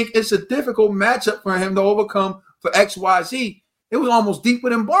just think it's a difficult matchup for him to overcome for XYZ. It was almost deeper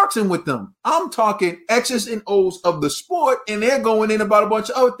than boxing with them. I'm talking X's and O's of the sport, and they're going in about a bunch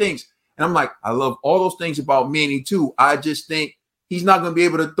of other things. And I'm like, I love all those things about Manny too. I just think he's not going to be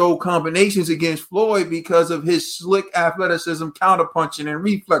able to throw combinations against Floyd because of his slick athleticism, counterpunching, and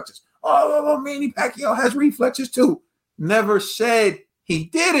reflexes. Oh, Manny Pacquiao has reflexes too. Never said he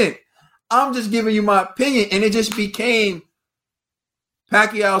didn't. I'm just giving you my opinion. And it just became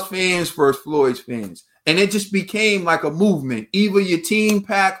Pacquiao's fans versus Floyd's fans. And it just became like a movement. Either your team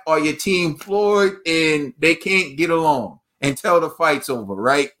Pac or your team Floyd, and they can't get along until the fight's over,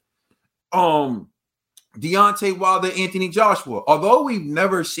 right? Deontay Wilder, Anthony Joshua. Although we've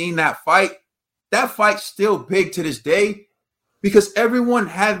never seen that fight's still big to this day because everyone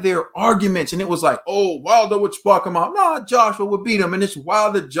had their arguments, and it was like, oh, Wilder would spark him out. No, Joshua would beat him. And this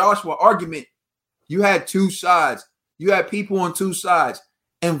Wilder-Joshua argument, you had two sides. You had people on two sides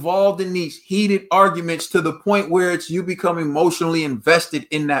involved in these heated arguments to the point where it's you become emotionally invested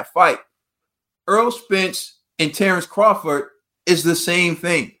in that fight. Errol Spence and Terrence Crawford is the same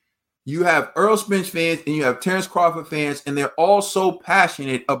thing. You have Errol Spence fans and you have Terrence Crawford fans, and they're all so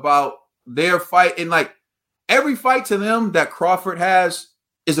passionate about their fight. And like every fight to them that Crawford has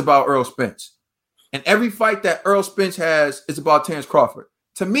is about Errol Spence. And every fight that Errol Spence has is about Terrence Crawford.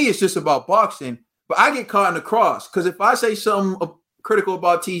 To me, it's just about boxing, but I get caught in the cross because if I say something critical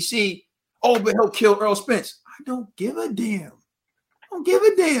about TC, oh, but he'll kill Errol Spence. I don't give a damn.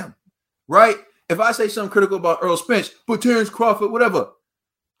 Right? If I say something critical about Errol Spence, but Terrence Crawford, whatever,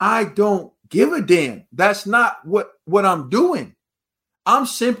 I don't give a damn. That's not what I'm doing. I'm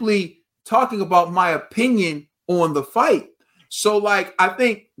simply talking about my opinion on the fight. So, like, I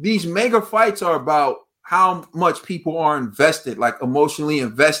think these mega fights are about how much people are invested, like emotionally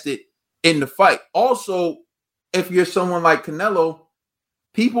invested in the fight. Also, if you're someone like Canelo,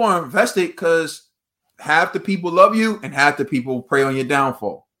 people are invested because half the people love you and half the people prey on your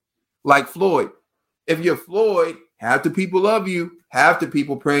downfall. Like Floyd. If you're Floyd, half the people love you, half the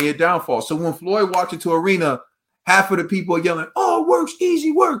people pray on your downfall. So when Floyd walks into arena, half of the people are yelling, oh, work's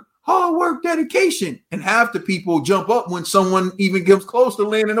easy work, hard work, dedication. And half the people jump up when someone even gets close to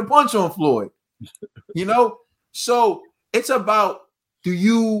landing a punch on Floyd. So it's about, do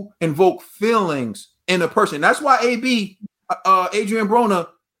you invoke feelings in a person? That's why Adrian Broner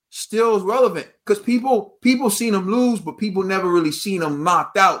still is relevant because people seen him lose, but people never really seen him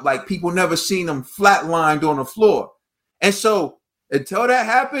knocked out. Like people never seen him flatlined on the floor. And so until that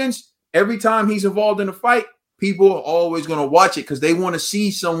happens, every time he's involved in a fight, people are always going to watch it because they want to see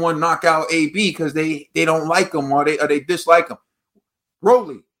someone knock out AB because they don't like him or they dislike him.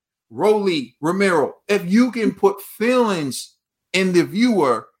 Rolly, Romero. If you can put feelings in the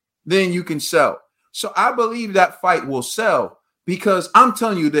viewer, then you can sell. So I believe that fight will sell. Because I'm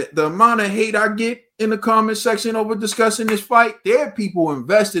telling you that the amount of hate I get in the comment section over discussing this fight, there are people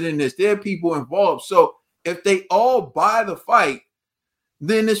invested in this. There are people involved. So if they all buy the fight,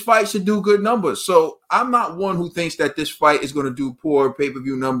 then this fight should do good numbers. So I'm not one who thinks that this fight is going to do poor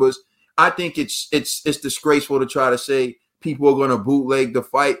pay-per-view numbers. I think it's disgraceful to try to say people are going to bootleg the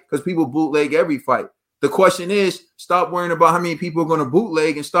fight because people bootleg every fight. The question is, stop worrying about how many people are going to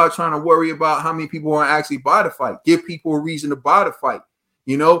bootleg and start trying to worry about how many people are actually buy the fight. Give people a reason to buy the fight,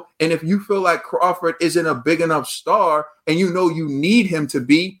 you know? And if you feel like Crawford isn't a big enough star and you know you need him to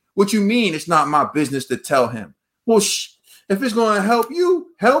be, what you mean it's not my business to tell him? Well, if it's going to help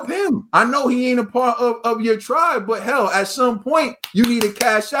you, help him. I know he ain't a part of your tribe, but hell, at some point, you need to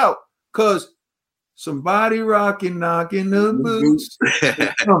cash out because somebody knocking the boots.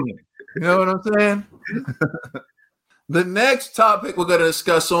 You know what I'm saying? The next topic we're going to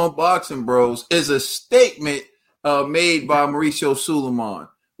discuss on Boxing Bros is a statement made by Mauricio Sulaiman,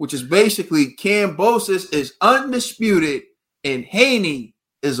 which is basically Kambosos is undisputed and Haney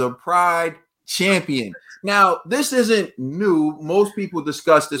is a Pride champion. Now, this isn't new. Most people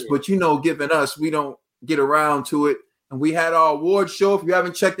discuss this, but given us, we don't get around to it. And we had our award show. If you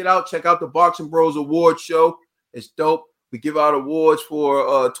haven't checked it out, check out the Boxing Bros award show. It's dope. We give out awards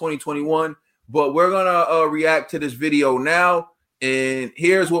for 2021. But we're going to react to this video now. And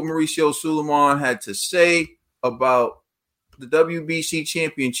here's what Mauricio Sulaiman had to say about the WBC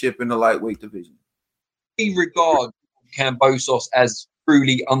championship in the lightweight division. We regard Kambosos as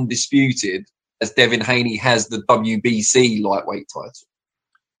truly undisputed, as Devin Haney has the WBC lightweight title.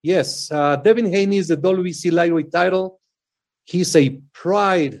 Yes, Devin Haney is the WBC lightweight title. He's a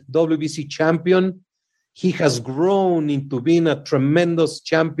Pride WBC champion. He has grown into being a tremendous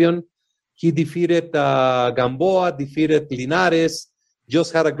champion. He defeated Gamboa, defeated Linares,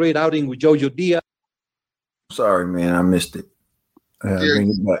 just had a great outing with Jojo Diaz. Sorry, man, I missed it. Bring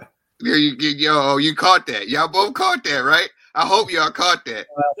it back. You caught that. Y'all both caught that, right? I hope y'all caught that.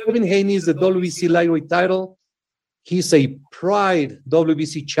 Devin Haney is the WBC lightweight title. He's a Pride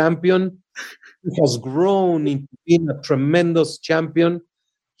WBC champion. He has grown into being a tremendous champion.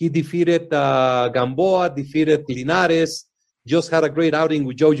 He defeated Gamboa, defeated Linares, just had a great outing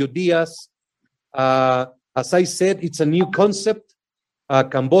with Jojo Diaz. As I said, it's a new concept.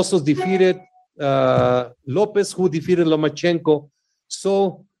 Kambosos defeated Lopez, who defeated Lomachenko.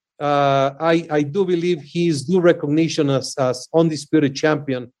 So I do believe he's due recognition as undisputed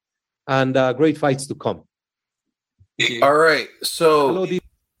champion and great fights to come. All right. So,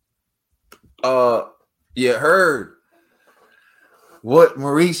 you heard what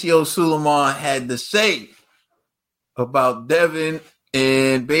Mauricio Sulaiman had to say about Devin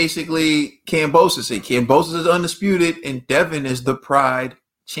and basically Kambosos. Kambosos is undisputed and Devin is the Pride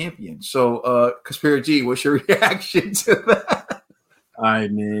champion. So, Conspiracy G, what's your reaction to that? All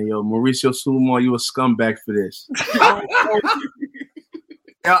right, man. Yo, Mauricio Sulaiman, you a scumbag for this.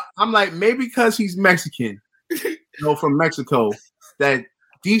 I'm like, maybe because he's Mexican, from Mexico, that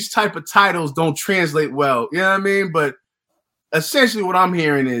these type of titles don't translate well. You know what I mean? But essentially what I'm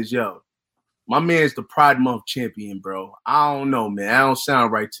hearing is, my man's the Pride Month champion, bro. I don't know, man. That don't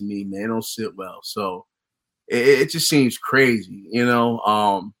sound right to me, man. It don't sit well. So it just seems crazy,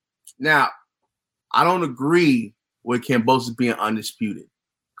 Now, I don't agree with Kambosos being undisputed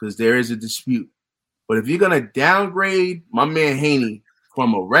because there is a dispute. But if you're going to downgrade my man Haney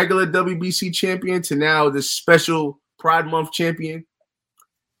from a regular WBC champion to now this special Pride Month champion,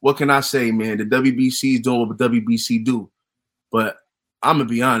 what can I say, man? The WBC is doing what the WBC do. But I'm gonna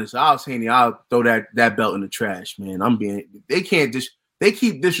be honest. I was Haney. I'll throw that belt in the trash, man. They keep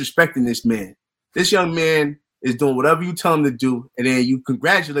disrespecting this man. This young man is doing whatever you tell him to do, and then you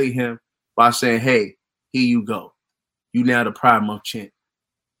congratulate him by saying, "Hey, here you go. You now the Pride Month champ."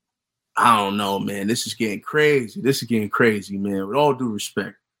 I don't know, man. This is getting crazy. Man. With all due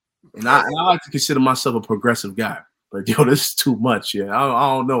respect, and I like to consider myself a progressive guy, but this is too much. Yeah,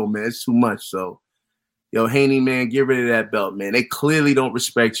 I don't know, man. It's too much. So. Haney, man, get rid of that belt, man. They clearly don't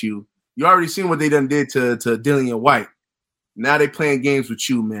respect you. You already seen what they done did to Dillian White. Now they playing games with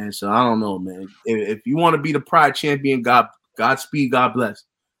you, man. So I don't know, man. If you want to be the Pride champion, Godspeed, God bless.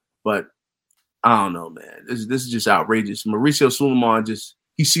 But I don't know, man. This is just outrageous. Mauricio Sulaiman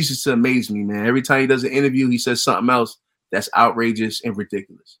he ceases to amaze me, man. Every time he does an interview, he says something else that's outrageous and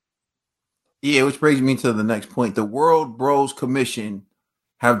ridiculous. Yeah, which brings me to the next point. The World Bros Commission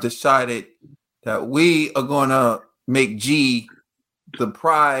have decided that we are going to make G the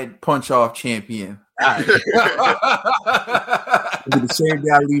Pride Punch-Off champion. Right. The same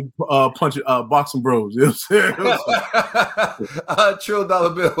guy leave boxing bros. You know what I'm saying? Trill Dollar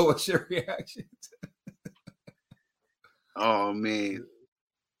Bill, what's your reaction? Oh man,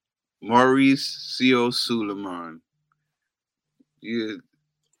 Mauricio Suleiman. Yeah,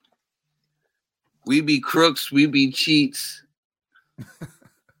 we be crooks, we be cheats.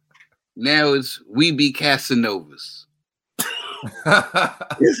 Now it's we be Casanovas.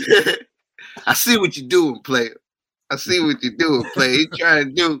 I see what you're doing, player. I see what you're doing, player. You're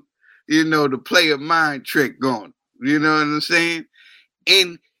trying to do, the player mind trick going. You know what I'm saying?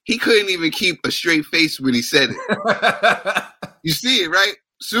 And he couldn't even keep a straight face when he said it. You see it, right?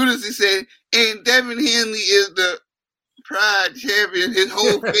 As soon as he said, and Devin Hanley is the Pride champion, his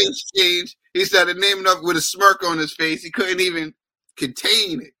whole face changed. He started naming up with a smirk on his face. He couldn't even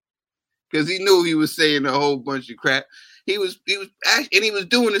contain it because he knew he was saying a whole bunch of crap. He was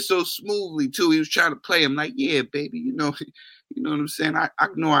doing it so smoothly too. He was trying to play him like, yeah, baby, you know what I'm saying? I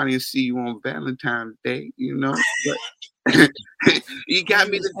know I didn't see you on Valentine's Day, but you got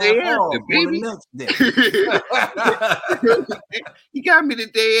me the day after, baby. You got me the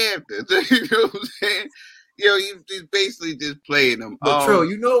day after. You know what I'm saying? He's basically just playing them. But Trill,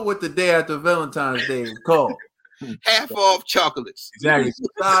 you know what the day after Valentine's Day is called? Half off chocolates. Exactly.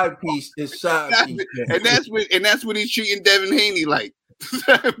 Side piece is side piece. And that's what he's treating Devin Haney like.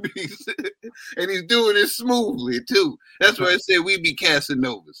 And he's doing it smoothly too. That's why I said we be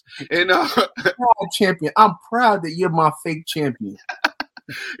Casanovas. And champion. I'm proud that you're my fake champion.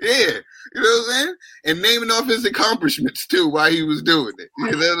 Yeah, you know what I'm saying? And naming off his accomplishments too while he was doing it.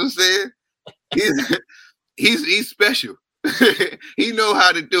 You know what I'm saying? He's special. He know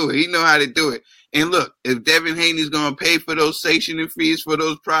how to do it. And look, if Devin Haney's gonna pay for those sanctioning fees for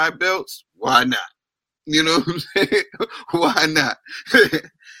those Pride belts, why not? You know what I'm saying? Why not?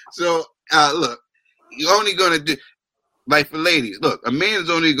 So look, you're only gonna do like for ladies. Look, a man's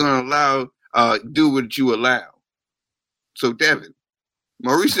only gonna allow do what you allow. So Devin,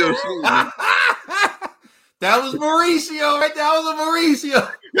 Mauricio Suleiman. That was Mauricio, right? That was a Mauricio.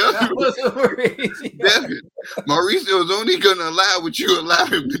 Devin, Mauricio is only gonna allow what you allow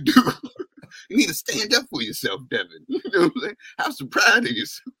him to do. You need to stand up for yourself, Devin. You know what I'm saying? Have some pride in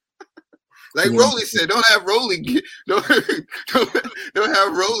yourself. Like Rolly said, don't have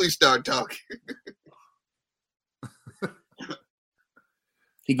Rolly start talking.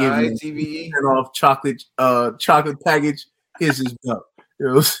 He gave me TVE off chocolate package. Here's his belt. You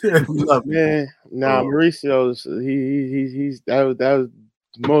know what I'm saying? Man, Mauricio's he's that was the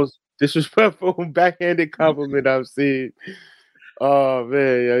most disrespectful backhanded compliment I've seen. Oh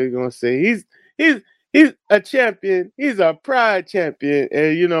man, you're gonna say he's a champion. He's a Pride champion,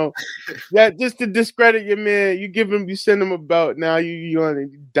 and that just to discredit your man, you send him a belt. Now you want to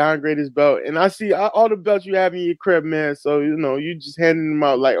downgrade his belt, and I see all the belts you have in your crib, man. So you just handing them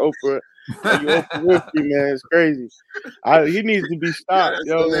out like Oprah. Like Oprah Winfrey, man, it's crazy. He needs to be stopped. That's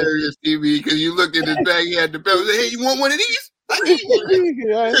hilarious, TV. Because you look at his bag, he had the belt. Hey, you want one of these?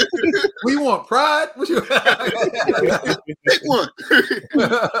 We want Pride. Pick one.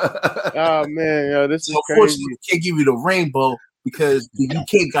 Oh man, this is unfortunately crazy. We can't give you the rainbow because the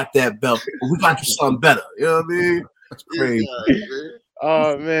UK got that belt, but we got you something better. You know what I mean? It's crazy.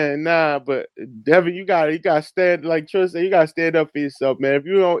 Oh man, but Devin, you gotta stand like Trill said. You gotta stand up for yourself, man.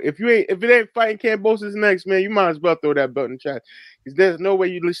 If it ain't fighting Kambosos next, man, you might as well throw that belt in the trash. Because there's no way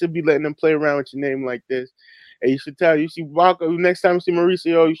you should be letting them play around with your name like this. And you should see Walker next time you see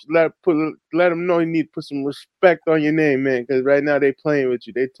Mauricio, you should let him know you need to put some respect on your name, man. Because right now they playing with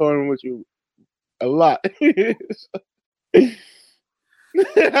you, they toying with you a lot.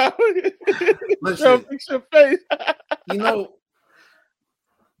 Listen, fix your face.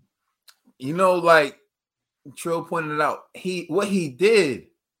 Like Trill pointed out, what he did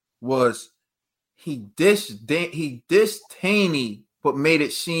was he dissed Haney, but made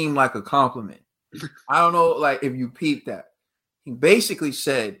it seem like a compliment. I don't know, like if you peeped that. He basically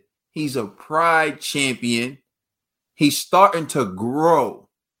said he's a Pride champion. He's starting to grow,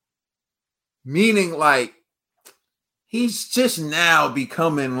 meaning like he's just now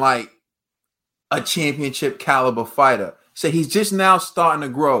becoming like a championship caliber fighter. So he's just now starting to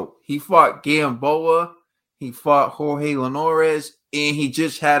grow. He fought Gamboa, he fought Jorge Linares, and he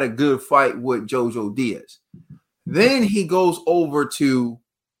just had a good fight with Jojo Diaz. Then he goes over to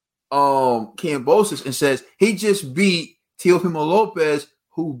Kambosos and says he just beat Teofimo Lopez,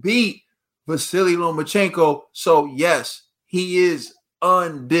 who beat Vasily Lomachenko. So, yes, he is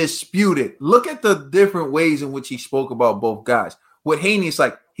undisputed. Look at the different ways in which he spoke about both guys. With Haney, it's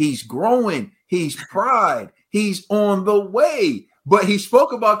like he's growing, he's pride, he's on the way. But he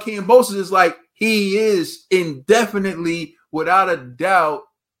spoke about Kambosos as like he is indefinitely, without a doubt,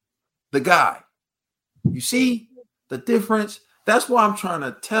 the guy. You see the difference? That's why I'm trying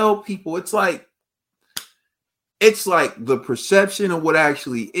to tell people it's like the perception of what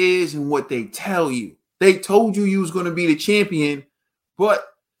actually is and what they tell you. They told you was going to be the champion, but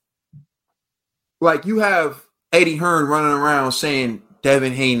like you have Eddie Hearn running around saying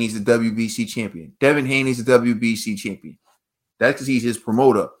Devin Haney's the WBC champion. Devin Haney's the WBC champion. That's because he's his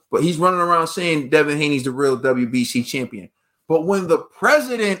promoter. But he's running around saying Devin Haney's the real WBC champion. But when the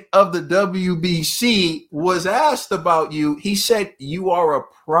president of the WBC was asked about you, he said you are a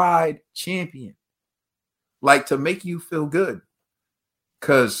pride champion. Like to make you feel good.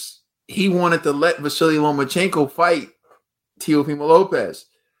 Because he wanted to let Vasily Lomachenko fight Teofimo Lopez.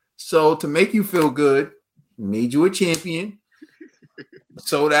 So to make you feel good, made you a champion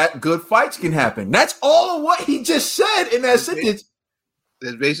so that good fights can happen. That's all of what he just said in that sentence.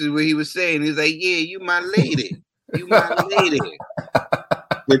 That's basically what he was saying. He's like, yeah, you my lady. You my lady.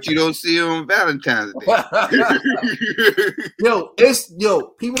 But you don't see her on Valentine's Day.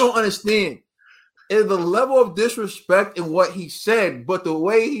 People don't understand. It's the level of disrespect in what he said, but the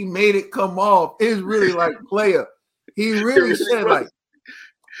way he made it come off is really like player. He really said, like,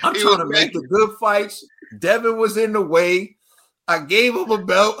 I'm trying to make the good fights. Devin was in the way. I gave him a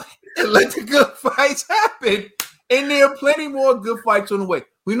belt and let the good fights happen. And there are plenty more good fights on the way.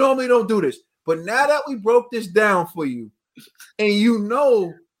 We normally don't do this. But now that we broke this down for you, and you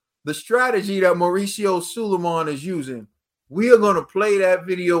know the strategy that Mauricio Suleiman is using, we are going to play that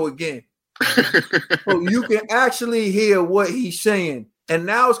video again. So you can actually hear what he's saying. And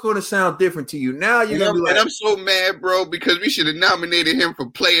now it's going to sound different to you. Now you're going to be like, and I'm so mad, bro, because we should have nominated him for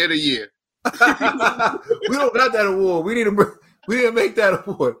Player of the Year. We don't got that award. We didn't make that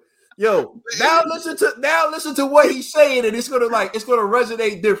award. Yo, now listen to what he's saying, and it's gonna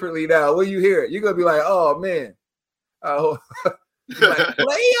resonate differently now when you hear it. You're gonna be like, oh man. Like,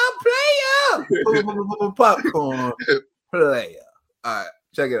 player. Popcorn. Player. All right,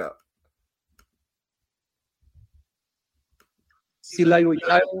 check it out.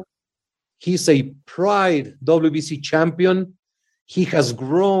 He's a pride WBC champion. He has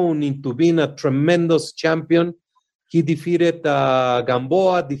grown into being a tremendous champion. He defeated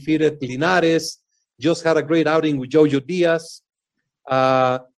Gamboa, defeated Linares, just had a great outing with Jojo Diaz.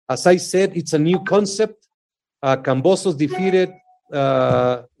 As I said, it's a new concept. Kambosos defeated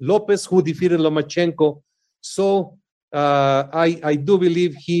Lopez, who defeated Lomachenko. So I do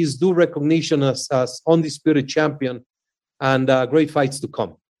believe he's due recognition as undisputed champion, and great fights to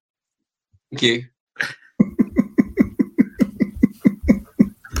come. Thank you.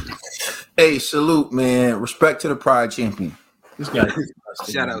 Hey, salute, man. Respect to the Pride champion. This guy.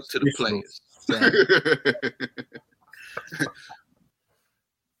 Shout out to the players.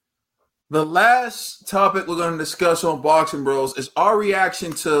 The last topic we're going to discuss on Boxing Bros is our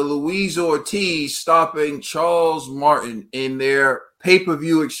reaction to Luis Ortiz stopping Charles Martin in their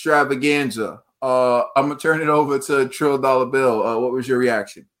pay-per-view extravaganza. I'm going to turn it over to Trill Dollar Bill. What was your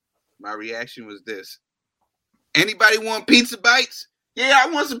reaction? My reaction was this. Anybody want pizza bites? Yeah, I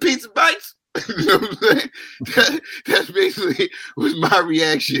want some pizza bites. You know what I'm saying? That's basically was my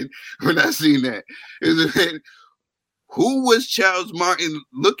reaction when I seen that. Who was Charles Martin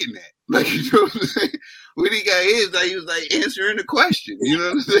looking at? Like, you know what I'm saying? When he got his, like, he was like answering the question. You know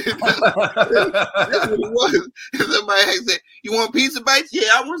what I'm saying? That's what it was. And somebody said, "You want pizza bites?" Yeah,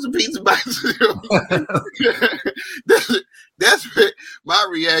 I want some pizza bites. That's what my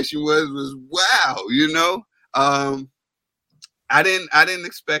reaction was wow, you know. I didn't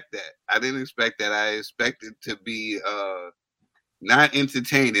expect that. I didn't expect that. I expected to be not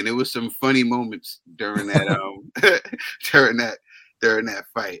entertaining. There was some funny moments during that during that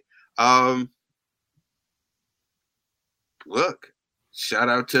fight. Look, shout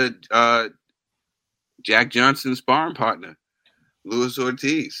out to Jack Johnson's sparring partner, Luis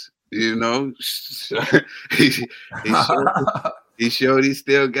Ortiz. You know, he showed he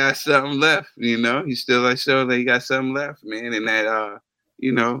still got something left. You know, he still showed that he got something left, man. And that,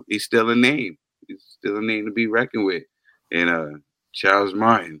 you know, he's still a name. He's still a name to be reckoned with. And Charles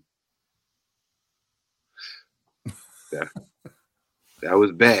Martin. That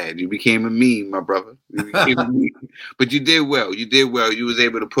was bad. You became a meme, my brother. You became a meme. But you did well. You did well. You was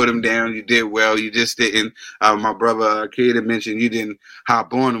able to put him down. You did well. You just didn't. My brother Kid mentioned you didn't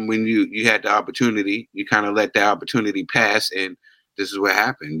hop on him when you had the opportunity. You kind of let the opportunity pass, and this is what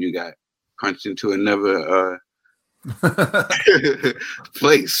happened. You got punched into another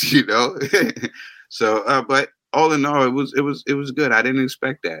place, you know. So, but all in all, it was good. I didn't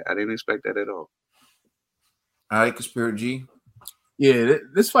expect that. I didn't expect that at all. All right, Conspiracy G. Yeah,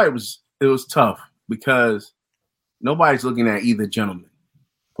 this fight was tough because nobody's looking at either gentleman.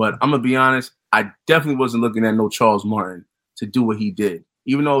 But I'm gonna be honest, I definitely wasn't looking at no Charles Martin to do what he did.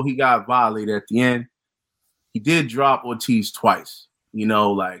 Even though he got violated at the end, he did drop Ortiz twice. You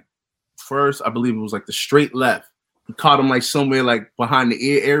know, like first, I believe it was like the straight left. He caught him like somewhere like behind the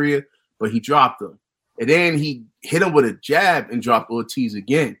ear area, but he dropped him. And then he hit him with a jab and dropped Ortiz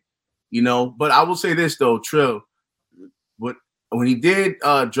again. You know, but I will say this though, Trill, but when he did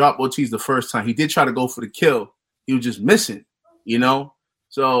drop Ortiz the first time, he did try to go for the kill. He was just missing, you know?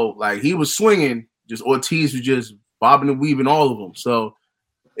 So, like, he was swinging, just Ortiz was just bobbing and weaving all of them. So,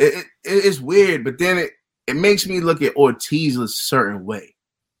 it's weird, but then it makes me look at Ortiz a certain way.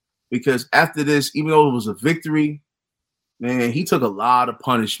 Because after this, even though it was a victory, man, he took a lot of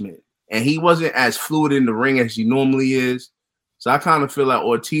punishment. And he wasn't as fluid in the ring as he normally is. So, I kind of feel like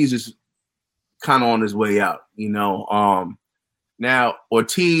Ortiz is kind of on his way out, you know? Now,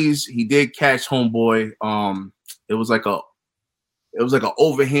 Ortiz, he did catch Homeboy. It was like an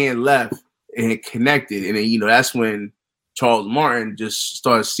overhand left, and it connected. And then, you know, that's when Charles Martin just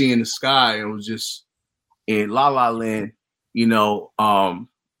started seeing the sky and was just in La La Land, you know.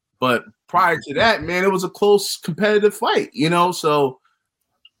 But prior to that, man, it was a close competitive fight, you know. So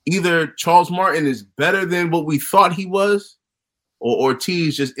either Charles Martin is better than what we thought he was, or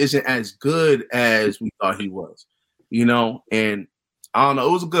Ortiz just isn't as good as we thought he was, you know. And I don't know.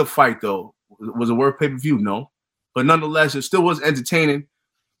 It was a good fight, though. Was it worth pay-per-view? No. But nonetheless, it still was entertaining.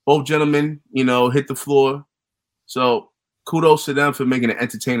 Both gentlemen, you know, hit the floor. So kudos to them for making an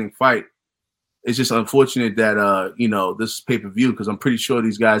entertaining fight. It's just unfortunate that, you know, this is pay-per-view because I'm pretty sure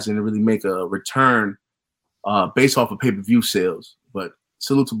these guys didn't really make a return based off of pay-per-view sales. But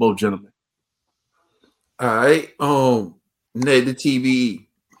salute to both gentlemen. All right. Ned the TV.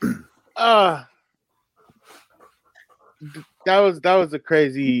 That was a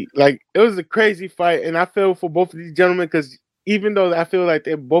crazy, like, it was a crazy fight, and I feel for both of these gentlemen because even though I feel like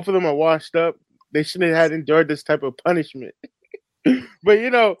both of them are washed up, they shouldn't have had endured this type of punishment. But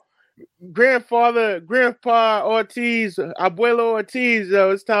you know, Grandpa Ortiz, Abuelo Ortiz,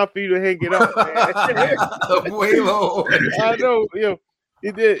 it's time for you to hang it up, man. Abuelo. I know, you know,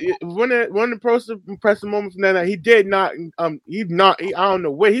 he did one of the impressive moments from that night. He did not, I don't know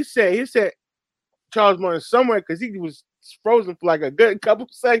where he said Charles Martin somewhere because he was frozen for like a good couple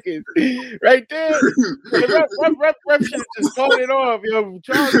seconds right there. The ref should have just called it off. You know,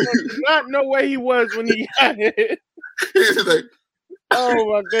 Charles Martin did not know where he was when he got hit. Like,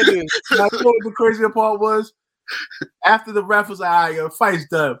 oh my goodness. I thought the crazier part was after the ref was like, all right, your fight's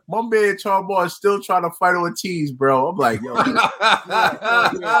done. My man Charles Martin still trying to fight Ortiz, bro. I'm like, yo,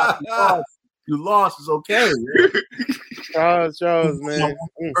 you lost. It's okay. Charles, man.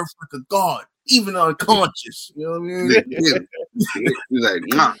 Earth like a god. Even unconscious, you know what I mean? He's like,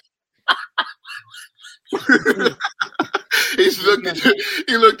 nah.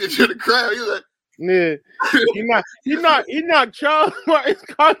 He looked into the crowd. He was like, yeah, he knocked Charles Martin's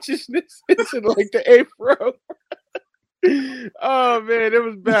consciousness into like the 8th row. Oh man, it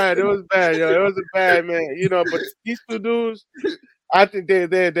was bad. It was bad, yo. It was a bad, man. You know, but these two dudes, I think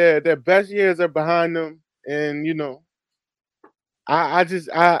their best years are behind them, and you know. I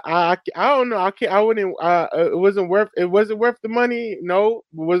don't know. I wouldn't. It wasn't worth the money. No, it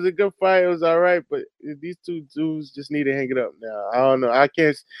was a good fight. It was all right, but these two dudes just need to hang it up now. I don't know. I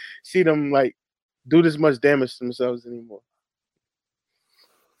can't see them like do this much damage to themselves anymore.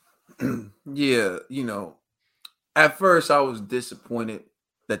 Yeah, you know, at first I was disappointed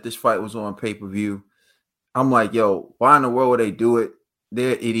that this fight was on pay-per-view. I'm like, yo, why in the world would they do it?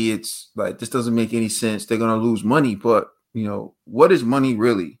 They're idiots. Like, this doesn't make any sense. They're gonna lose money, but you know, what is money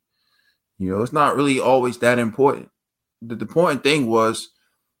really? You know, it's not really always that important. The important thing was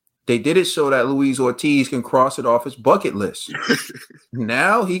they did it so that Luis Ortiz can cross it off his bucket list.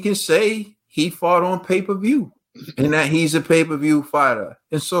 Now he can say he fought on pay-per-view and that he's a pay-per-view fighter.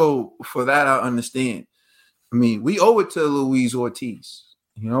 And so for that, I understand. I mean, we owe it to Luis Ortiz.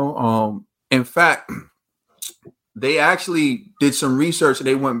 You know, in fact, they actually did some research and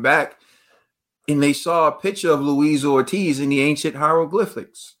they went back and they saw a picture of Luis Ortiz in the ancient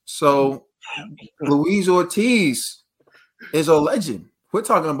hieroglyphics. So Luis Ortiz is a legend. We're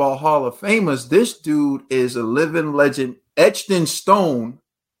talking about Hall of Famers. This dude is a living legend, etched in stone,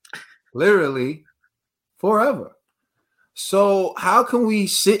 literally forever. So how can we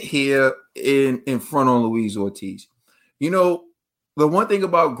sit here in front of Luis Ortiz? You know, the one thing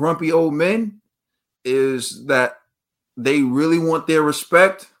about grumpy old men is that they really want their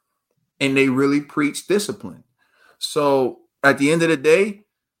respect and they really preach discipline. So at the end of the day,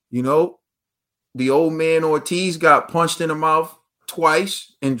 you know, the old man Ortiz got punched in the mouth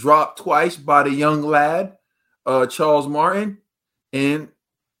twice and dropped twice by the young lad, Charles Martin, and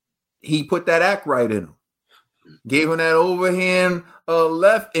he put that act right in him. Gave him that overhand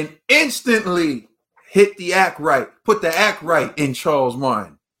left and instantly hit the act right, put the act right in Charles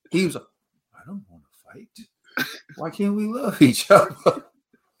Martin. He was like, I don't want to fight. Why can't we love each other?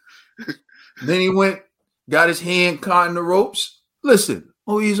 Then he went, got his hand caught in the ropes. Listen,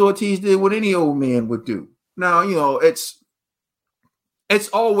 Luis Ortiz did what any old man would do. Now, you know, it's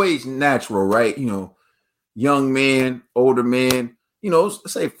always natural, right? You know, young man, older man, you know,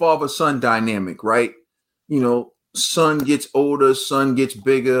 say father-son dynamic, right? You know, son gets older, son gets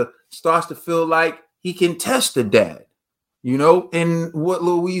bigger, starts to feel like he can test the dad, you know? And what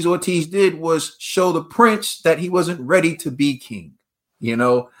Luis Ortiz did was show the prince that he wasn't ready to be king, you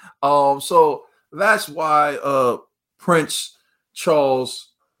know? So that's why Prince Charles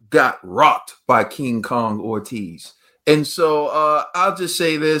got rocked by King Kong Ortiz. And so I'll just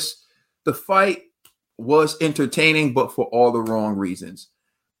say this. The fight was entertaining, but for all the wrong reasons.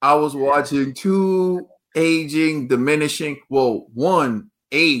 I was watching two aging, diminishing, well, one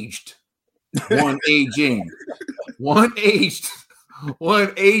aged, one aging, one aging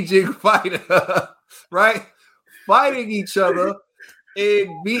fighter, right? Fighting each other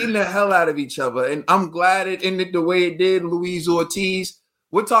and beating the hell out of each other. And I'm glad it ended the way it did, Luis Ortiz.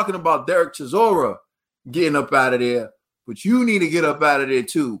 We're talking about Derek Chisora getting up out of there, but you need to get up out of there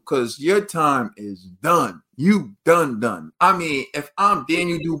too, because your time is done. You done. I mean, if I'm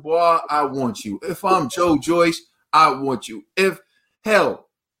Daniel Dubois, I want you. If I'm Joe Joyce, I want you. If, hell,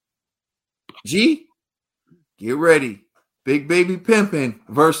 G, get ready. Big Baby Pimpin'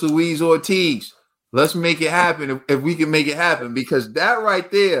 versus Luis Ortiz. Let's make it happen if we can make it happen, because that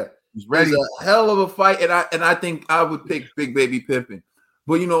right there is a hell of a fight, and I think I would pick Big Baby Pimpin'.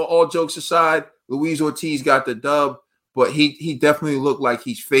 But, you know, all jokes aside, Luis Ortiz got the dub, but he definitely looked like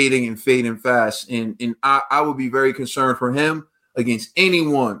he's fading fast. And I would be very concerned for him against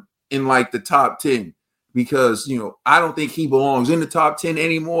anyone in like the top 10, because, you know, I don't think he belongs in the top 10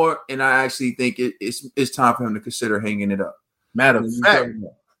 anymore. And I actually think it's time for him to consider hanging it up. Matter of fact,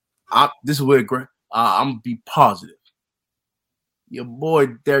 this is where I'm going to be positive. Your boy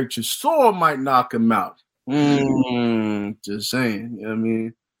Derek Chisora might knock him out. Just saying. You know what I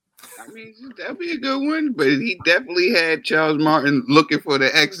mean? That'd be a good one, but he definitely had Charles Martin looking for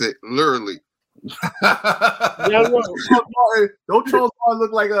the exit, literally. Don't Charles Martin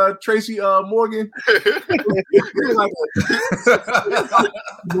look like Tracy Morgan? Like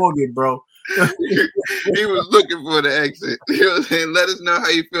Morgan, bro. He was looking for the exit. You know what I'm saying? Let us know how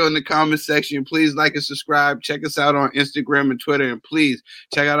you feel in the comment section. Please like and subscribe. Check us out on Instagram and Twitter. And please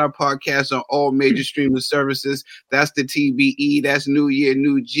check out our podcast on all major streaming services. That's the TBE. That's New Year,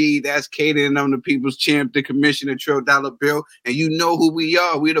 New G. That's catering on the People's Champ, the Commissioner Trill Dollar Bill. And you know who we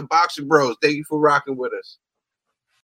are. We're the Boxing Bros. Thank you for rocking with us.